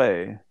 months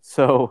away.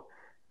 So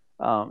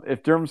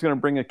if Durham's going to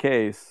bring a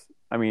case,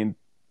 I mean,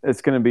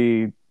 it's going to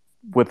be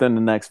within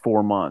the next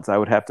 4 months, I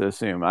would have to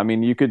assume. I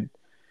mean, you could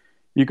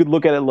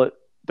look at it.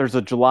 There's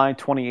a July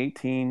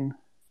 2018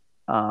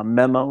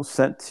 memo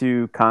sent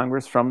to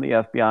Congress from the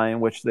FBI in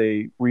which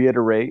they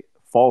reiterate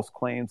false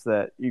claims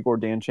that Igor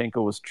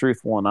Danchenko was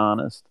truthful and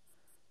honest.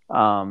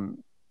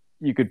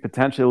 You could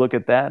potentially look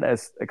at that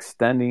as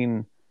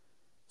extending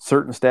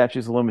certain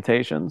statutes of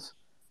limitations.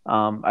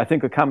 I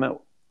think a comment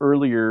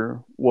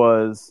earlier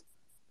was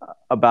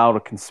about a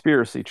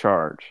conspiracy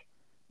charge.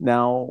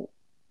 Now,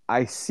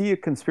 I see a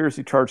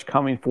conspiracy charge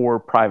coming for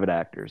private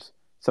actors.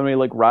 Somebody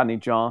like Rodney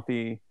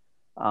Joffe,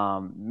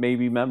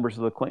 maybe members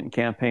of the Clinton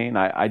campaign.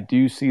 I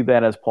do see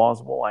that as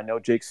plausible. I know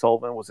Jake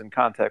Sullivan was in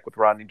contact with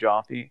Rodney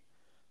Joffe.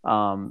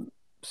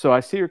 So I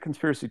see a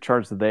conspiracy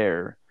charge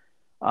there.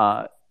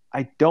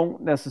 I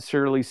don't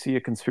necessarily see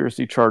a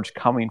conspiracy charge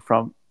coming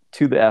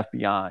to the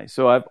FBI.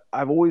 So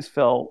I've always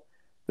felt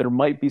there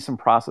might be some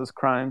process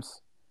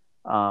crimes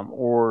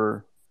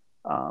or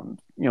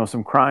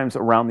some crimes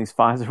around these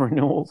FISA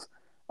renewals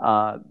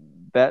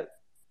that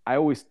I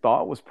always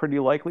thought was pretty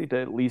likely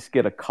to at least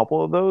get a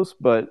couple of those,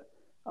 but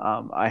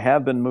I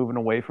have been moving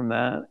away from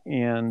that,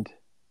 and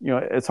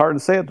it's hard to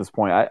say at this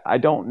point. I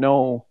don't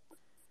know.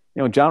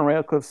 John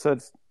Ratcliffe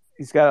says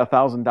he's got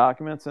 1,000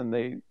 documents, and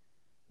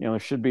there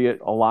should be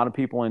a lot of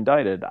people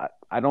indicted.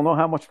 I don't know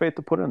how much faith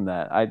to put in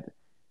that.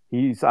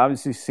 He's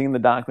obviously seen the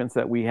documents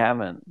that we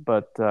haven't,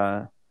 but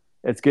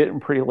it's getting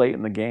pretty late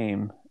in the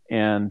game,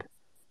 and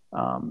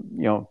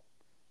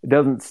it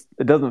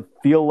doesn't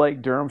feel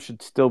like Durham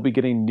should still be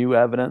getting new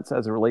evidence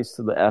as it relates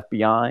to the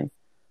FBI.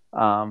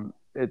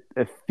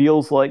 It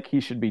feels like he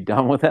should be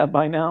done with that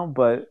by now,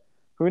 but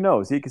who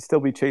knows? He could still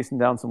be chasing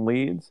down some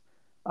leads.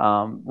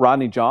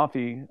 Rodney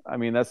Joffe, I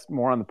mean, that's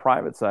more on the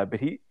private side, but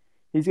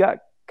he's got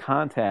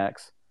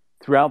contacts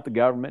throughout the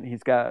government.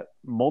 He's got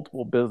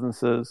multiple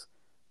businesses,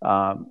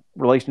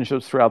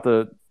 relationships throughout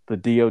the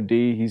DOD.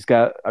 He's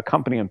got a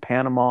company in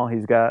Panama.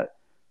 He's got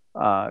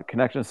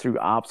connections through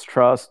Ops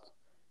Trust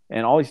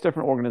and all these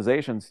different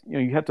organizations.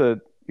 You have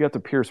to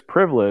pierce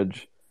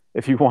privilege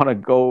if you want to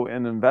go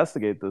and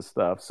investigate this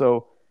stuff.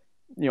 So,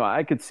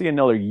 I could see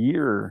another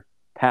year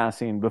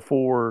passing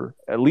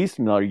at least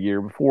another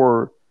year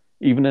before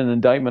even an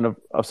indictment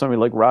of somebody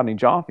like Rodney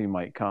Joffe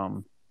might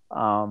come.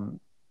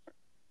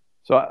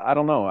 So I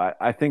don't know.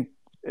 I think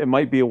it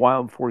might be a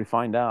while before we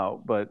find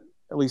out, but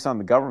at least on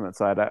the government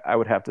side, I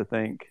would have to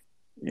think,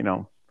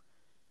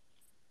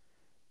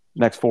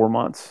 next 4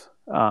 months.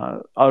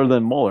 Other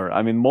than Mueller,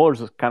 I mean, Mueller's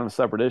kind of a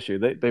separate issue.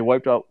 They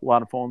wiped out a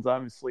lot of phones,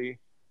 obviously.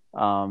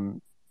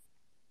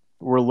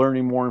 We're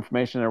learning more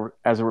information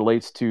as it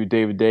relates to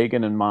David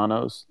Dagan and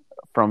Manos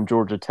from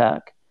Georgia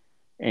Tech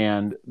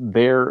and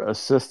their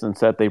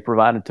assistance that they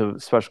provided to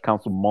Special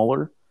Counsel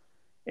Mueller.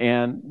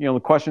 And, the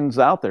question's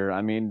out there.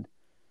 I mean,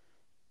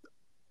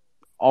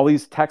 all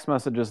these text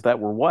messages that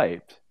were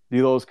wiped,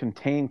 do those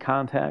contain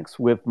contacts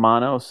with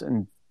Manos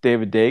and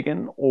David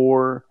Dagan,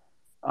 or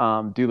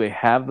do they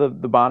have the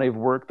body of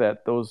work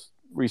that those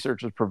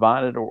researchers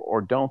provided,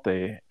 or don't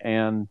they?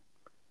 And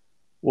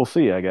we'll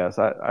see, I guess.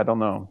 I don't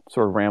know.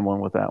 Sort of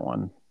rambling with that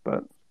one.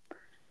 But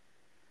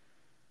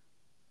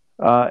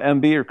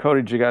MB or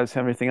Cody, do you guys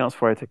have anything else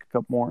before I take a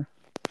couple more?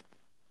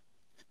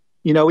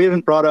 We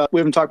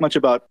haven't talked much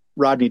about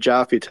Rodney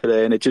Joffe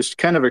today, and it just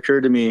kind of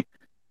occurred to me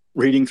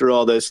reading through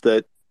all this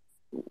that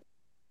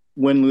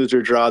win, lose,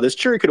 or draw, this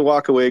jury could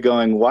walk away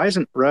going, why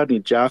isn't Rodney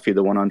Joffe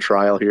the one on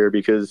trial here?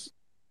 Because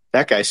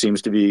that guy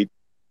seems to be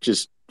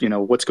just,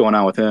 what's going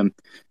on with him.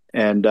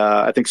 And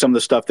I think some of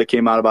the stuff that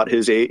came out about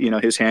his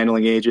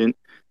handling agent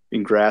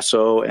in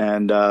Grasso,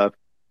 and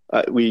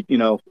we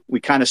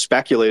kind of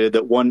speculated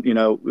that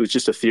it was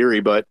just a theory,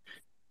 but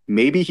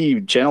maybe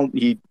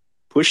he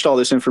pushed all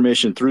this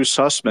information through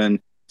Sussman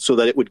so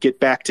that it would get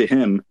back to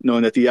him,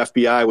 knowing that the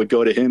FBI would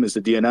go to him as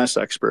the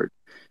DNS expert.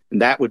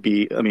 And that would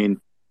be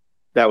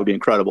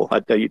incredible.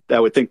 I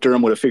would think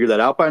Durham would have figured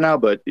that out by now,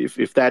 but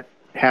if that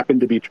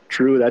happened to be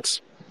true, that's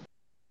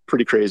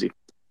pretty crazy.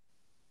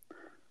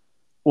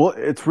 Well,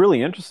 it's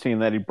really interesting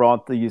that he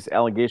brought these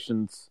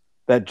allegations,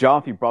 that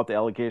Joffe brought the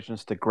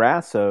allegations to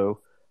Grasso,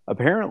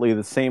 apparently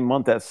the same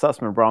month that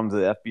Sussman brought them to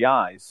the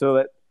FBI.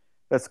 So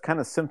that's kind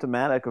of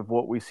symptomatic of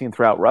what we've seen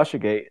throughout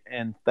Russiagate,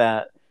 and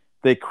that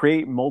they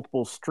create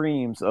multiple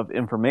streams of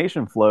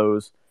information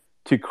flows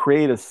to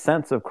create a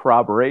sense of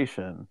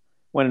corroboration,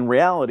 when in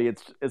reality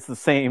it's the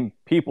same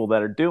people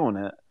that are doing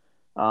it.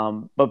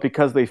 But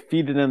because they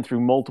feed it in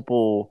through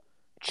multiple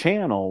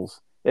channels,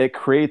 it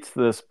creates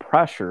this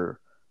pressure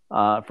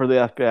for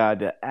the FBI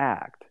to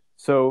act.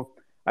 So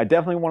I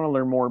definitely want to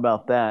learn more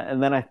about that.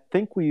 And then I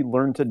think we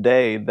learned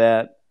today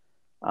that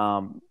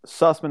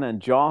Sussman and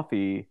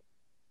Joffe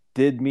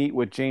did meet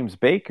with James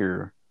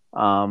Baker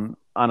on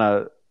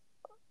an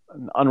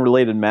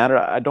unrelated matter.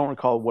 I don't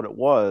recall what it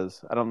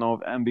was. I don't know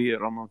if MB, I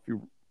don't know if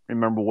you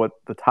remember what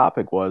the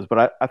topic was,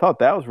 but I thought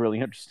that was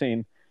really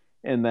interesting,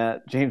 in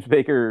that James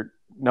Baker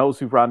knows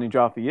who Rodney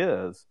Joffe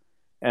is.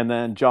 And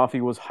then Joffe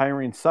was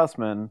hiring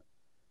Sussman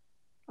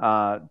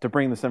to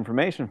bring this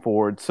information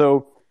forward.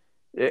 So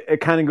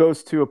it kind of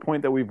goes to a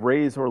point that we've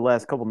raised over the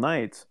last couple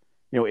nights.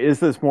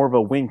 Is this more of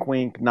a wink,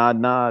 wink, nod,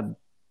 nod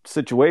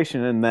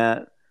situation, in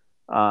that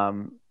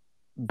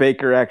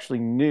Baker actually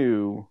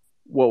knew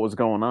what was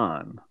going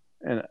on?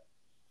 And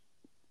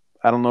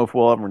I don't know if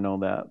we'll ever know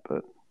that,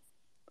 but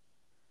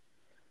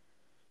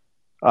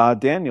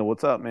Daniel,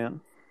 what's up,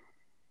 man?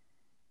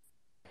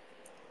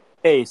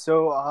 Hey,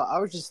 so I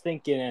was just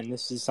thinking, and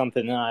this is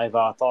something that I've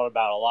thought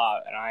about a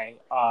lot, and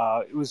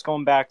it was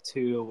going back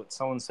to what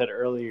someone said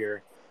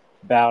earlier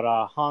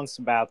about Hans,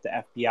 about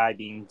the FBI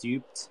being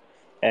duped,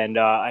 and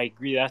I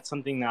agree that's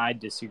something that I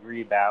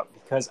disagree about,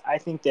 because I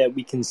think that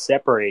we can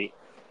separate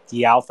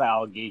the Alpha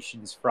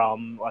allegations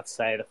from, let's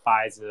say, the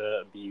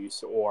FISA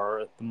abuse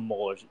or the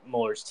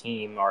Mueller's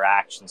team or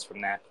actions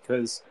from that,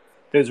 because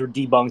those were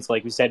debunked,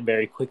 like we said,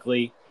 very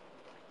quickly.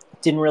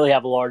 Didn't really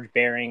have a large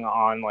bearing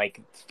on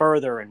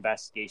further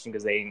investigation,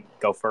 because they didn't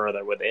go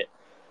further with it.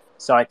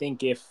 So I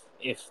think if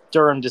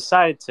Durham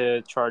decided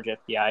to charge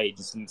FBI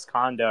agents in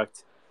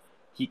misconduct,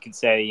 he could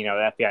say, the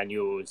FBI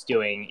knew what it was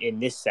doing in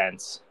this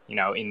sense,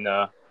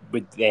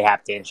 they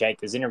have to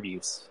check his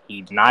interviews.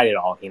 He denied it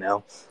all,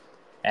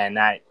 and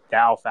that the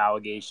Alpha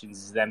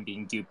allegations is them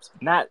being duped.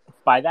 Not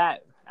by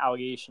that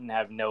allegation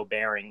have no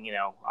bearing,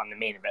 on the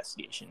main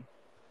investigation.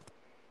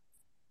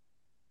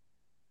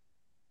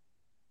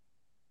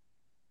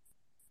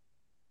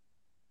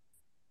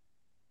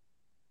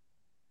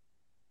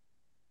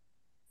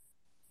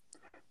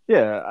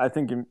 Yeah, I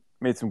think you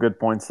made some good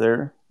points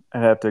there. I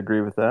have to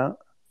agree with that.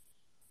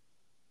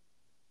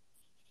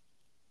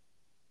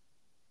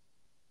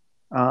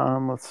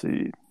 Let's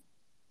see.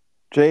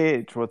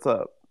 JH, what's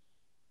up?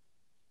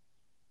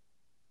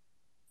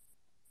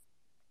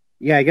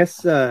 Yeah, I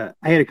guess I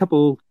had a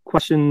couple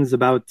questions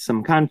about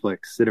some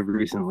conflicts that have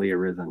recently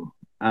arisen.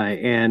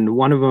 And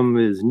one of them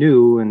is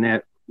new,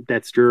 and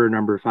that's juror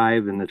number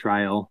 5 in the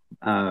trial,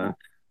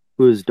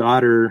 whose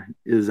daughter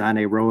is on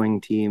a rowing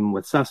team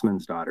with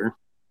Sussman's daughter,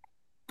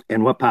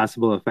 and what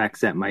possible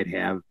effects that might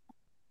have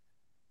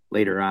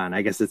later on.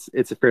 I guess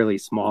it's a fairly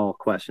small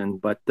question,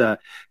 but and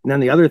then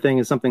the other thing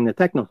is something that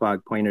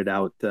Technofog pointed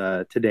out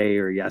today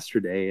or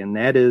yesterday, and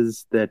that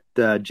is that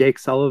Jake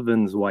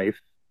Sullivan's wife,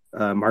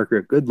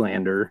 Margaret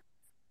Goodlander,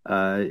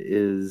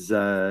 is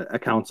a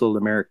counsel to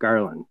Merrick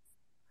Garland,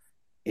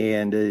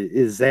 and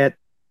is that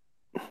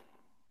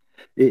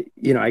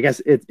I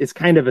guess it's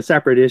kind of a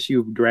separate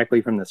issue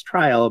directly from this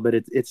trial, but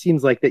it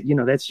seems like that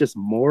that's just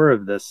more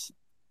of this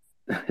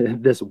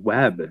this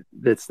web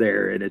that's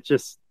there, and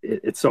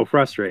it's so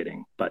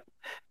frustrating. But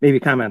maybe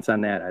comments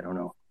on that, I don't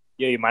know.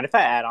 Yeah, you mind if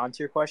I add on to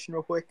your question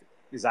real quick,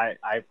 because I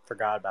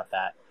forgot about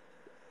that.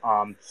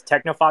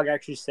 Technofog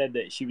actually said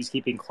that she was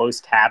keeping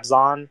close tabs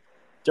on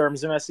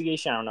Durham's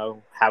investigation. I don't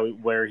know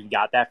where he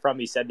got that from.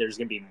 He said there's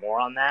going to be more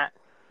on that,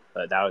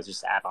 but that was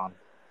just add on.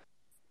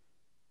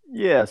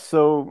 Yeah,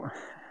 so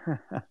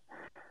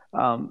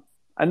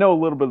I know a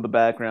little bit of the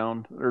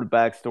background or the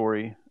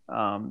backstory.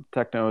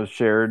 Techno has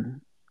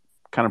shared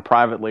kind of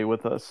privately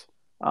with us,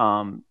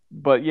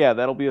 but yeah,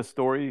 that'll be a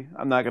story.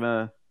 I'm not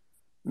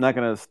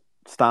gonna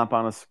stomp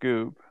on a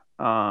scoop,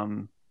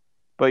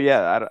 but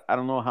yeah, I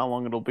don't know how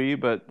long it'll be,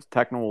 but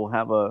Techno will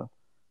have a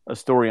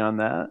story on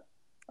that.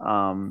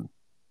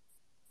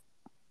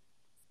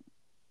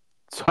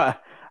 So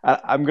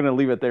I'm gonna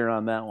leave it there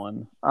on that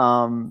one.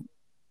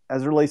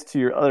 As it relates to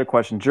your other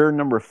question, juror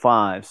number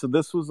 5. So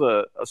this was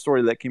a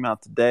story that came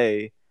out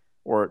today,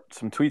 or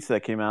some tweets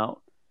that came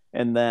out,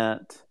 and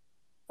that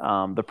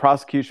the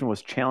prosecution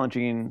was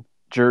challenging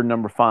juror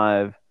number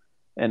 5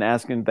 and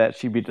asking that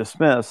she be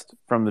dismissed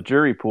from the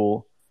jury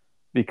pool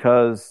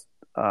because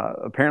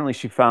apparently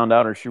she found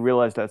out, or she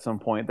realized at some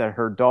point, that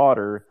her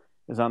daughter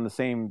is on the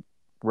same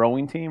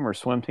rowing team or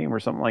swim team or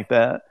something like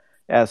that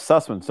as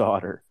Sussman's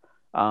daughter.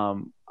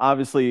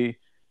 Obviously,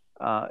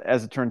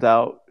 as it turns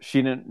out,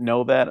 she didn't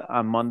know that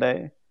on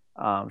Monday.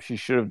 She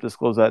should have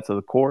disclosed that to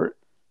the court.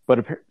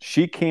 But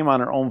she came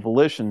on her own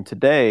volition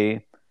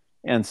today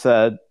and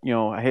said,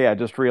 hey, I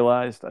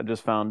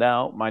just found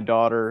out my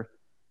daughter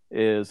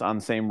is on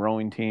the same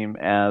rowing team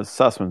as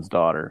Sussman's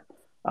daughter.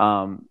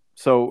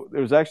 So it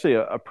was actually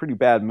a pretty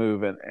bad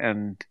move.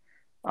 And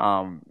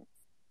the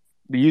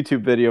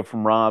YouTube video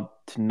from Rob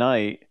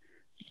tonight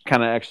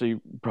kind of actually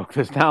broke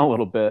this down a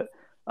little bit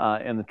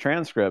in the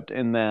transcript,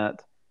 in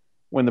that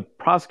when the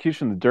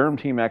prosecution, the Durham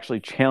team, actually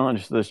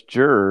challenged this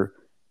juror,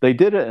 they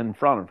did it in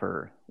front of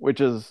her,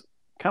 which is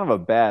kind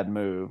of a bad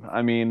move.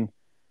 I mean,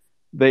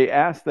 they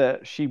asked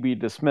that she be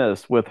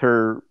dismissed with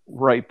her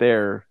right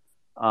there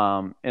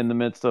in the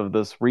midst of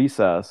this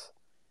recess.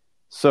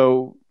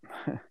 So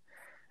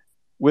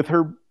with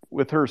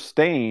her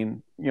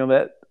staying,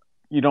 that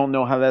you don't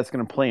know how that's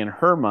going to play in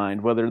her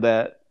mind, whether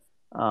that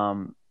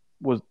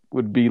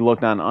would be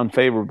looked on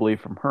unfavorably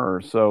from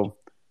her. So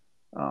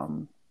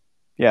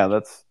yeah,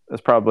 that's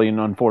probably an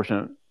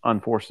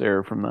unforced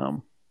error from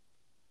them.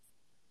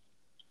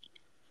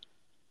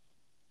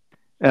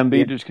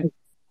 MB,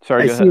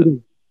 sorry, go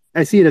ahead.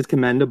 I see it as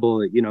commendable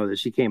that, that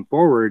she came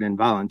forward and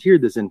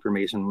volunteered this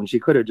information when she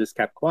could have just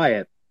kept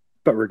quiet.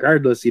 But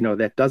regardless,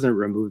 that doesn't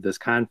remove this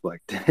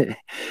conflict.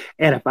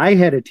 And if I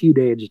had a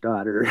teenage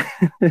daughter,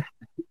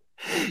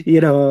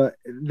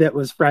 that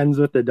was friends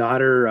with the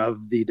daughter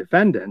of the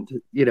defendant,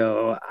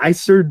 I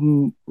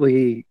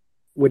certainly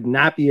would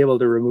not be able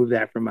to remove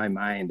that from my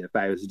mind if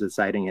I was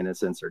deciding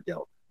innocence or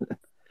guilt.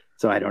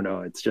 So I don't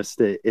know. It's just,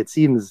 it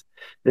seems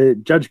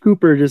Judge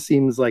Cooper just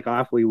seems like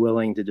awfully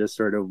willing to just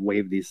sort of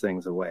wave these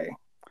things away.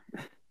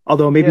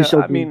 Although maybe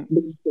she'll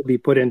be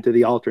put into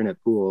the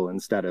alternate pool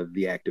instead of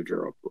the active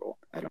juror pool.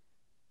 I don't.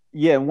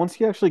 Yeah, once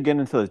you actually get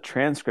into the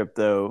transcript,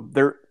 though,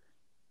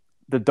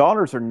 the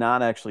daughters are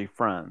not actually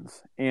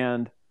friends,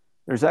 and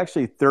there's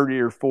actually 30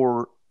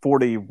 or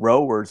 40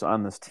 rowers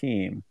on this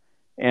team,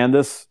 and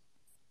this,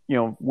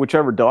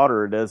 whichever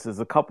daughter it is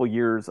a couple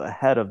years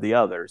ahead of the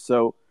other.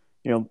 So,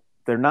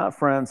 they're not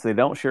friends. They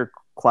don't share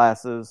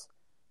classes.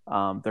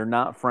 They're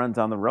not friends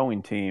on the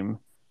rowing team.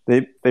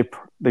 They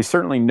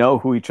certainly know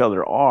who each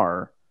other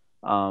are,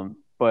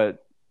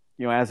 but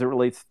as it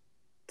relates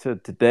to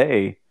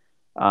today,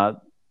 a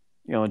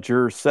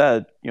juror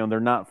said they're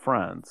not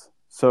friends.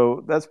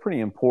 So that's pretty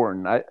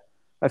important.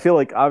 I feel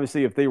like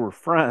obviously if they were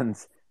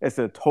friends, it's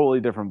a totally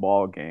different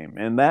ball game.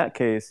 In that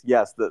case,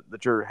 yes, the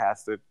juror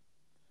has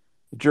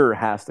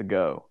to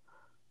go.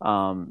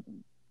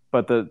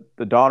 But the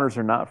daughters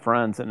are not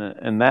friends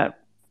in that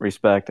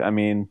respect. I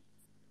mean,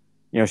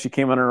 she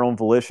came on her own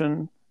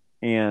volition,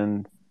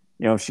 and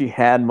if she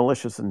had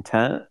malicious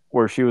intent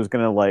where she was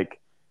going to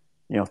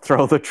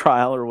throw the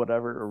trial or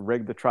whatever, or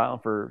rig the trial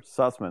for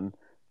Sussman,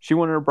 she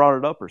wouldn't have brought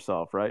it up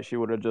herself, right? She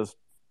would have just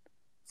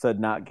said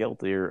not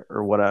guilty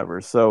or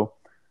whatever. So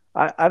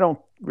I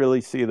don't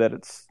really see that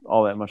it's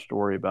all that much to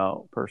worry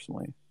about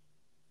personally.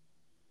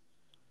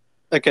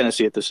 I kind of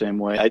see it the same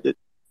way.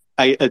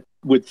 I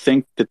would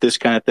think that this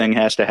kind of thing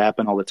has to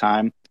happen all the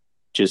time,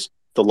 just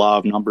the law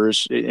of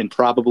numbers. And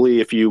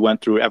probably if you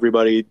went through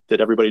everybody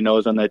that everybody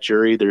knows on that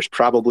jury, there's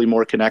probably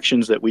more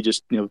connections that we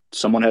just,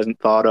 someone hasn't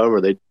thought of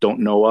or they don't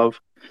know of.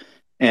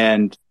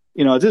 And,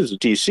 this is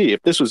DC.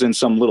 If this was in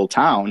some little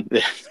town,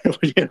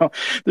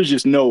 there's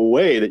just no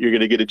way that you're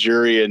going to get a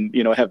jury and,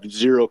 have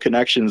zero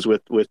connections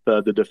with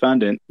the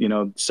defendant,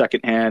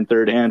 second hand,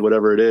 third hand,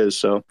 whatever it is.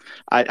 So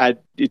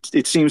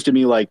it seems to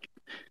me like,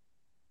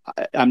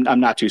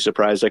 I'm not too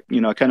surprised. I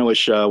kind of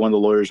wish one of the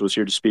lawyers was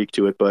here to speak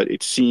to it, but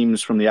it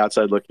seems from the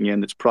outside looking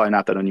in, it's probably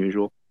not that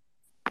unusual.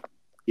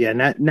 Yeah,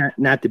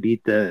 not to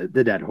beat the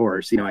dead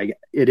horse.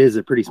 It is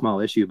a pretty small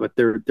issue, but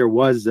there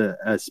was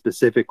a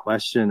specific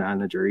question on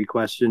the jury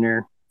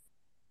questionnaire,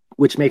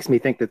 which makes me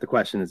think that the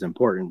question is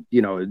important.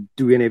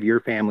 Do any of your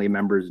family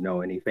members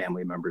know any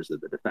family members of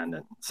the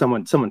defendant?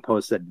 Someone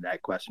posted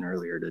that question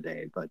earlier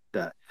today, but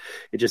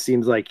it just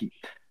seems like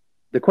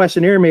the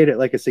questionnaire made it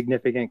like a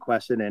significant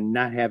question, and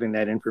not having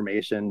that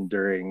information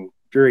during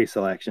jury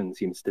selection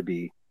seems to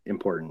be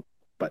important.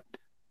 But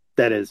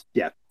that is,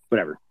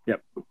 whatever.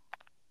 Yep.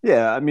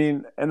 Yeah, I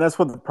mean, and that's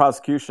what the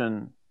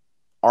prosecution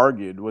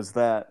argued, was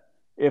that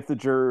if the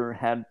juror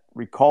had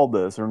recalled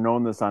this or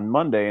known this on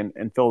Monday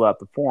and filled out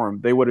the form,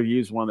 they would have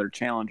used one of their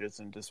challenges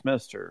and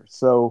dismissed her.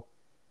 So,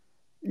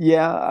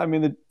 yeah, I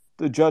mean,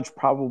 the judge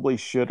probably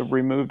should have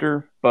removed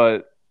her,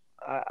 but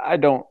I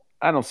don't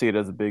see it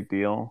as a big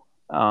deal.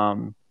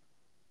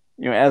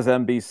 As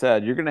MB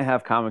said, you're going to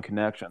have common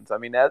connections. I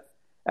mean,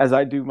 as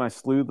I do my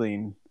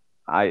sleuthing,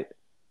 I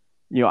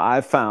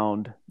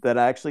found that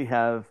I actually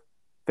have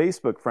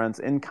Facebook friends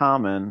in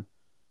common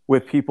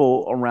with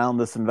people around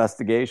this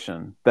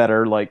investigation that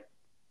are like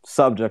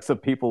subjects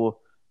of people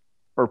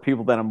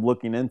that I'm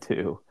looking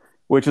into,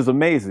 which is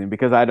amazing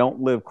because I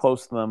don't live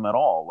close to them at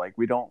all. Like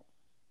we don't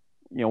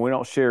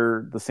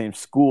share the same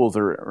schools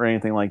or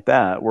anything like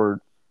that. We're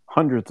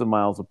hundreds of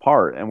miles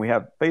apart, and we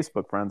have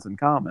Facebook friends in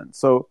common.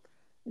 So,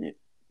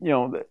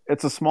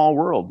 it's a small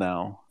world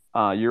now.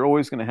 You're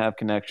always going to have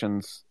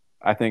connections,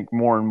 I think,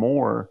 more and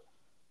more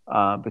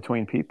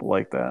between people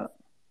like that.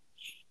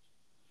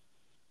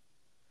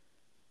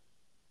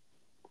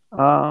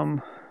 I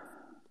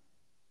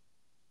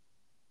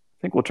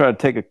think we'll try to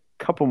take a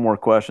couple more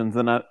questions,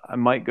 and I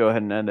might go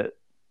ahead and end it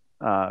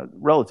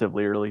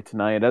relatively early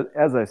tonight.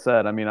 As I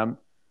said, I mean, I'm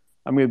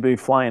going to be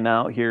flying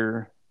out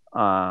here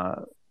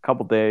a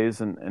couple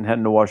days and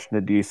heading to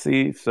Washington,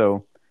 D.C.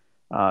 So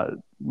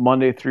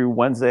Monday through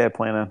Wednesday, I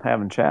plan on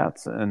having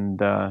chats and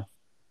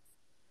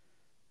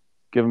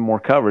giving more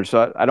coverage.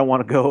 So I don't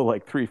want to go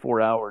like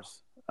 3-4 hours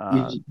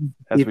as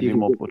we do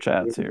multiple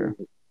chats here.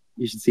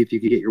 You should see if you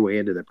could get your way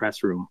into the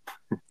press room.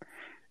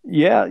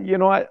 Yeah,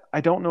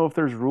 I don't know if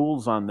there's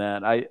rules on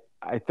that.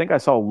 I think I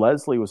saw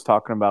Leslie was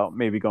talking about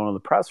maybe going to the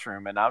press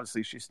room, and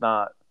obviously she's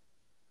not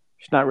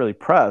really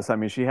press. I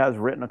mean, she has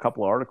written a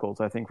couple of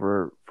articles, I think,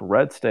 for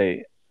Red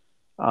State.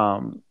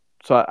 So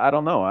I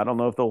don't know. I don't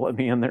know if they'll let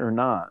me in there or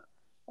not.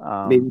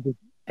 Maybe just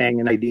hang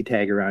an ID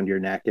tag around your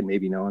neck, and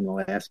maybe no one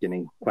will ask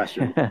any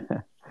questions.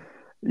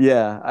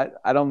 Yeah,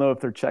 I don't know if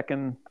they're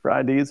checking for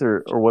IDs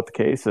or what the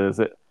case is.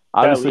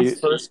 Obviously, at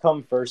least first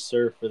come, first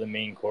serve for the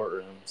main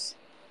courtrooms.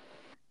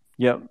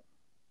 Yep.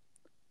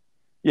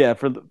 Yeah,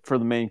 for the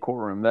main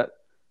courtroom.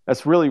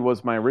 That's really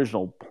was my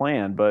original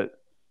plan, but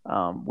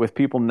with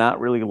people not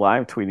really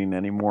live tweeting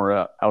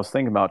anymore, I was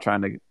thinking about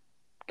trying to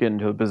get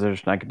into a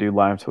position I could do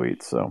live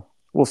tweets. So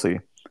we'll see.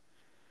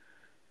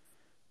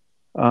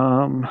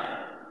 Let's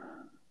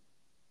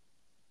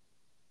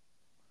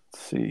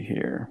see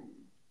here.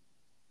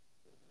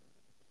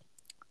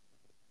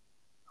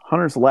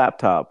 Hunter's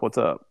laptop. What's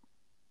up?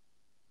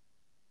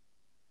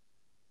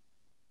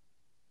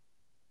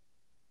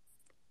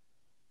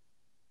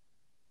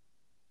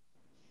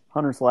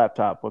 Hunter's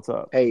laptop. What's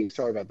up? Hey,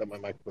 sorry about that. My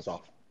mic was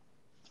off.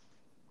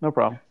 No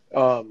problem.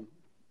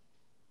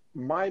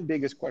 My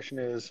biggest question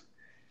is,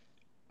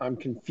 I'm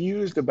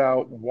confused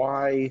about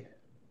why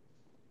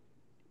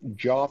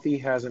Joffe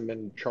hasn't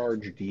been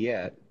charged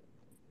yet,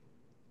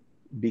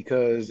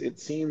 because it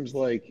seems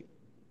like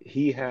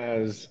he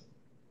has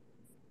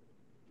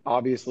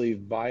obviously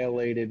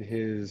violated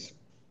his.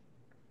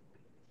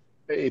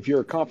 If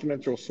you're a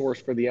confidential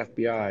source for the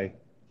FBI,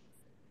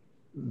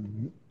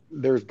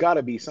 there's got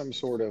to be some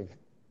sort of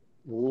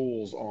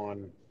rules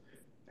on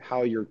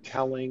how you're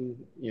telling,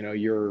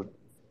 your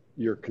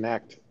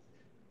connect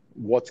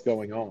what's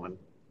going on.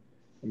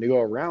 And to go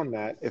around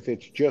that, if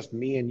it's just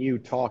me and you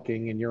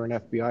talking and you're an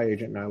FBI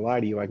agent and I lie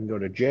to you, I can go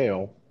to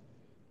jail.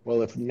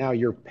 Well, if now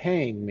you're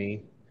paying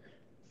me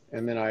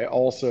and then I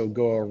also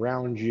go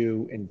around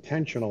you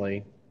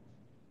intentionally,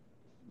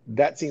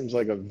 that seems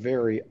like a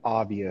very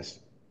obvious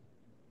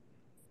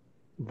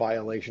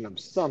violation of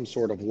some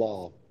sort of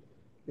law.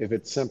 If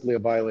it's simply a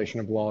violation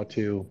of law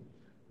to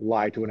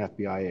lie to an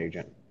FBI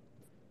agent.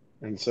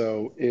 And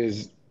so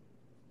is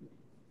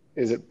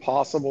it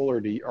possible, or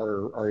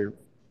are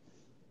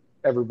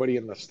everybody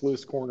in the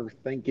sluice corner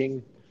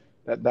thinking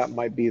that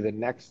might be the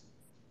next,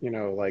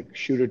 like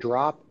shoot a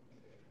drop,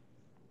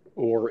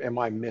 or am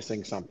I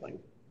missing something?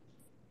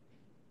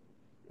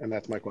 And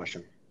that's my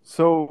question.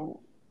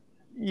 So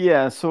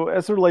as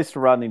it relates to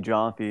Rodney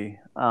Joffe,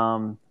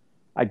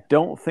 I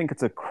don't think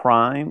it's a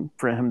crime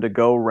for him to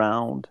go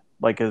around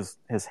like his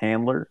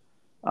handler,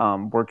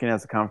 working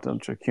as a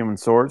confidential human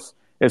source.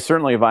 It's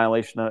certainly a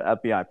violation of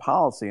FBI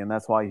policy, and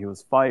that's why he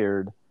was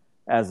fired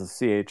as a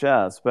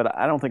CHS. But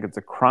I don't think it's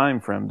a crime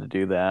for him to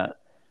do that.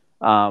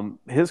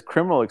 His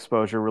criminal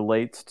exposure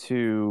relates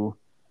to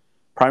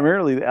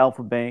primarily the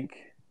Alpha Bank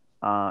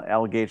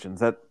allegations,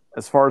 that,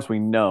 as far as we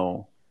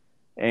know,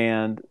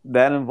 and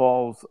that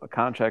involves a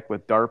contract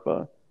with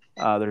DARPA.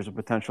 There's a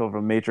potential of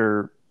a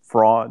major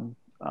fraud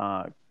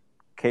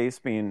case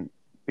being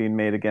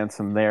made against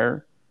him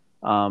there.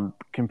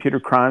 Computer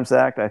Crimes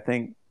Act, I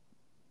think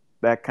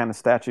that kind of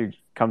statute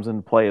comes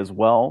into play as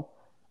well,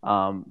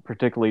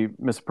 particularly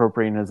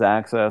misappropriating his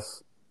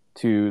access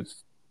to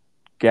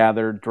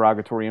gather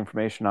derogatory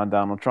information on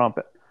Donald Trump,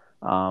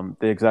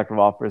 the executive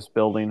office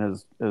building,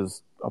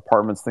 his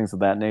apartments, things of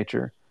that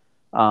nature.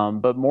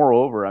 But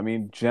moreover, I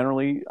mean,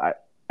 generally,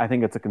 I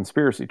think it's a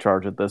conspiracy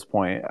charge at this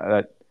point.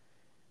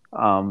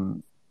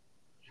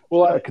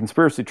 A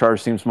conspiracy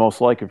charge seems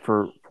most likely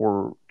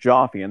for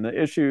Joffe. And the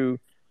issue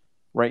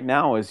right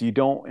now is you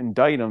don't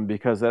indict him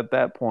because at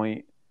that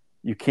point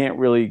you can't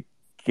really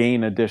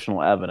gain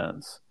additional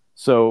evidence.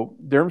 So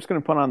Durham's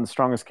going to put on the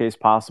strongest case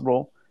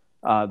possible.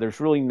 There's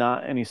really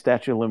not any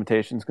statute of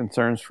limitations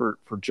concerns for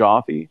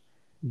Joffe.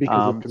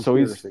 Because of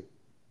conspiracy.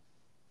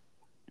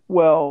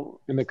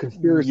 And the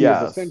conspiracy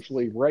is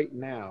essentially right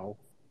now,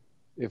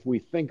 if we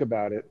think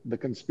about it, the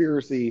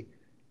conspiracy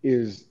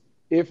is,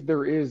 if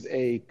there is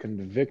a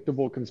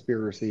convictable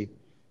conspiracy,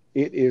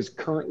 it is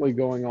currently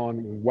going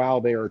on while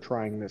they are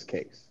trying this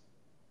case.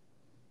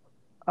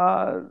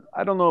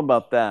 I don't know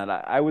about that.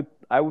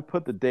 I I would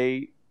put the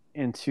date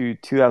into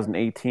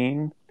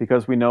 2018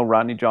 because we know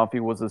Rodney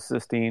Joffe was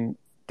assisting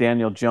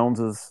Daniel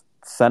Jones's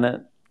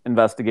Senate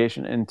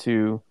investigation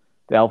into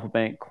the Alpha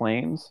Bank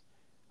claims.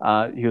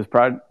 He was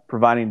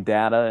providing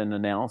data and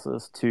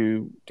analysis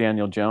to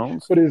Daniel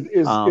Jones. But is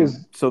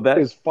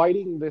is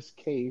fighting this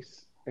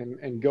case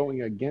and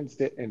going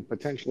against it and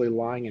potentially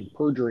lying and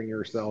perjuring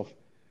yourself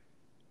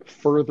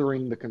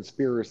furthering the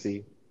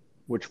conspiracy,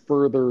 which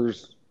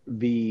furthers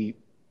the,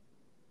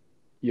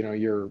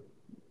 your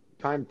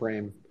time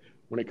frame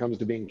when it comes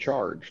to being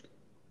charged?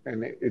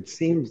 And it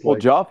seems like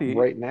Joffe,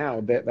 right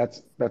now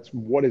that's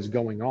what is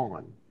going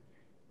on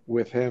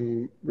with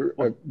him,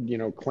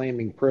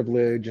 claiming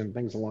privilege and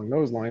things along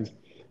those lines.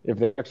 If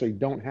they actually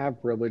don't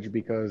have privilege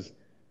because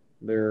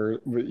they're,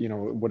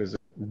 what is it,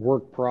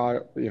 work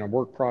product,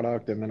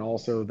 and then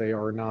also they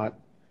are not,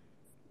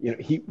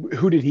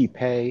 who did he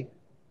pay?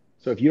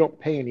 So if you don't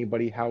pay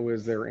anybody, how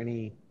is there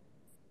any,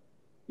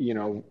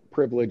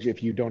 privilege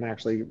if you don't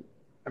actually?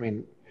 I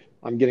mean,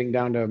 I'm getting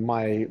down to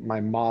my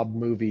mob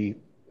movie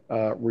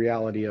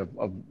reality of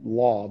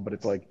law, but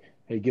it's like,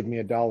 hey, give me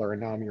 $1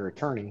 and now I'm your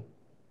attorney.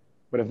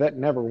 But if that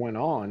never went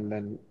on,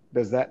 then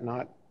does that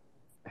not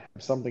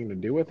have something to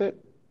do with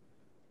it?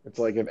 It's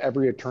like if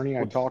every attorney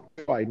I talk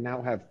to, I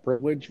now have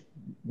privilege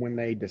when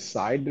they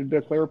decide to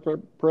declare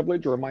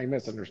privilege, or am I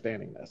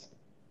misunderstanding this?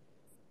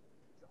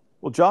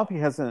 Well, Joffe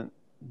hasn't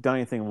done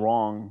anything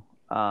wrong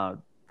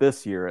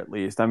this year, at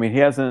least. I mean, he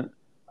hasn't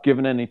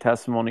given any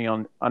testimony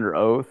under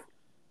oath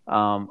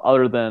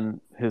other than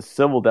his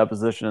civil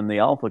deposition in the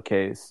Alpha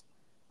case.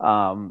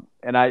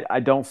 And I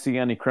don't see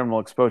any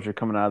criminal exposure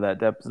coming out of that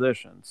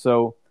deposition.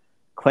 So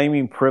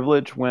claiming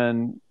privilege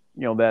when,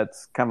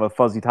 that's kind of a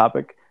fuzzy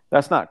topic,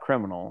 that's not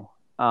criminal.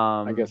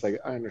 I guess I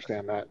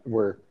understand that.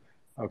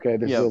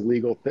 This is a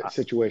legal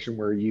situation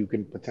where you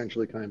can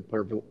potentially claim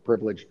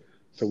privilege,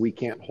 so we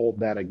can't hold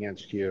that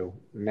against you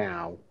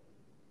now.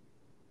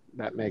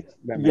 That makes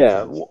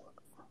sense.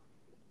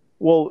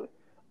 Well,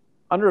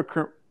 under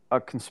a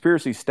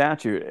conspiracy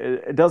statute,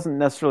 it doesn't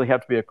necessarily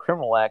have to be a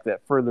criminal act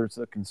that furthers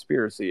a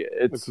conspiracy.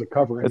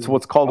 It's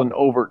what's called an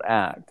overt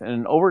act. And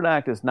an overt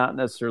act is not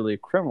necessarily a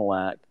criminal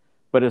act,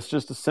 but it's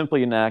just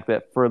simply an act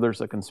that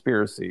furthers a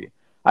conspiracy.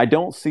 I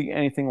don't see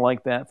anything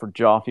like that for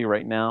Joffe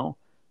right now,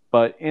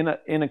 but in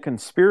a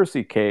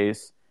conspiracy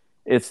case,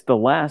 it's the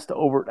last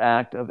overt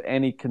act of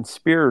any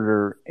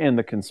conspirator in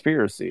the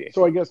conspiracy.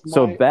 So I guess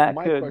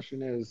my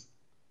question is,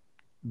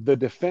 the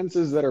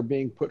defenses that are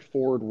being put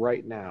forward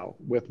right now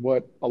with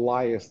what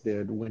Elias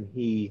did when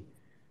he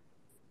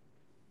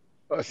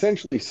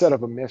essentially set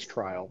up a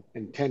mistrial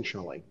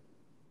intentionally,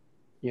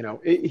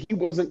 he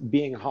wasn't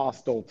being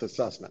hostile to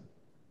Sussman.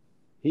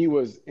 He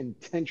was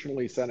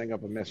intentionally setting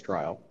up a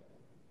mistrial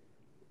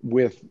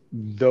with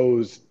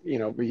those,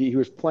 he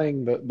was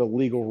playing the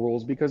legal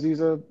rules because he's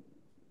a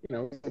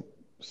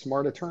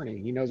smart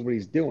attorney. He knows what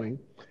he's doing.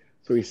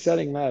 So he's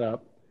setting that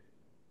up.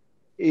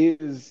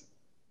 Is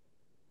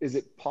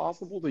it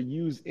possible to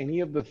use any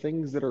of the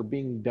things that are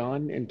being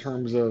done in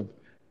terms of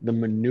the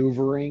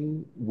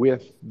maneuvering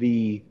with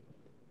the,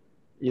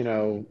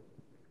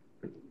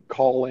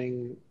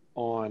 calling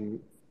on,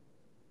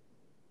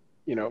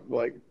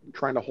 like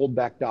trying to hold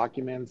back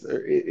documents,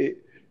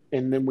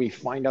 and then we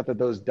find out that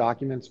those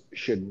documents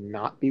should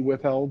not be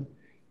withheld?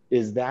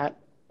 Is that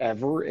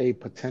ever a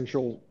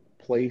potential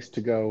place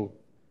to go,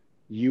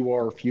 you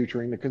are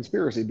futuring the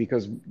conspiracy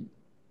because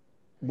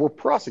we're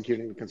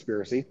prosecuting the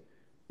conspiracy?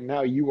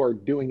 Now you are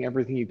doing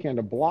everything you can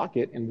to block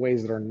it in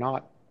ways that are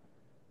not,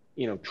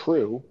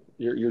 true.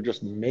 You're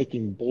just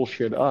making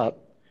bullshit up.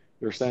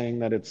 You're saying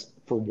that it's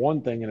for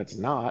one thing and it's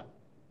not.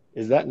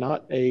 Is that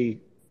not a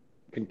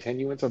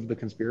continuance of the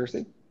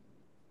conspiracy?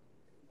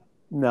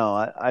 No,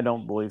 I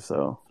don't believe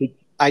so.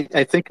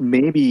 I think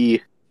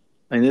maybe,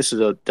 this is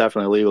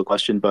definitely a legal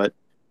question, but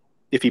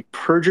if he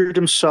perjured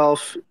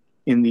himself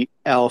in the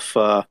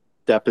Alpha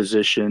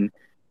deposition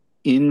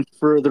in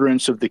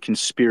furtherance of the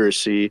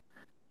conspiracy,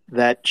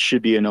 that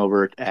should be an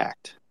overt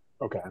act.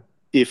 Okay.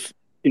 If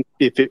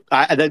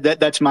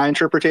that's my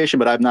interpretation,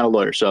 but I'm not a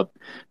lawyer, so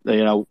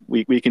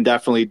we can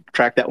definitely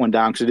track that one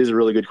down because it is a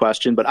really good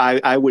question. But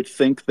I would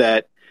think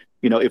that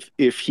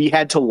if he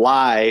had to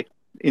lie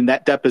in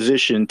that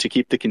deposition to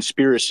keep the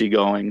conspiracy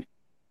going,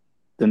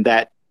 then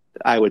that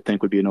I would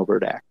think would be an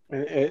overt act.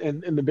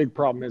 And the big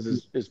problem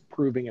is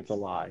proving it's a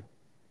lie.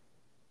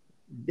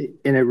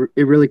 And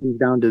it really comes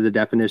down to the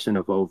definition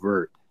of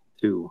overt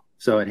too.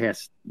 So it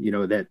has,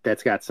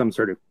 that's got some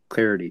sort of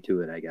clarity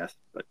to it, I guess.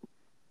 But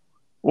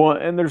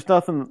and there's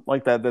nothing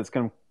like that that's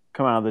going to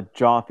come out of the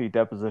Joffe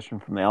deposition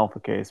from the Alpha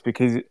case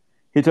because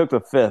he took the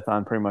fifth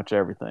on pretty much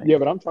everything. Yeah,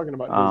 but I'm talking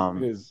about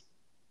his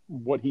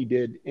what he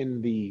did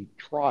in the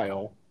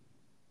trial,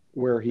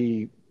 where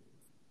he,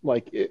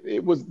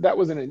 that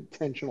was an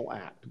intentional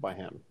act by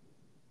him,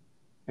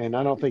 and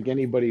I don't think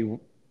anybody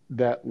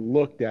that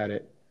looked at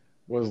it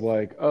was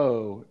like,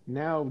 oh,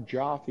 now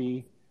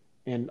Joffe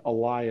and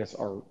Elias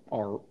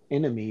are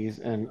enemies,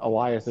 and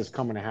Elias is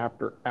coming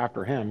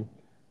after him.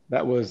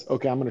 That was,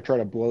 okay, I'm going to try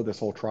to blow this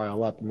whole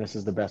trial up, and this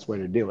is the best way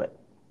to do it.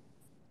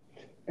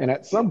 And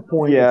at some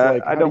point, it's Yeah,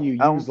 like, how do you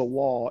use the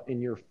law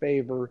in your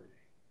favor?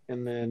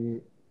 And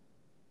then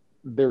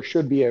there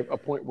should be a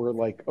point where,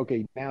 like,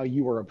 okay, now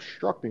you are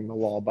obstructing the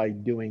law by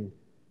doing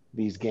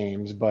these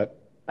games. But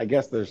I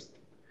guess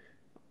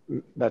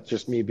that's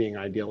just me being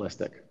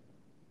idealistic.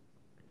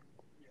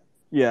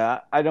 Yeah,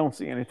 I don't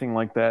see anything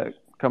like that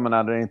coming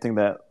out of anything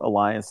that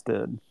Elias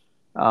did.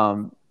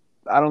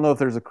 I don't know if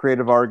there's a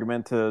creative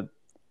argument to,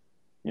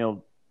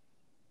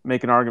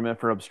 make an argument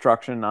for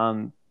obstruction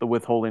on the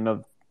withholding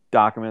of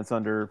documents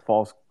under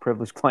false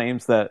privilege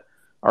claims that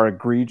are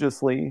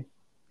egregiously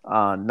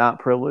not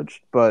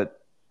privileged,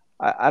 but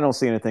I don't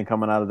see anything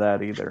coming out of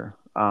that either.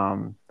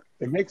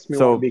 It makes me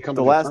So want to become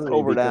the an last attorney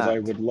overt because I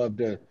act, would love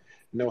to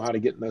know how to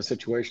get in those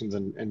situations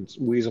and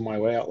weasel my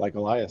way out like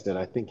Elias did.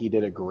 I think he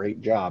did a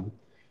great job.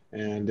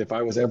 And if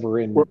I was ever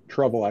in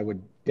trouble, I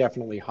would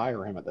definitely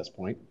hire him at this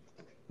point.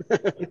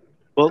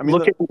 Well, I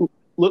mean,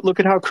 look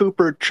at how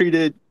Cooper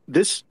treated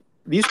these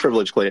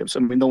privilege claims. I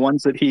mean, the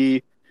ones that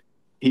he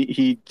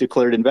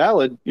declared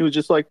invalid, he was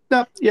just like,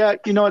 no, yeah,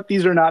 you know what,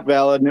 these are not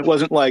valid. And it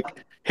wasn't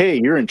like, hey,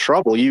 you're in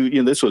trouble. You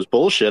know, this was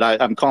bullshit.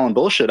 I'm calling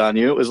bullshit on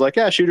you. It was like,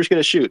 yeah, shooters get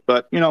a shoot,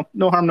 but no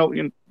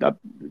harm,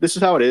 this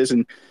is how it is.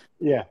 And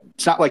yeah,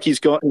 it's not like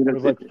he's going. It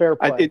was like fair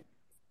play.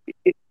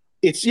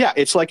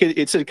 It's like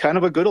it's a kind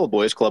of a good old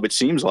boys club, it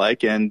seems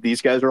like, and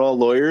these guys are all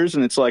lawyers,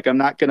 and it's like, I'm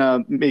not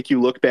gonna make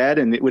you look bad,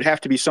 and it would have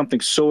to be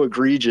something so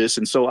egregious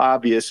and so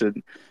obvious,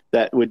 and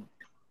that would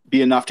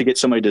be enough to get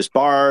somebody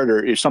disbarred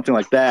or something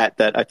like that.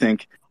 That I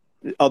think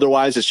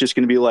otherwise it's just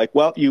going to be like,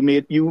 well, you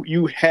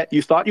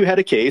thought you had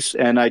a case,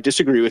 and I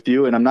disagree with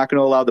you, and I'm not going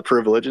to allow the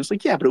privilege. And it's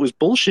like, yeah, but it was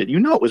bullshit.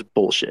 It was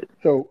bullshit.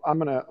 So I'm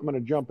gonna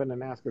jump in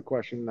and ask a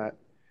question that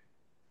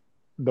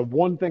the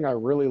one thing I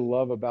really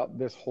love about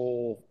this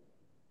whole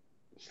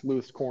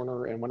Sleuth's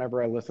Corner, and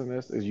whenever I listen to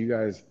this, is you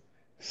guys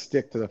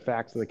stick to the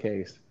facts of the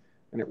case,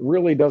 and it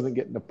really doesn't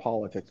get into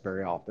politics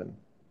very often.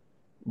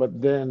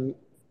 But then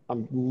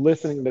I'm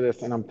listening to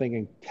this and I'm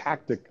thinking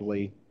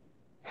tactically,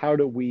 how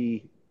do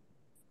we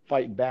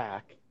fight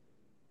back?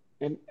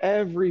 And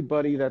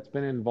everybody that's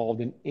been involved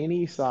in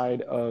any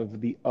side of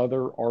the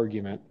other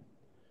argument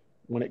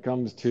when it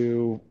comes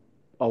to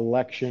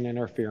election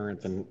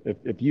interference, and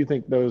if you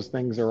think those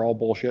things are all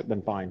bullshit,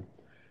 then fine.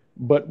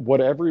 But what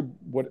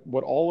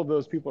all of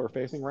those people are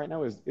facing right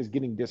now is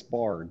getting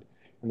disbarred,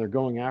 and they're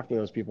going after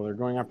those people. They're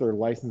going after their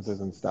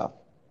licenses and stuff.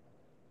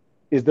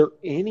 Is there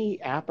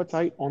any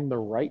appetite on the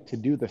right to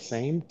do the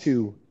same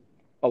to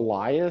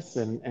Elias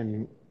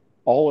and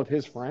all of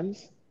his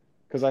friends?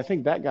 Because I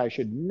think that guy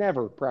should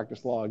never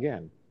practice law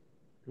again.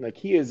 Like,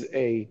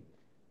 he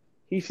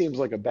seems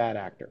like a bad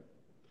actor.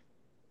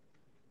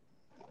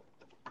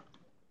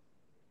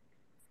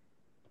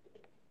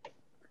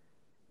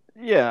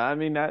 yeah, I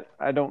mean,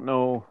 I don't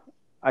know.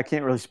 I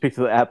can't really speak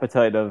to the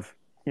appetite of,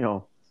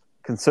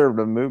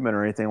 conservative movement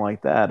or anything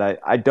like that.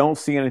 I don't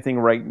see anything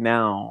right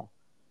now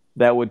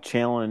that would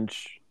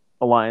challenge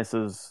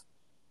Elias's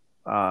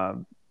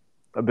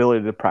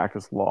ability to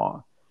practice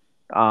law.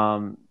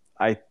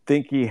 I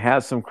think he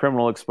has some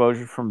criminal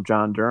exposure from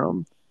John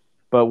Durham,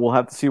 but we'll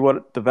have to see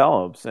what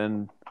develops.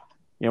 And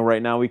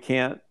right now I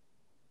can't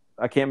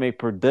make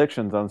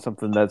predictions on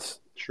something that's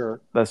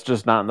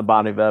just not in the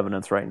body of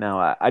evidence right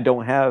now. I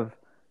don't have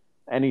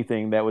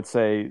anything that would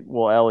say,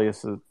 well,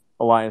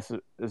 Elias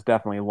is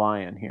definitely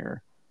lying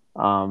here,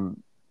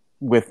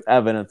 with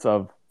evidence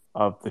of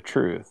the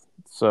truth.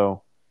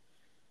 So,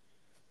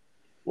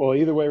 well,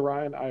 either way,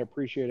 Ryan, I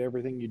appreciate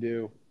everything you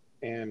do,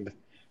 and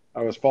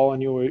I was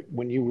following you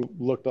when you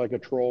looked like a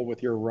troll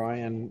with your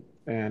Ryan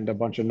and a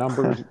bunch of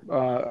numbers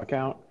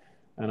account,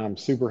 and I'm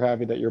super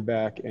happy that you're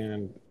back.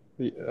 And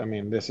I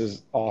mean, this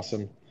is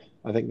awesome.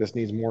 I think this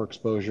needs more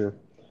exposure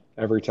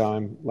every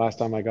time. Last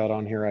time I got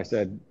on here, I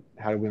said,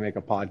 how do we make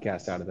a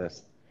podcast out of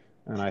this?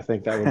 And I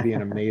think that would be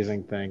an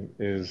amazing thing,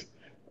 is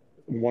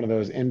one of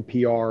those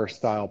NPR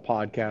style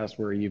podcasts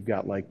where you've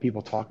got like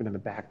people talking in the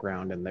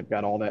background and they've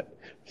got all that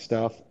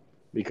stuff,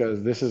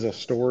 because this is a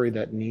story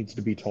that needs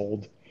to be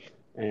told.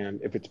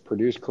 And if it's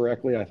produced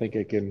correctly, I think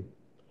it can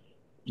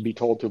be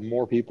told to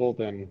more people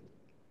than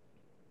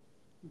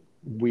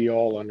we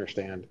all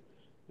understand.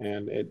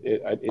 And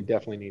it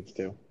definitely needs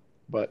to.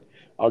 But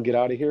I'll get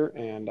out of here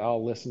and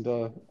I'll listen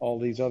to all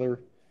these other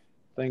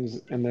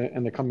things in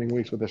the coming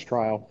weeks with this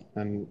trial.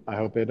 And I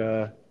hope it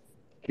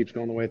keeps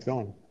going the way it's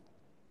going.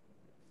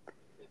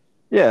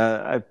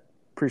 Yeah, I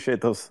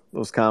appreciate those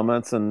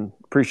comments, and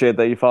appreciate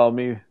that you followed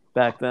me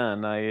back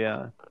then.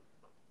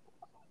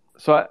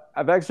 So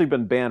I've actually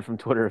been banned from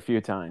Twitter a few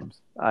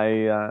times.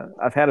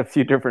 I've had a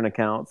few different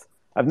accounts.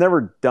 I've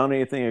never done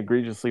anything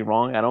egregiously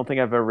wrong. I don't think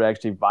I've ever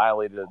actually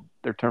violated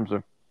their terms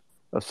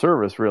of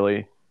service,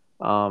 really.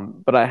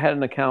 But I had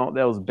an account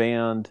that was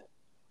banned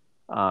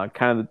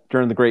kind of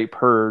during the Great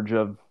Purge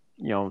of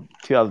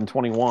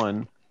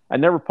 2021. I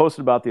never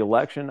posted about the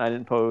election. I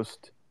didn't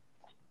post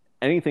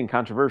anything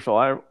controversial.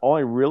 All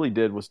I really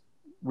did was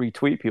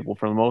retweet people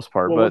for the most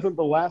part. Well, but wasn't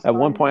the last at time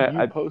one point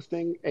you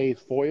posting a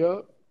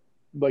FOIA,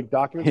 like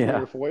documents from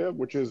your FOIA,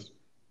 which is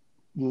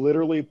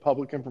literally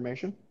public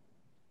information?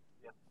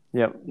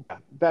 Yep. Yeah,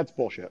 that's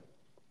bullshit.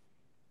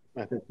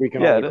 I think we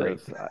can Yeah, all it agree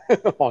is.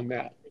 on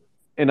that.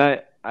 And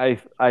I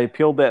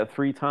appealed that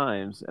 3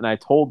 times, and I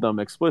told them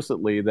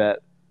explicitly that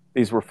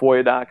these were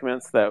FOIA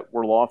documents that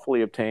were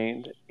lawfully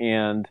obtained,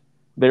 and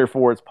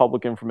therefore it's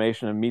public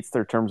information and meets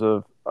their terms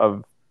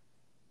of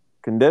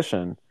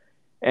condition.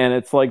 And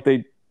it's like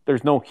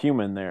there's no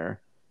human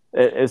there.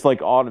 It's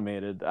like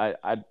automated.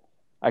 I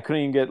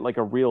couldn't even get like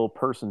a real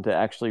person to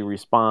actually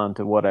respond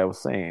to what I was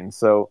saying.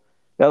 So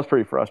that was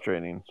pretty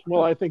frustrating.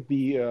 Well, I think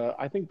the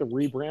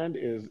rebrand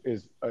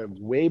is a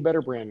way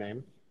better brand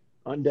name.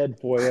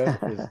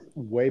 UndeadFOIA is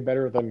way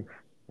better than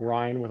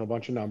Ryan with a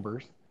bunch of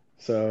numbers.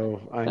 So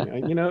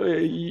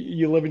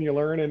you live and you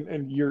learn,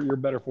 and you're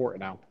better for it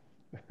now.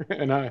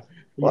 And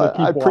Well, I keep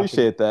watching.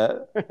 appreciate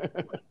that.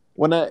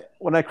 When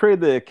I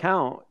created the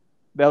account,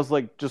 that was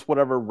like just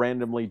whatever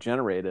randomly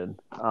generated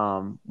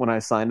when I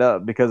signed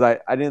up, because I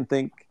didn't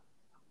think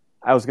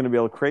I was going to be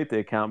able to create the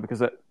account,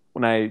 because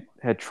when I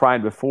had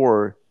tried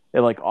before, it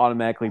like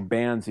automatically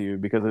bans you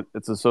because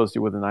it's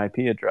associated with an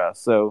IP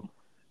address. So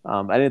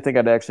I didn't think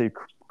I'd actually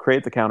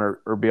create the account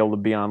or be able to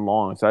be on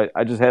long. So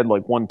I just had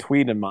like one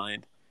tweet in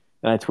mind,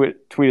 and I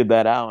tweeted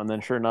that out, and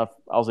then sure enough,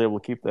 I was able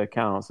to keep the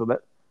account. So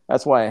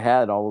that's why I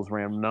had all those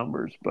random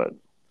numbers. But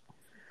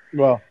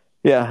well,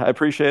 yeah, I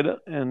appreciate it,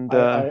 and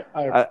I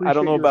appreciate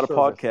don't know your about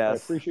service. a podcast. I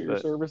appreciate your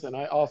service, and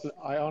I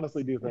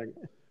honestly do think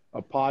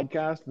a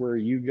podcast where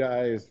you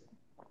guys,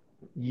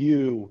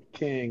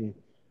 King,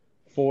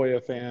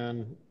 FOIA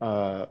fan,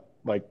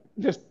 like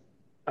just,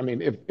 I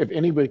mean, if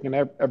anybody can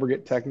ever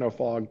get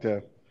Technofog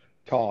to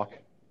talk,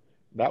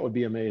 that would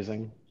be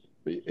amazing.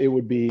 It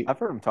would be. I've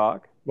heard him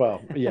talk.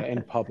 Well, yeah,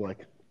 in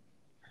public.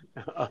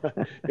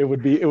 It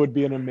would be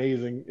an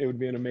amazing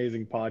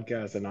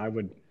podcast, and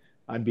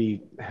I'd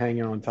be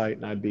hanging on tight,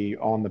 and I'd be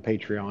on the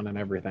Patreon and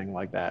everything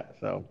like that.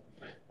 So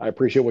I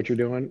appreciate what you're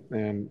doing,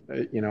 and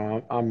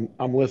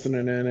I'm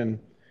listening in, and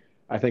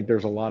I think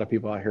there's a lot of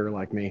people out here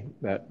like me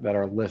that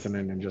are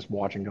listening and just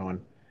watching, going,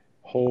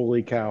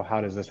 "Holy cow,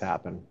 how does this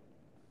happen?"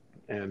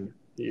 And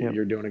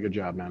you're doing a good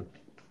job, man.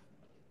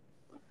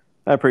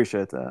 I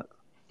appreciate that.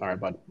 All right,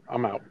 bud.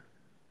 I'm out.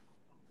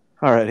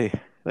 All righty.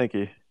 Thank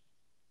you.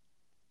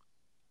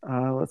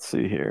 Let's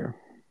see here.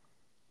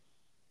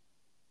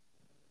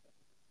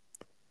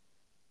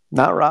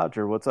 Not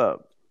Roger. What's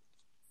up?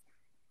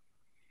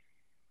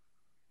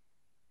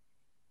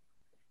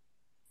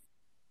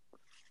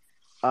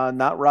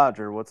 Not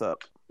Roger. What's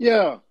up?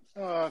 Yeah.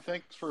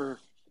 Thanks for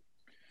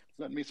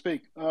letting me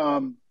speak.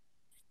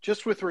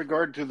 Just with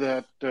regard to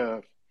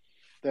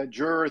that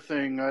juror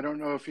thing, I don't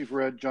know if you've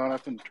read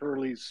Jonathan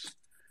Turley's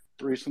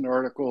recent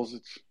articles.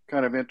 It's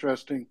kind of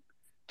interesting.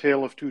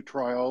 Tale of Two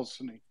Trials,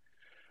 and he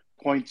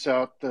points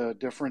out the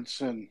difference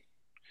in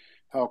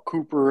how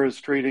Cooper is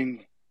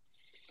treating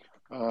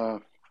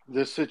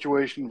this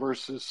situation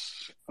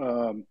versus,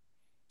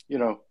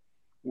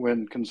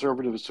 when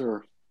conservatives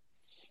are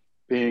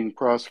being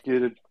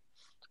prosecuted.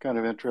 It's kind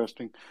of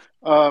interesting.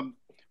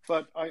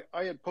 But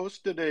I had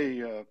posted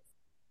a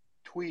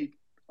tweet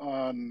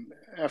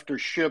after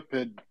Ship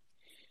had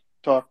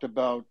talked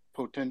about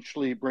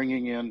potentially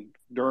bringing in,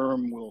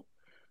 Durham will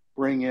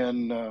bring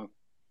in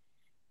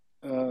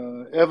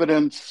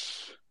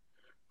evidence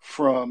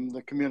from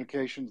the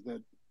communications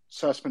that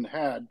Sussman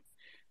had.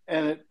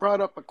 And it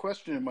brought up a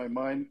question in my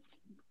mind.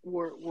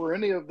 Were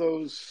any of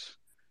those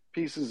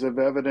pieces of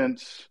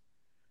evidence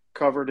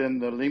covered in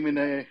the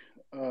Limine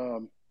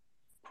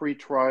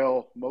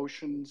pre-trial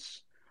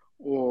motions,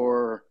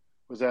 or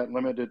was that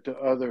limited to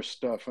other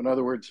stuff? In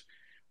other words,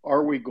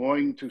 are we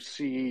going to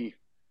see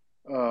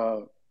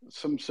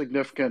some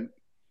significant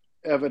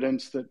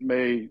evidence that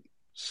may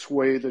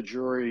sway the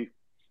jury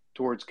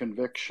towards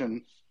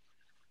conviction?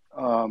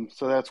 So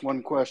that's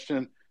one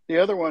question. The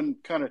other one,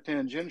 kind of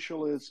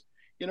tangential, is,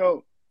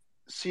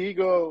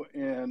 Seago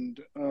and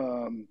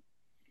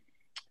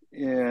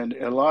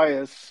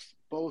Elias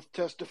both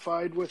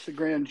testified with the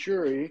grand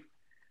jury,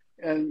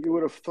 and you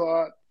would have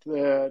thought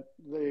that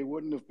they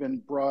wouldn't have been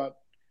brought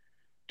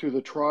to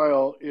the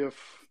trial if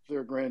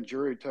their grand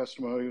jury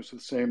testimony was the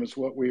same as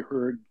what we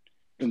heard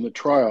in the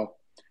trial.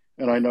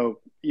 And I know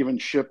even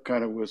Ship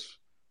kind of was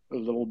a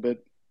little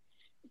bit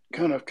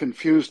kind of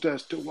confused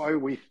as to why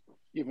we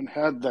even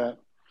had that.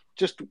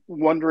 Just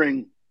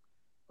wondering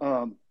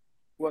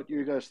what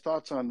you guys'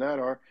 thoughts on that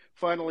are.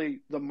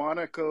 Finally, the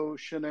Monaco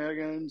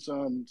shenanigans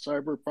on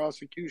cyber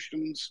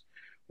prosecutions,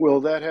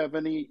 will that have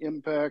any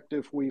impact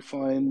if we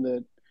find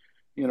that,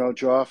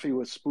 Jaffe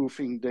was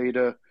spoofing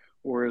data,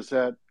 or is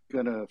that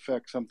going to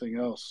affect something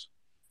else?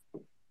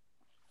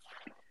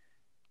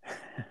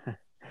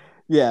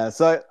 Yeah,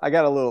 so I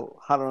got a little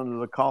hot under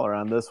the collar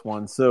on this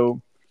one.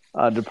 So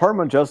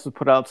Department of Justice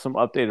put out some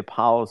updated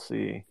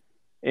policy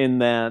in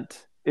that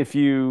if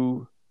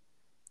you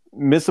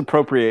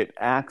misappropriate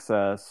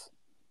access,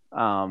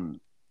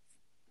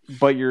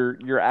 but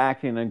you're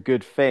acting in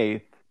good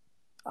faith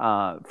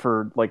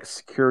for like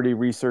security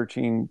research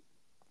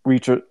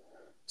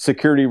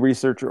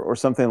or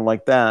something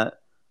like that,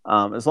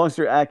 as long as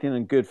you're acting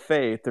in good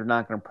faith, they're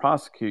not going to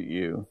prosecute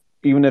you.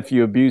 even if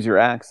you abuse your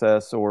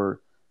access or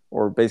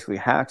basically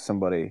hack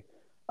somebody.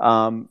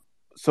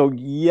 So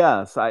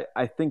yes,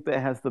 I think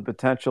that has the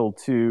potential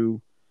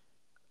to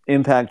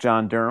impact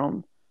John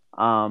Durham.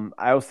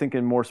 I was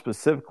thinking more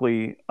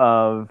specifically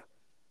of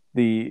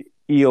the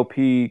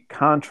EOP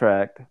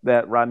contract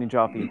that Rodney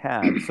Joffe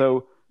had.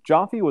 So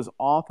Joffe was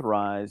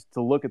authorized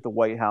to look at the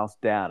White House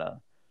data.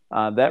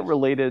 That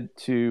related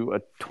to a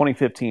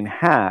 2015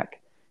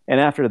 hack. And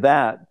after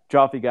that,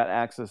 Joffe got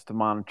access to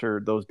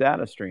monitor those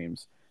data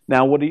streams.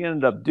 Now, what he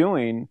ended up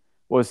doing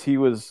was he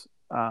was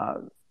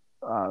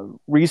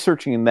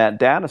researching that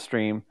data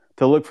stream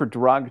to look for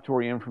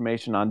derogatory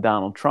information on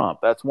Donald Trump.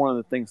 That's one of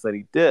the things that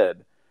he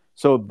did.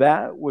 So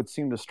that would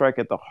seem to strike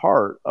at the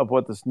heart of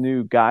what this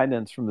new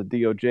guidance from the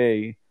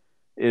DOJ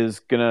is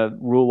going to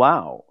rule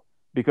out,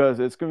 because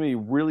it's going to be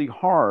really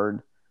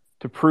hard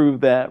to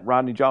prove that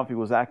Rodney Joffe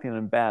was acting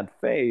in bad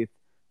faith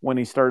when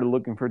he started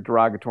looking for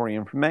derogatory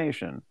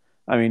information.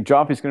 I mean,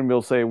 Joffe's going to be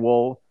able to say,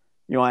 well,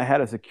 I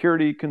had a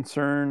security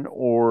concern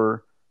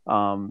or,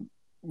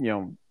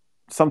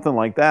 something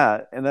like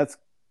that. And that's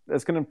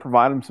going to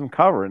provide him some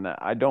cover in that.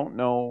 I don't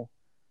know.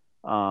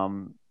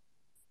 I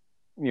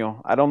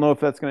don't know if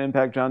that's going to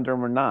impact John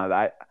Durham or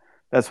not.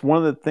 That's one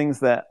of the things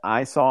that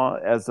I saw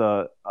as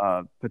a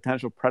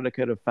potential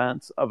predicate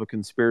offense of a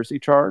conspiracy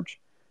charge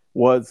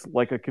was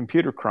like a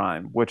computer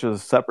crime, which is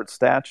a separate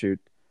statute,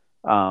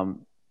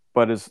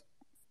 but is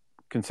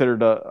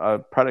considered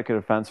a predicate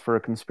offense for a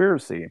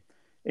conspiracy.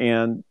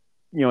 And,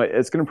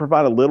 it's going to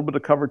provide a little bit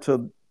of cover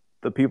to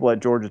the people at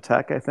Georgia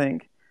Tech, I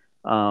think,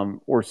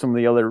 or some of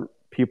the other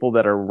people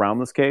that are around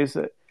this case.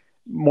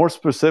 More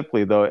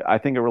specifically, though, I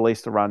think it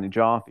relates to Rodney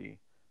Joffe.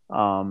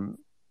 So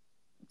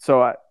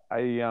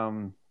I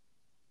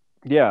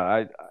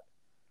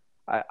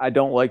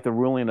don't like the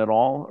ruling at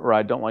all, or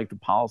I don't like the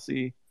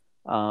policy.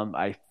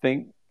 I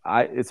think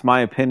it's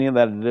my opinion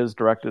that it is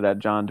directed at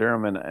John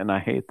Durham, and I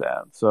hate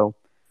that. So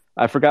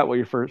I forgot what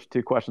your first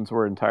two questions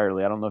were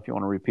entirely. I don't know if you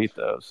want to repeat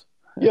those.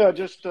 Yeah,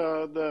 just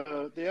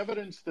the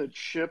evidence that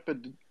Shipp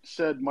had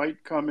said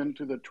might come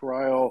into the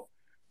trial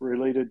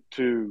related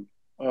to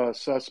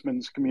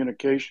Sussman's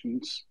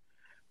communications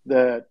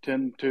that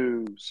tend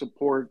to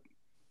support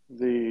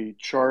the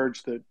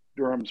charge that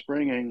Durham's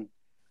bringing.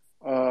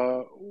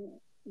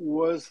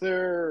 Was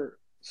there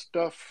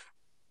stuff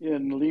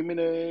in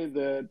Limine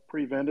that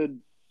prevented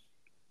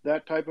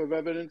that type of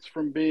evidence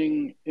from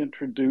being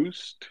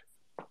introduced?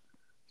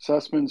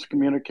 Sussman's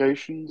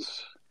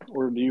communications,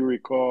 or do you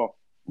recall?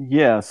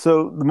 Yeah,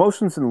 so the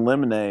motions in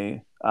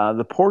limine,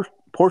 the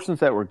portions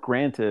that were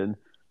granted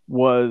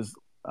was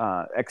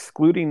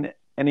excluding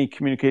any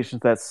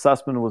communications that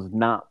Sussman was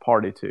not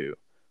party to,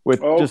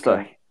 with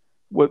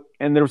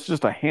and there was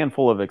just a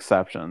handful of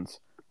exceptions,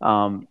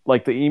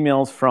 like the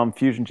emails from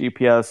Fusion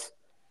GPS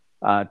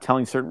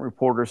telling certain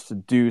reporters to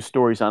do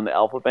stories on the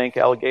Alpha Bank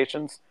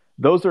allegations.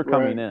 Those are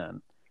coming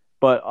in,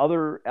 but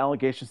other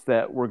allegations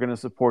that were going to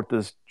support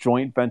this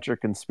joint venture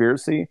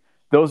conspiracy,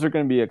 those are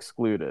going to be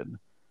excluded.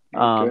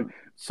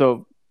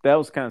 So that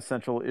was kind of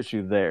central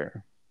issue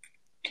there.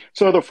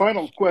 So the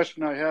final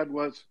question I had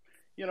was,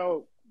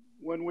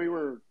 when we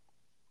were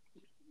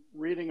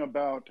reading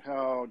about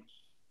how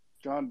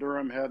John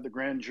Durham had the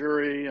grand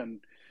jury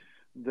and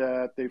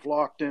that they've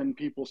locked in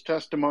people's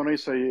testimony,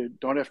 so you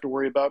don't have to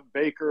worry about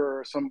Baker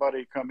or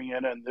somebody coming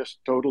in and this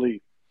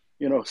totally,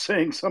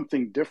 saying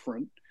something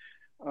different.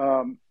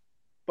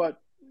 But,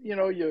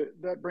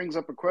 that brings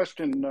up a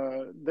question.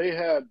 They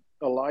had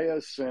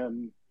Elias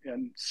and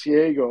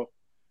Ciego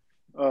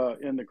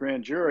in the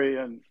grand jury,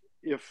 and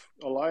if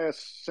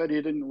Elias said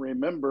he didn't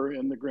remember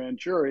in the grand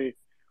jury,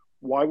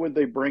 why would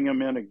they bring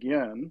him in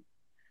again?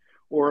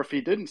 Or if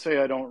he didn't say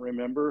I don't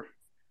remember,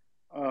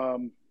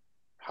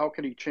 how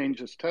could he change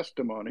his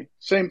testimony?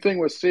 Same thing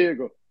with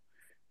Ciego.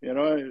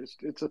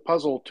 It's a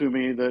puzzle to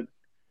me that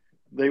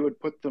they would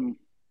put them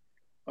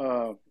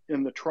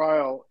in the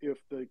trial if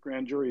the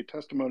grand jury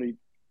testimony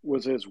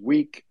was as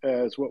weak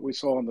as what we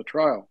saw in the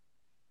trial.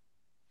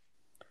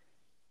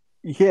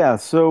 Yeah,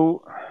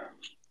 so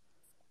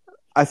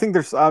I think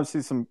there's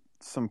obviously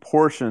some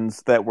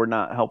portions that were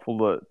not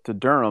helpful to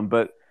Durham,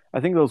 but I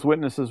think those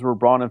witnesses were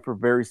brought in for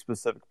very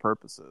specific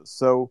purposes.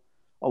 So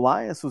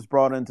Elias was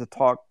brought in to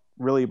talk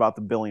really about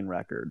the billing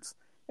records,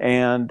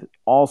 and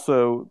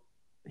also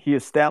he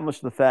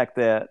established the fact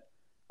that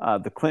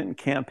the Clinton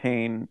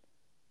campaign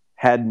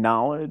had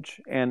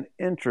knowledge and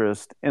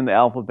interest in the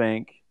Alpha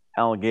Bank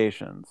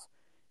allegations,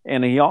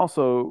 and he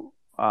also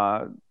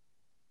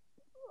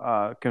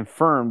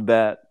confirmed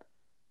that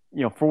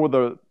for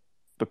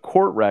the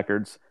court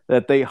records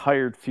that they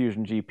hired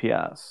Fusion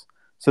GPS.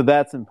 So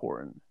that's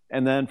important.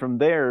 And then from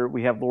there,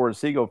 we have Laura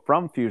Siegel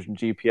from Fusion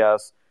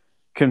GPS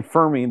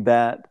confirming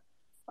that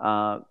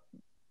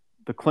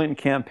the Clinton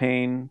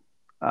campaign,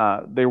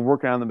 they were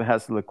working on the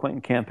behest of the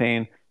Clinton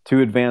campaign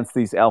to advance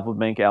these Alpha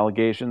Bank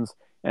allegations.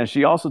 And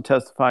she also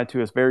testified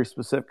to a very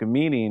specific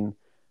meeting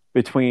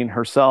between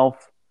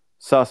herself,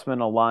 Sussman,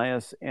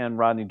 Elias, and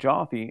Rodney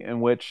Joffe,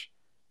 in which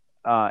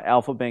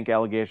Alpha Bank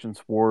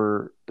allegations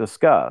were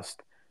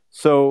discussed.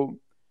 So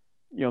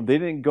they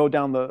didn't go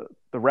down the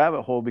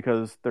rabbit hole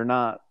because they're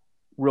not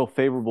real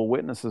favorable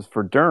witnesses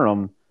for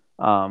Durham.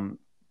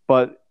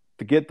 But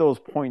to get those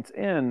points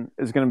in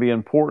is going to be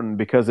important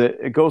because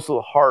it goes to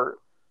the heart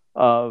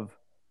of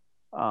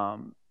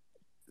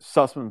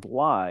Sussman's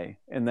lie,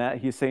 in that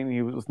he's saying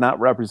he was not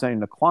representing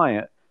the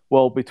client.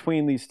 Well,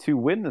 between these two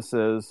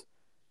witnesses,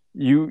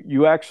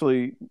 you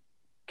actually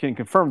can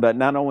confirm that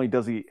not only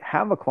does he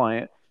have a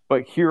client,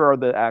 but here are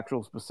the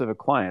actual specific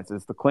clients.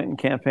 It's the Clinton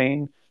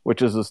campaign,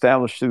 which is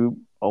established through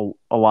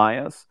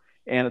Elias,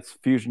 and it's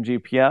Fusion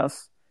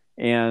GPS,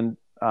 and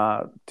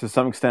to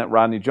some extent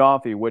Rodney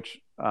Joffe, which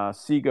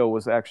Sego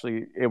was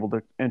actually able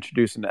to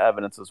introduce into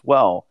evidence as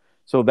well.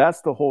 So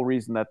that's the whole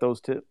reason that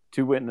those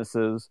two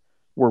witnesses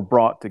were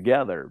brought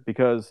together,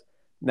 because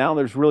now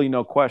there's really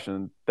no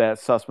question that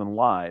Sussman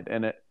lied,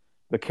 and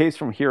the case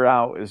from here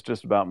out is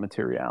just about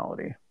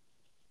materiality.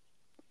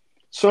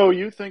 So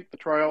you think the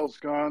trial's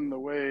gone the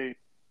way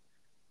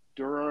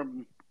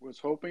Durham was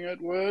hoping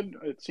it would?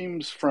 It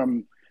seems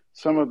from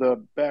some of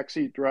the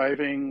backseat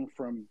driving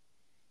from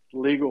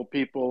legal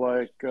people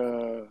like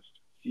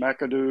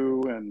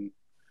McAdoo and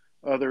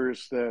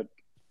others that,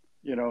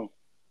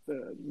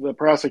 the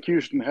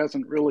prosecution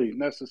hasn't really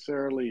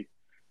necessarily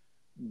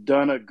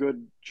done a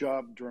good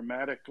job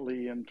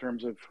dramatically in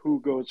terms of who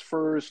goes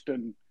first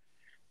and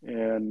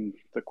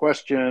the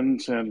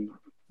questions and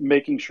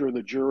making sure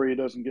the jury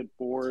doesn't get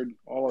bored,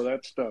 all of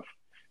that stuff.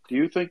 Do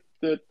you think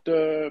that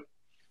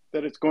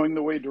that it's going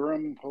the way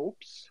Durham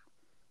hopes?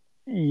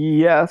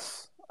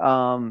 Yes.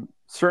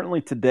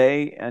 Certainly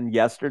today and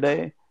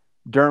yesterday,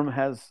 Durham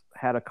has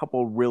had a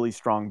couple really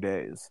strong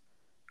days.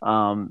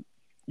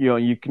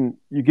 You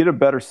get a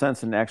better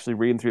sense in actually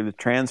reading through the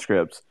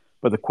transcripts,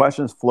 but the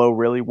questions flow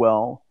really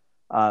well.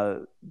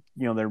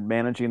 They're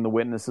managing the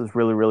witnesses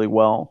really, really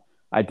well.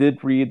 I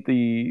did read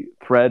the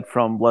thread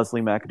from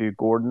Leslie McAdoo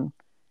Gordon,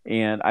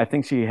 and I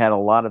think she had a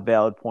lot of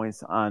valid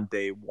points on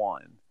day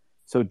one.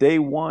 So day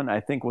one, I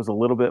think, was a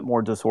little bit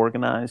more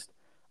disorganized.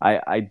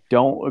 I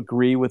don't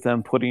agree with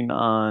them putting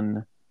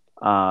on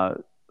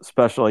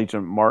Special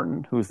Agent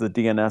Martin, who's the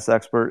DNS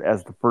expert,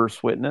 as the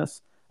first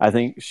witness. I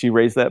think she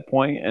raised that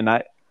point, and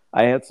I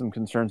had some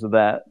concerns with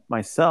that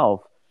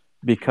myself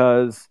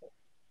because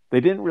they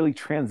didn't really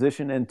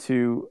transition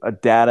into a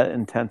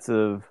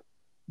data-intensive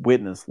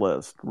witness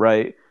list,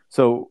 right?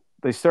 So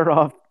they start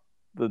off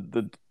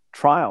the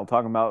trial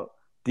talking about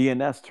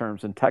DNS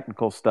terms and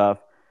technical stuff,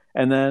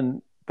 and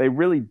then they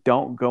really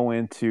don't go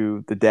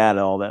into the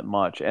data all that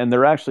much, and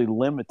they're actually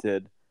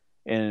limited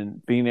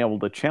in being able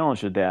to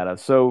challenge the data.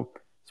 So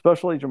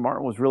Special Agent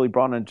Martin was really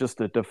brought in just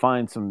to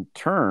define some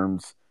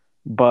terms,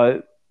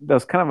 but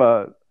that's kind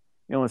of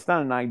it's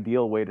not an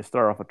ideal way to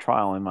start off a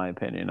trial, in my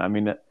opinion. I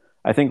mean,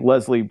 I think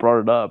Leslie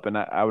brought it up, and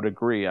I would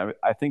agree.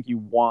 I think you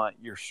want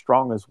your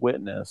strongest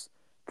witness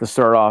to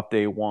start off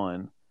day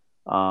one.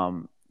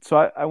 So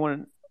I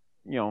wouldn't,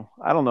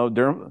 I don't know.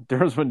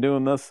 Durham's been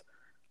doing this,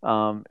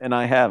 and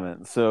I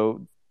haven't.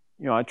 So,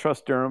 I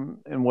trust Durham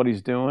in what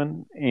he's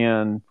doing.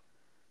 And,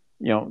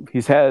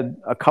 he's had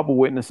a couple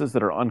witnesses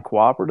that are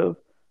uncooperative,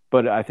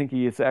 but I think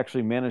he has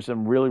actually managed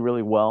them really,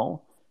 really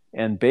well.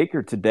 And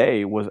Baker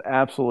today was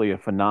absolutely a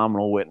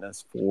phenomenal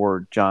witness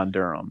for John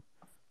Durham.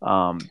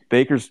 We're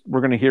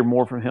going to hear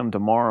more from him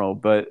tomorrow,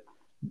 but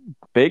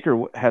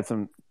Baker had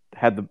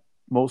the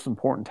most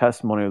important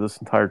testimony of this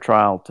entire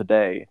trial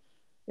today,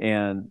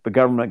 and the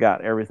government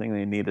got everything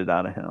they needed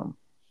out of him.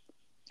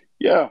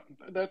 Yeah,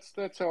 that's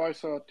how I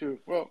saw it too.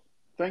 Well,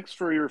 thanks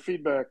for your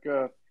feedback.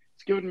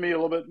 It's given me a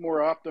little bit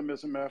more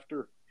optimism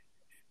after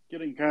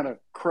getting kind of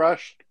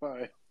crushed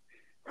by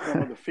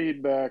some of the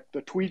feedback,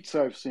 the tweets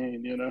I've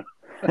seen,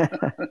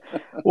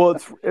 Well,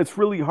 it's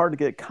really hard to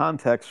get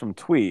context from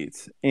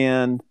tweets,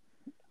 and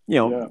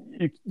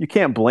you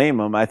can't blame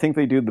them. I think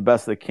they do the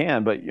best they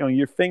can, but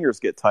your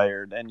fingers get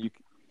tired, and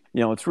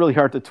it's really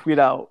hard to tweet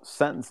out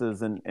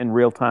sentences in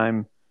real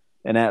time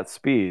and at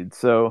speed.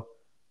 So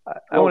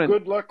I wouldn't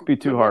good luck, be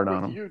too hard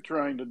on them. You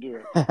trying to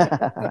do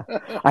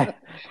it.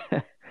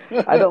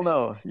 I don't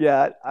know.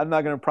 Yeah, I'm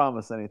not going to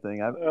promise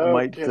anything. I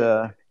might.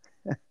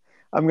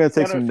 I'm going to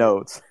take some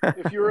notes.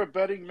 If you're a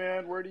betting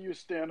man, where do you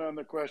stand on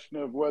the question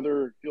of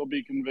whether he'll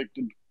be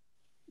convicted?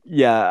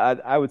 Yeah,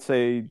 I would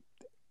say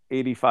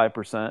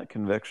 85%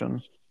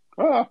 conviction.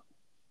 Ah,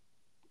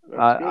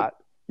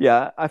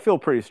 I feel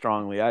pretty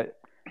strongly. I'm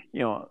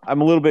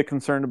a little bit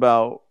concerned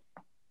about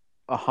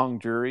a hung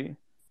jury,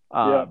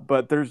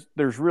 but there's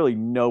really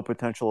no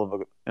potential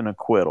of an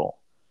acquittal.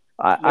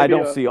 I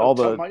don't see all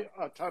the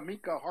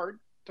Tamika Hart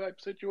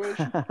type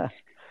situation.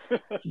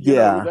 You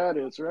know who that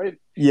is, right?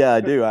 Yeah, I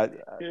do.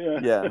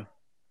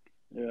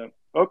 Yeah.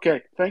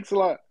 Okay. Thanks a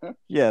lot. Huh?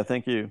 Yeah.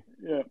 Thank you.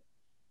 Yeah.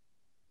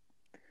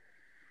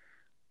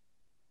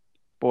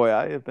 Boy,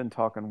 I have been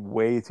talking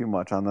way too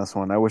much on this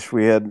one. I wish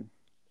we had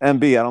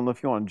MB. I don't know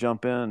if you want to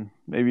jump in.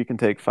 Maybe you can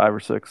take 5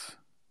 or 6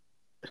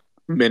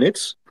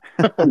 minutes.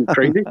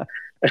 Crazy.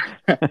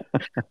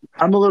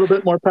 I'm a little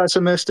bit more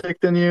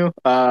pessimistic than you.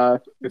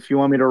 If you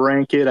want me to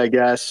rank it, I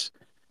guess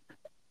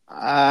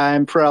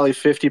I'm probably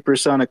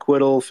 50%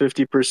 acquittal,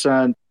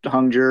 50%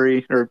 hung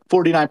jury, or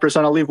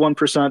 49%. I'll leave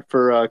 1%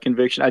 for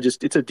conviction.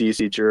 It's a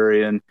DC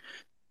jury, and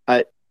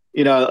I,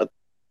 you know,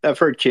 I've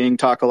heard King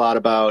talk a lot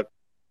about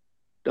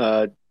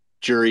uh,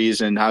 juries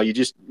and how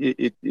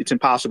it's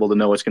impossible to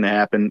know what's going to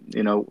happen.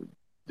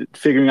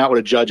 Figuring out what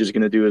a judge is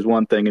going to do is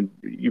one thing, and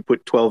you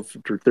put 12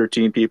 or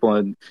 13 people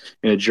in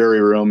a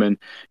jury room, and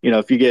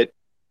if you get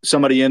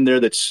somebody in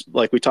there that's,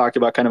 like we talked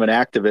about, kind of an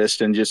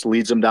activist and just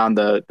leads them down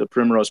the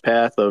primrose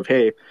path of,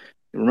 hey,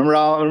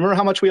 remember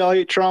how much we all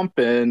hate Trump,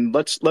 and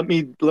let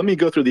me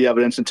go through the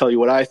evidence and tell you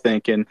what I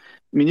think. And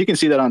I mean, you can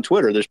see that on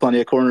Twitter. There's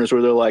plenty of corners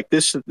where they're like,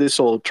 this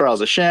whole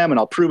trial's a sham, and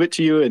I'll prove it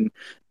to you. And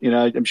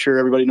I'm sure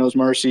everybody knows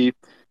Marcy.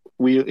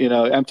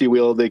 Empty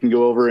wheel, they can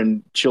go over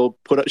and she'll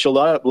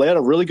lay out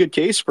a really good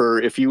case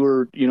for, if you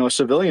were, a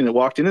civilian that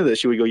walked into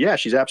this, you would go, yeah,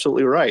 she's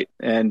absolutely right.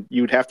 And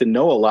you'd have to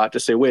know a lot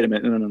to say, wait a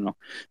minute, no.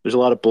 There's a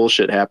lot of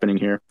bullshit happening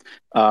here.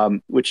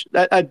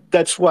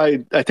 That's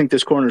why I think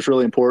this corner is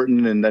really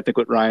important. And I think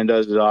what Ryan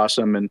does is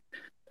awesome. And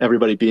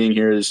everybody being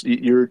here is,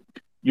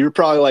 you're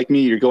probably like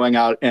me. You're going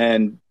out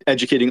and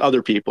educating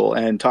other people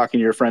and talking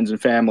to your friends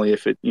and family.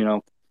 If it,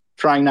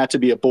 trying not to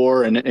be a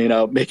bore and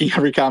making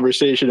every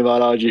conversation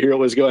about, oh, did you hear what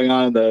was going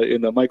on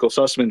in the Michael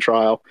Sussman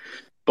trial?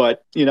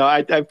 But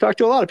I've talked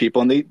to a lot of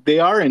people, and they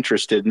are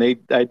interested, and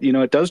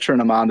it does turn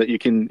them on that you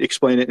can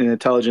explain it in an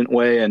intelligent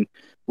way and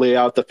lay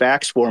out the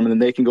facts for them, and then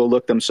they can go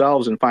look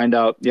themselves and find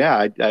out,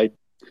 yeah, I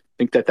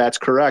think that's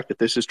correct, that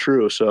this is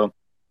true. So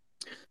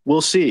we'll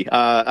see.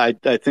 I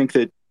think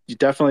that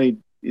definitely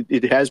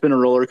it has been a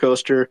roller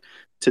coaster.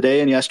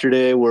 Today and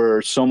yesterday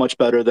were so much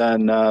better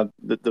than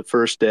the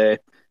first day.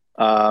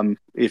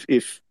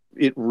 If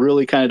it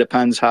really kind of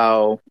depends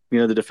how,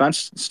 the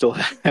defense still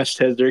has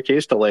their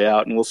case to lay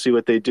out, and we'll see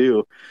what they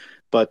do.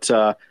 But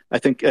I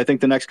think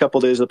the next couple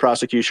of days of the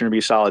prosecution will be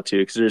solid too,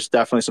 because there's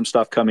definitely some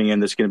stuff coming in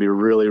that's going to be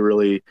really,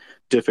 really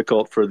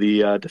difficult for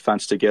the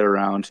defense to get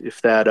around.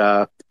 If that,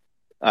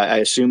 I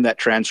assume that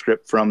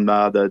transcript from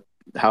the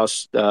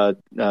House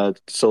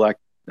Select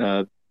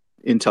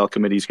Intel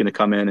Committee is going to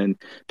come in, and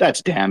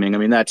that's damning. I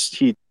mean,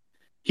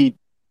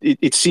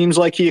 it seems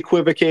like he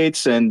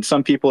equivocates, and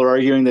some people are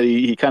arguing that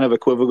he kind of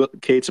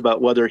equivocates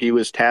about whether he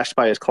was tasked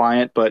by his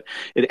client, but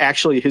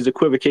his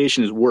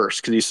equivocation is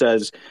worse, because he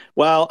says,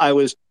 well, I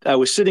was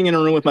sitting in a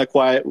room with my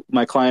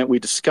client. We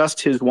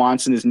discussed his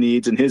wants and his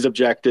needs and his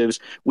objectives.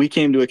 We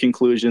came to a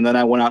conclusion. Then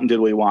I went out and did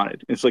what he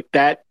wanted. It's like,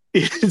 that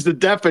is the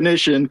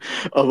definition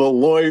of a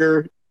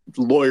lawyer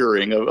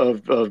lawyering,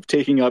 of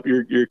taking up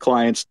your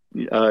client's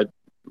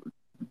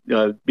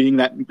being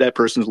that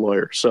person's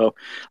lawyer. So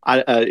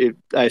I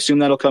assume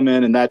that'll come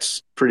in, and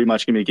that's pretty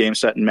much going to be game,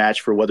 set, and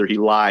match for whether he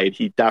lied.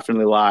 He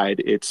definitely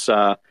lied. It's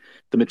the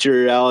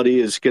materiality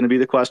is going to be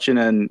the question,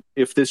 and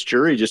if this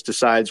jury just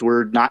decides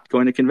we're not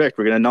going to convict,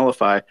 we're going to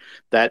nullify,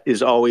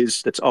 that's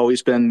always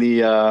been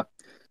the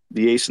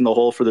ace in the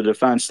hole for the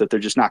defense, that they're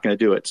just not going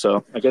to do it.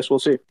 So I guess we'll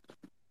see.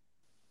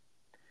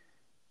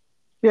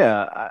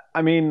 Yeah,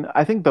 I mean,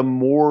 I think the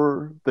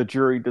more the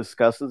jury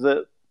discusses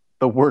it,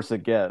 the worse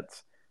it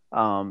gets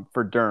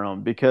for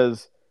Durham,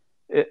 because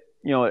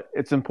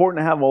it's important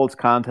to have all its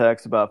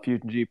context about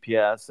Fusion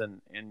GPS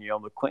and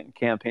the Clinton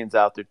campaign's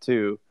out there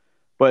too.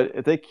 But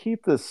if they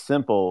keep this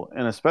simple,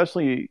 and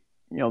especially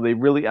they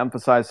really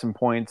emphasize some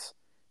points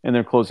in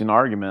their closing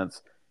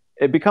arguments,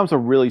 it becomes a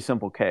really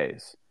simple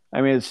case.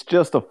 I mean, it's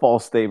just a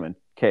false statement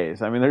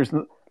case. I mean,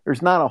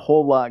 there's not a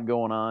whole lot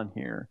going on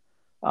here.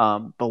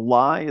 The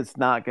lie is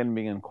not going to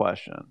be in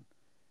question,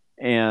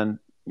 and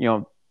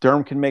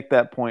Durham can make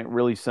that point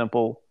really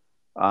simple.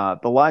 The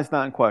lie's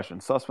not in question.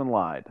 Sussman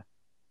lied.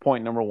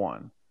 Point number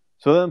one.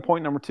 So then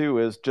point number two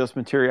is just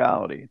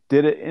materiality.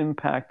 Did it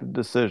impact the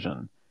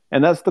decision?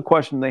 And that's the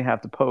question they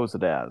have to pose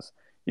it as.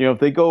 If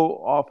they go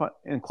off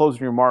in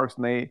closing remarks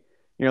and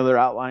they're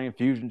outlining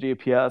Fusion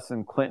GPS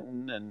and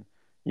Clinton and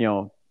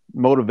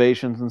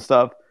motivations and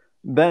stuff,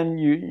 then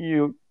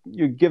you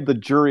give the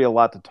jury a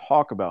lot to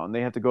talk about, and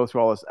they have to go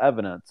through all this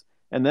evidence,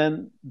 and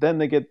then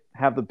they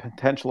have the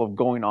potential of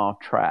going off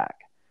track.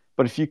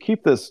 But if you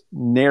keep this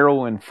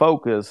narrow and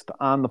focused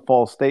on the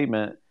false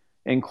statement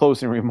in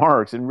closing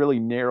remarks and really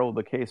narrow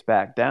the case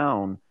back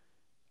down,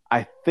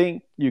 I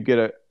think you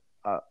get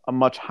a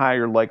much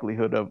higher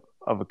likelihood of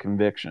a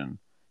conviction.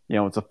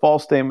 It's a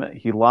false statement.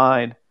 He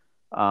lied.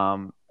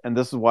 And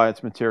this is why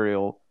it's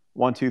material.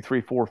 1, 2,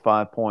 3, 4,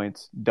 5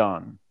 points,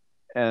 done.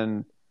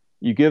 And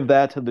you give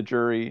that to the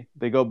jury,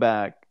 they go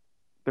back.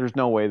 There's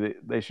no way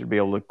that they should be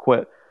able to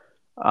quit.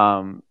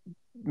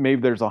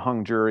 Maybe there's a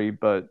hung jury,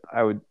 but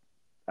I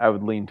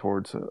would lean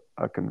towards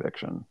a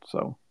conviction.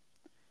 So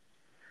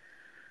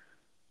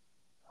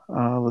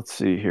let's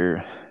see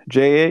here.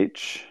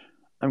 JH,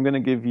 I'm going to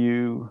give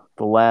you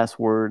the last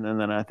word, and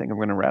then I think I'm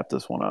going to wrap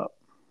this one up.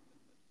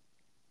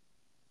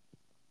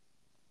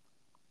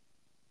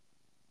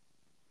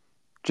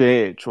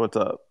 JH, what's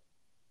up?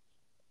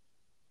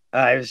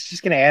 I was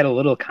just going to add a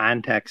little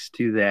context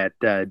to that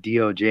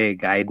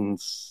DOJ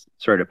guidance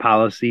sort of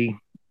policy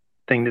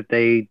thing that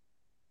they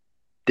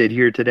did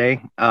here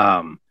today.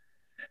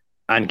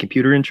 on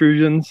computer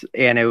intrusions,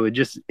 and it would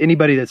just,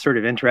 anybody that's sort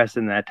of interested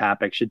in that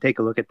topic should take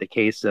a look at the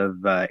case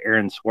of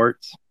Aaron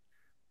Swartz,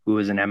 who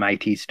was an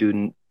MIT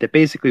student that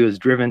basically was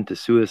driven to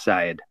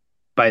suicide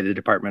by the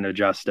Department of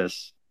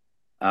Justice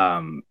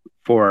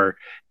for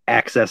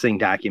accessing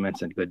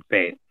documents in good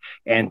faith.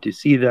 And to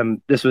see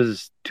them, this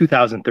was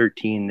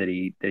 2013 that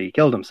he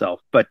killed himself,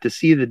 but to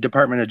see the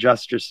Department of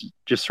Justice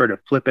just sort of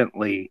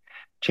flippantly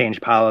change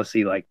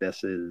policy like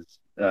this is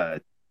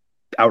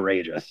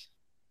outrageous,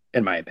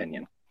 in my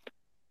opinion.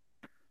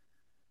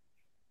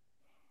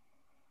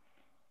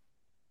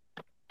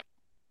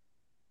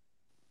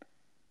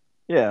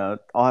 Yeah,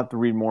 I'll have to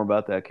read more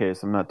about that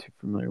case. I'm not too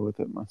familiar with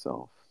it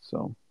myself.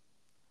 So,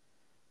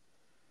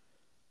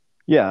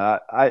 yeah,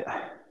 I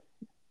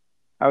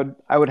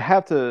would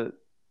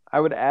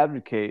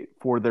advocate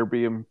for there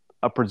being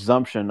a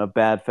presumption of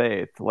bad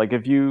faith. Like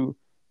if you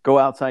go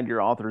outside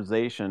your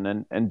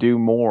authorization and do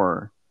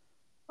more,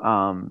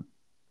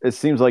 it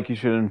seems like you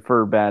should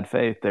infer bad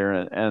faith there,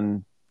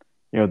 and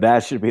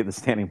that should be the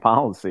standing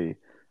policy.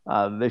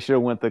 They should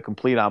have went the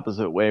complete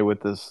opposite way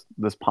with this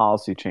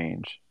policy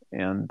change,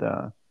 and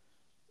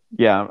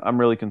yeah, I'm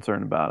really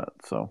concerned about it.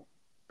 So,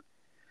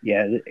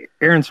 yeah,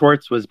 Aaron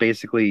Swartz was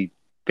basically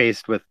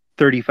faced with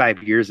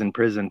 35 years in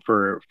prison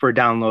for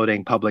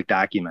downloading public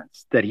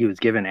documents that he was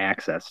given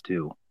access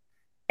to.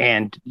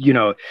 And,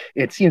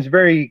 it seems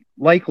very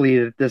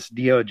likely that this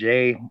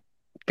DOJ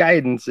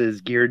guidance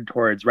is geared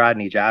towards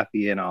Rodney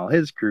Jaffe and all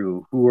his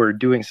crew who were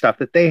doing stuff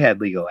that they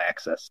had legal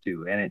access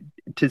to. And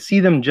to see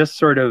them just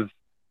sort of,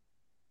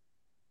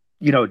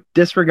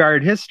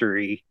 disregard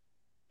history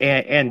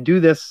and do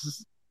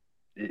this,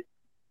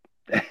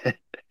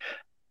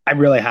 I'm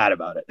really hot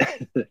about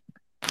it.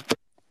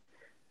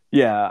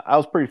 Yeah, I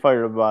was pretty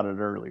fired up about it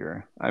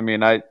earlier. I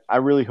mean, I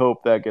really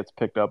hope that gets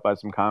picked up by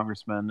some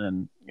congressmen,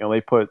 and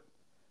they put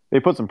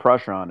some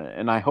pressure on it.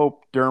 And I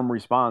hope Durham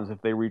responds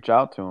if they reach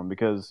out to him,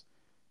 because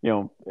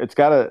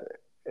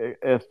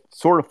it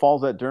sort of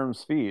falls at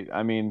Durham's feet.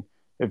 I mean,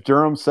 if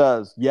Durham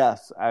says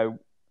yes,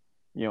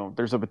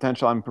 there's a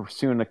potential I'm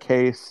pursuing a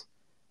case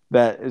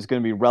that is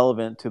going to be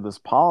relevant to this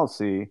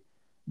policy,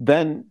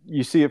 then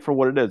you see it for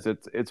what it is.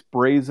 It's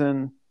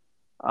brazen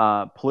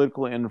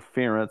political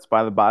interference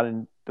by the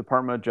Biden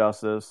Department of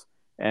Justice,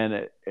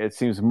 and it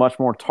seems much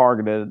more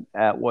targeted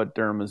at what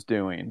Durham is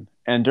doing.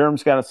 And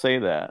Durham's got to say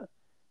that.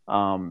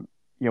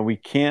 We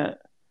can't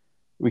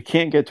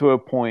get to a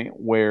point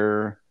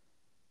where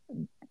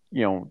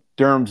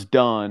Durham's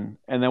done,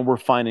 and then we're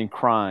finding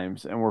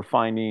crimes and we're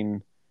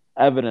finding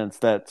evidence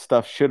that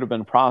stuff should have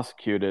been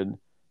prosecuted,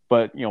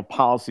 but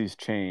policies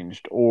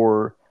changed,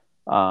 or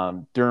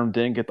Durham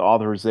didn't get the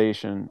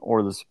authorization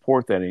or the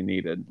support that he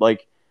needed.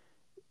 Like,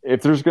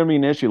 if there's going to be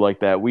an issue like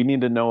that, we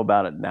need to know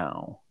about it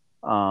now.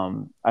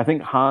 I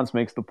think Hans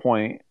makes the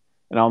point,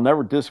 and I'll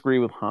never disagree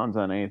with Hans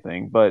on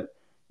anything, but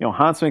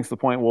Hans makes the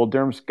point, well,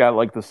 Durham's got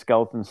like the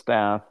skeleton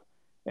staff,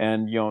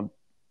 and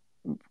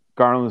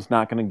Garland's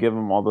not going to give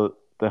him all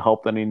the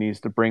help that he needs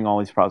to bring all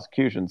these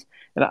prosecutions.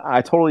 And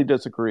I totally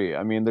disagree.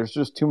 I mean, there's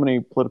just too many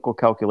political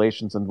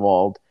calculations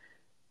involved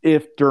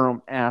if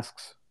Durham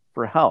asks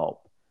for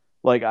help.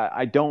 Like,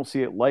 I don't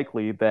see it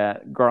likely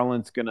that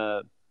Garland's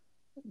gonna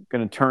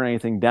turn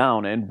anything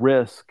down and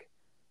risk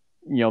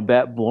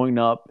that blowing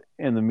up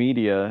in the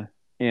media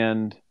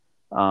and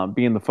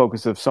being the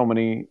focus of so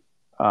many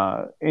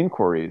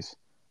inquiries.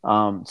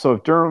 So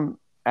if Durham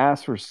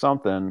asks for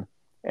something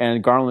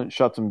and Garland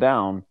shuts him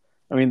down,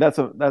 I mean,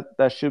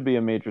 that should be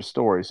a major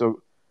story.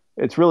 So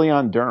it's really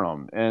on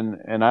Durham,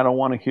 and I don't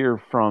want to hear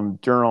from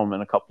Durham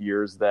in a couple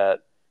years that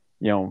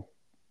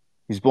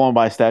he's blown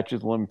by statute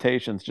of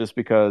limitations just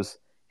because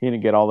he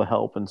didn't get all the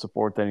help and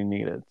support that he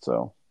needed.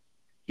 So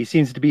he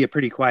seems to be a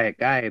pretty quiet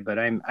guy, but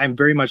I'm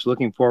very much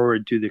looking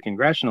forward to the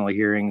congressional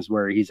hearings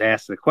where he's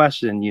asked the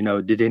question,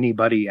 did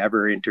anybody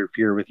ever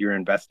interfere with your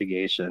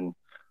investigation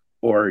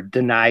or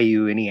deny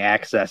you any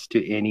access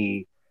to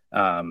any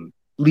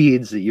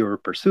leads that you were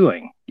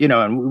pursuing?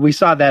 And we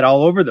saw that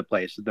all over the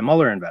place with the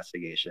Mueller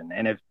investigation.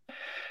 And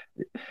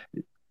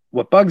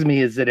what bugs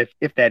me is that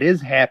if that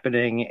is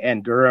happening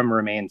and Durham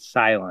remains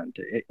silent,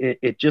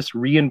 it just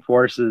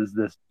reinforces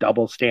this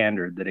double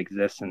standard that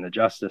exists in the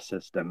justice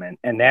system.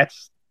 And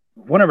that's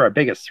one of our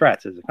biggest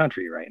threats as a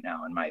country right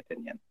now, in my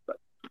opinion. But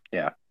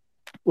yeah.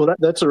 Well,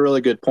 that's a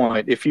really good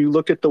point. If you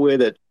look at the way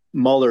that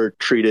Mueller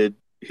treated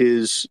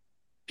his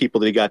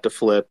people that he got to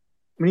flip,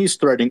 I mean, he's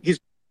going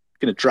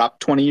to drop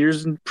 20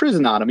 years in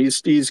prison on them.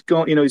 He's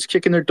going, he's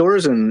kicking their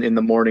doors in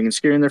the morning and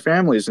scaring their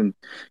families, and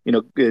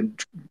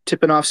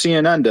tipping off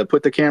CNN to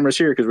put the cameras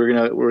here because we're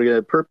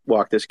gonna perp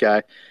walk this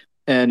guy.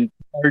 And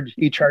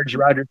he charged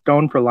Roger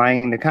Stone for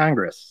lying to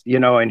Congress.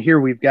 And here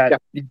we've got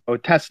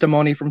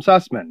testimony from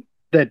Sussman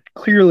that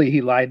clearly he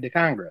lied to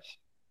Congress.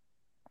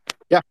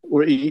 Yeah,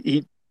 where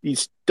he he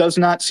does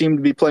not seem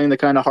to be playing the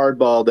kind of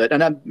hardball that,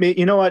 and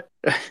you know what,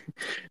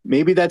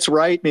 maybe that's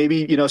right.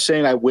 Maybe,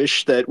 saying I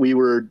wish that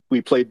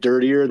we played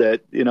dirtier,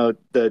 that,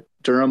 that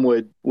Durham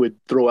would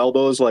throw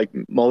elbows like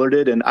Mueller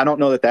did. And I don't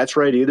know that that's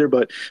right either,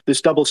 but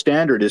this double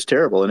standard is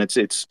terrible. And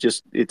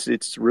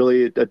it's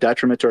really a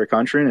detriment to our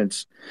country. And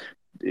it's,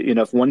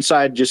 if one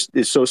side just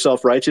is so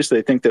self-righteous,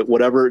 they think that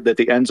that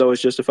the ends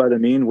always justify the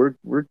mean,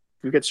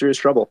 we get serious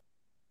trouble.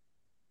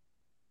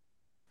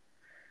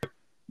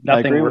 I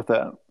agree with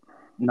that.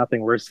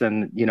 Nothing worse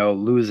than,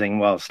 losing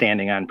while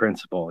standing on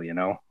principle,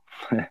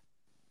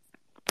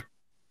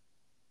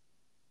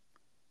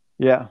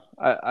 Yeah,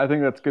 I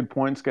think that's good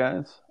points,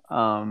 guys.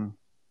 I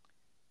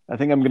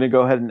think I'm going to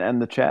go ahead and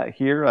end the chat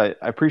here. I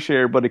appreciate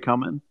everybody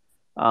coming.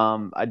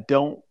 I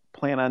don't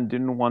plan on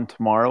doing one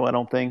tomorrow, I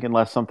don't think,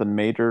 unless something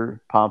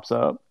major pops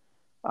up.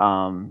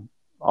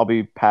 I'll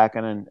be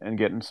packing and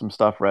getting some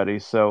stuff ready.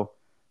 So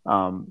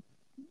I'm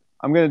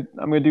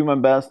gonna do my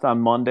best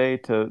on Monday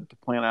to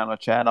plan out a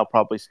chat. I'll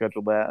probably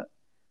schedule that.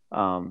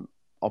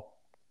 I'll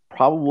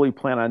probably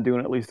plan on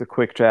doing at least a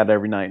quick chat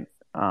every night,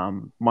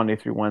 Monday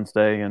through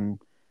Wednesday, and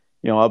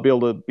I'll be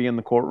able to be in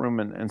the courtroom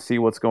and see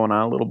what's going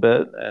on a little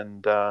bit.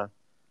 And I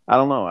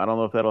don't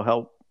know if that'll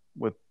help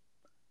with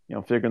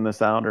figuring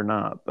this out or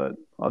not, but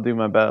I'll do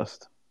my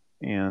best.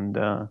 And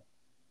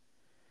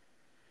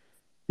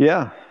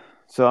yeah,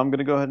 so I'm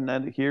gonna go ahead and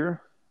end it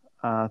here.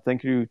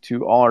 Thank you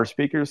to all our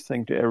speakers.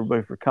 Thank you to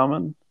everybody for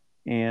coming,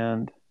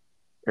 and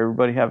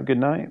everybody have a good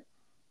night.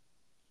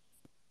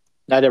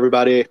 Night,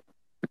 everybody.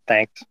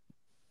 Thanks.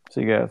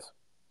 See you guys.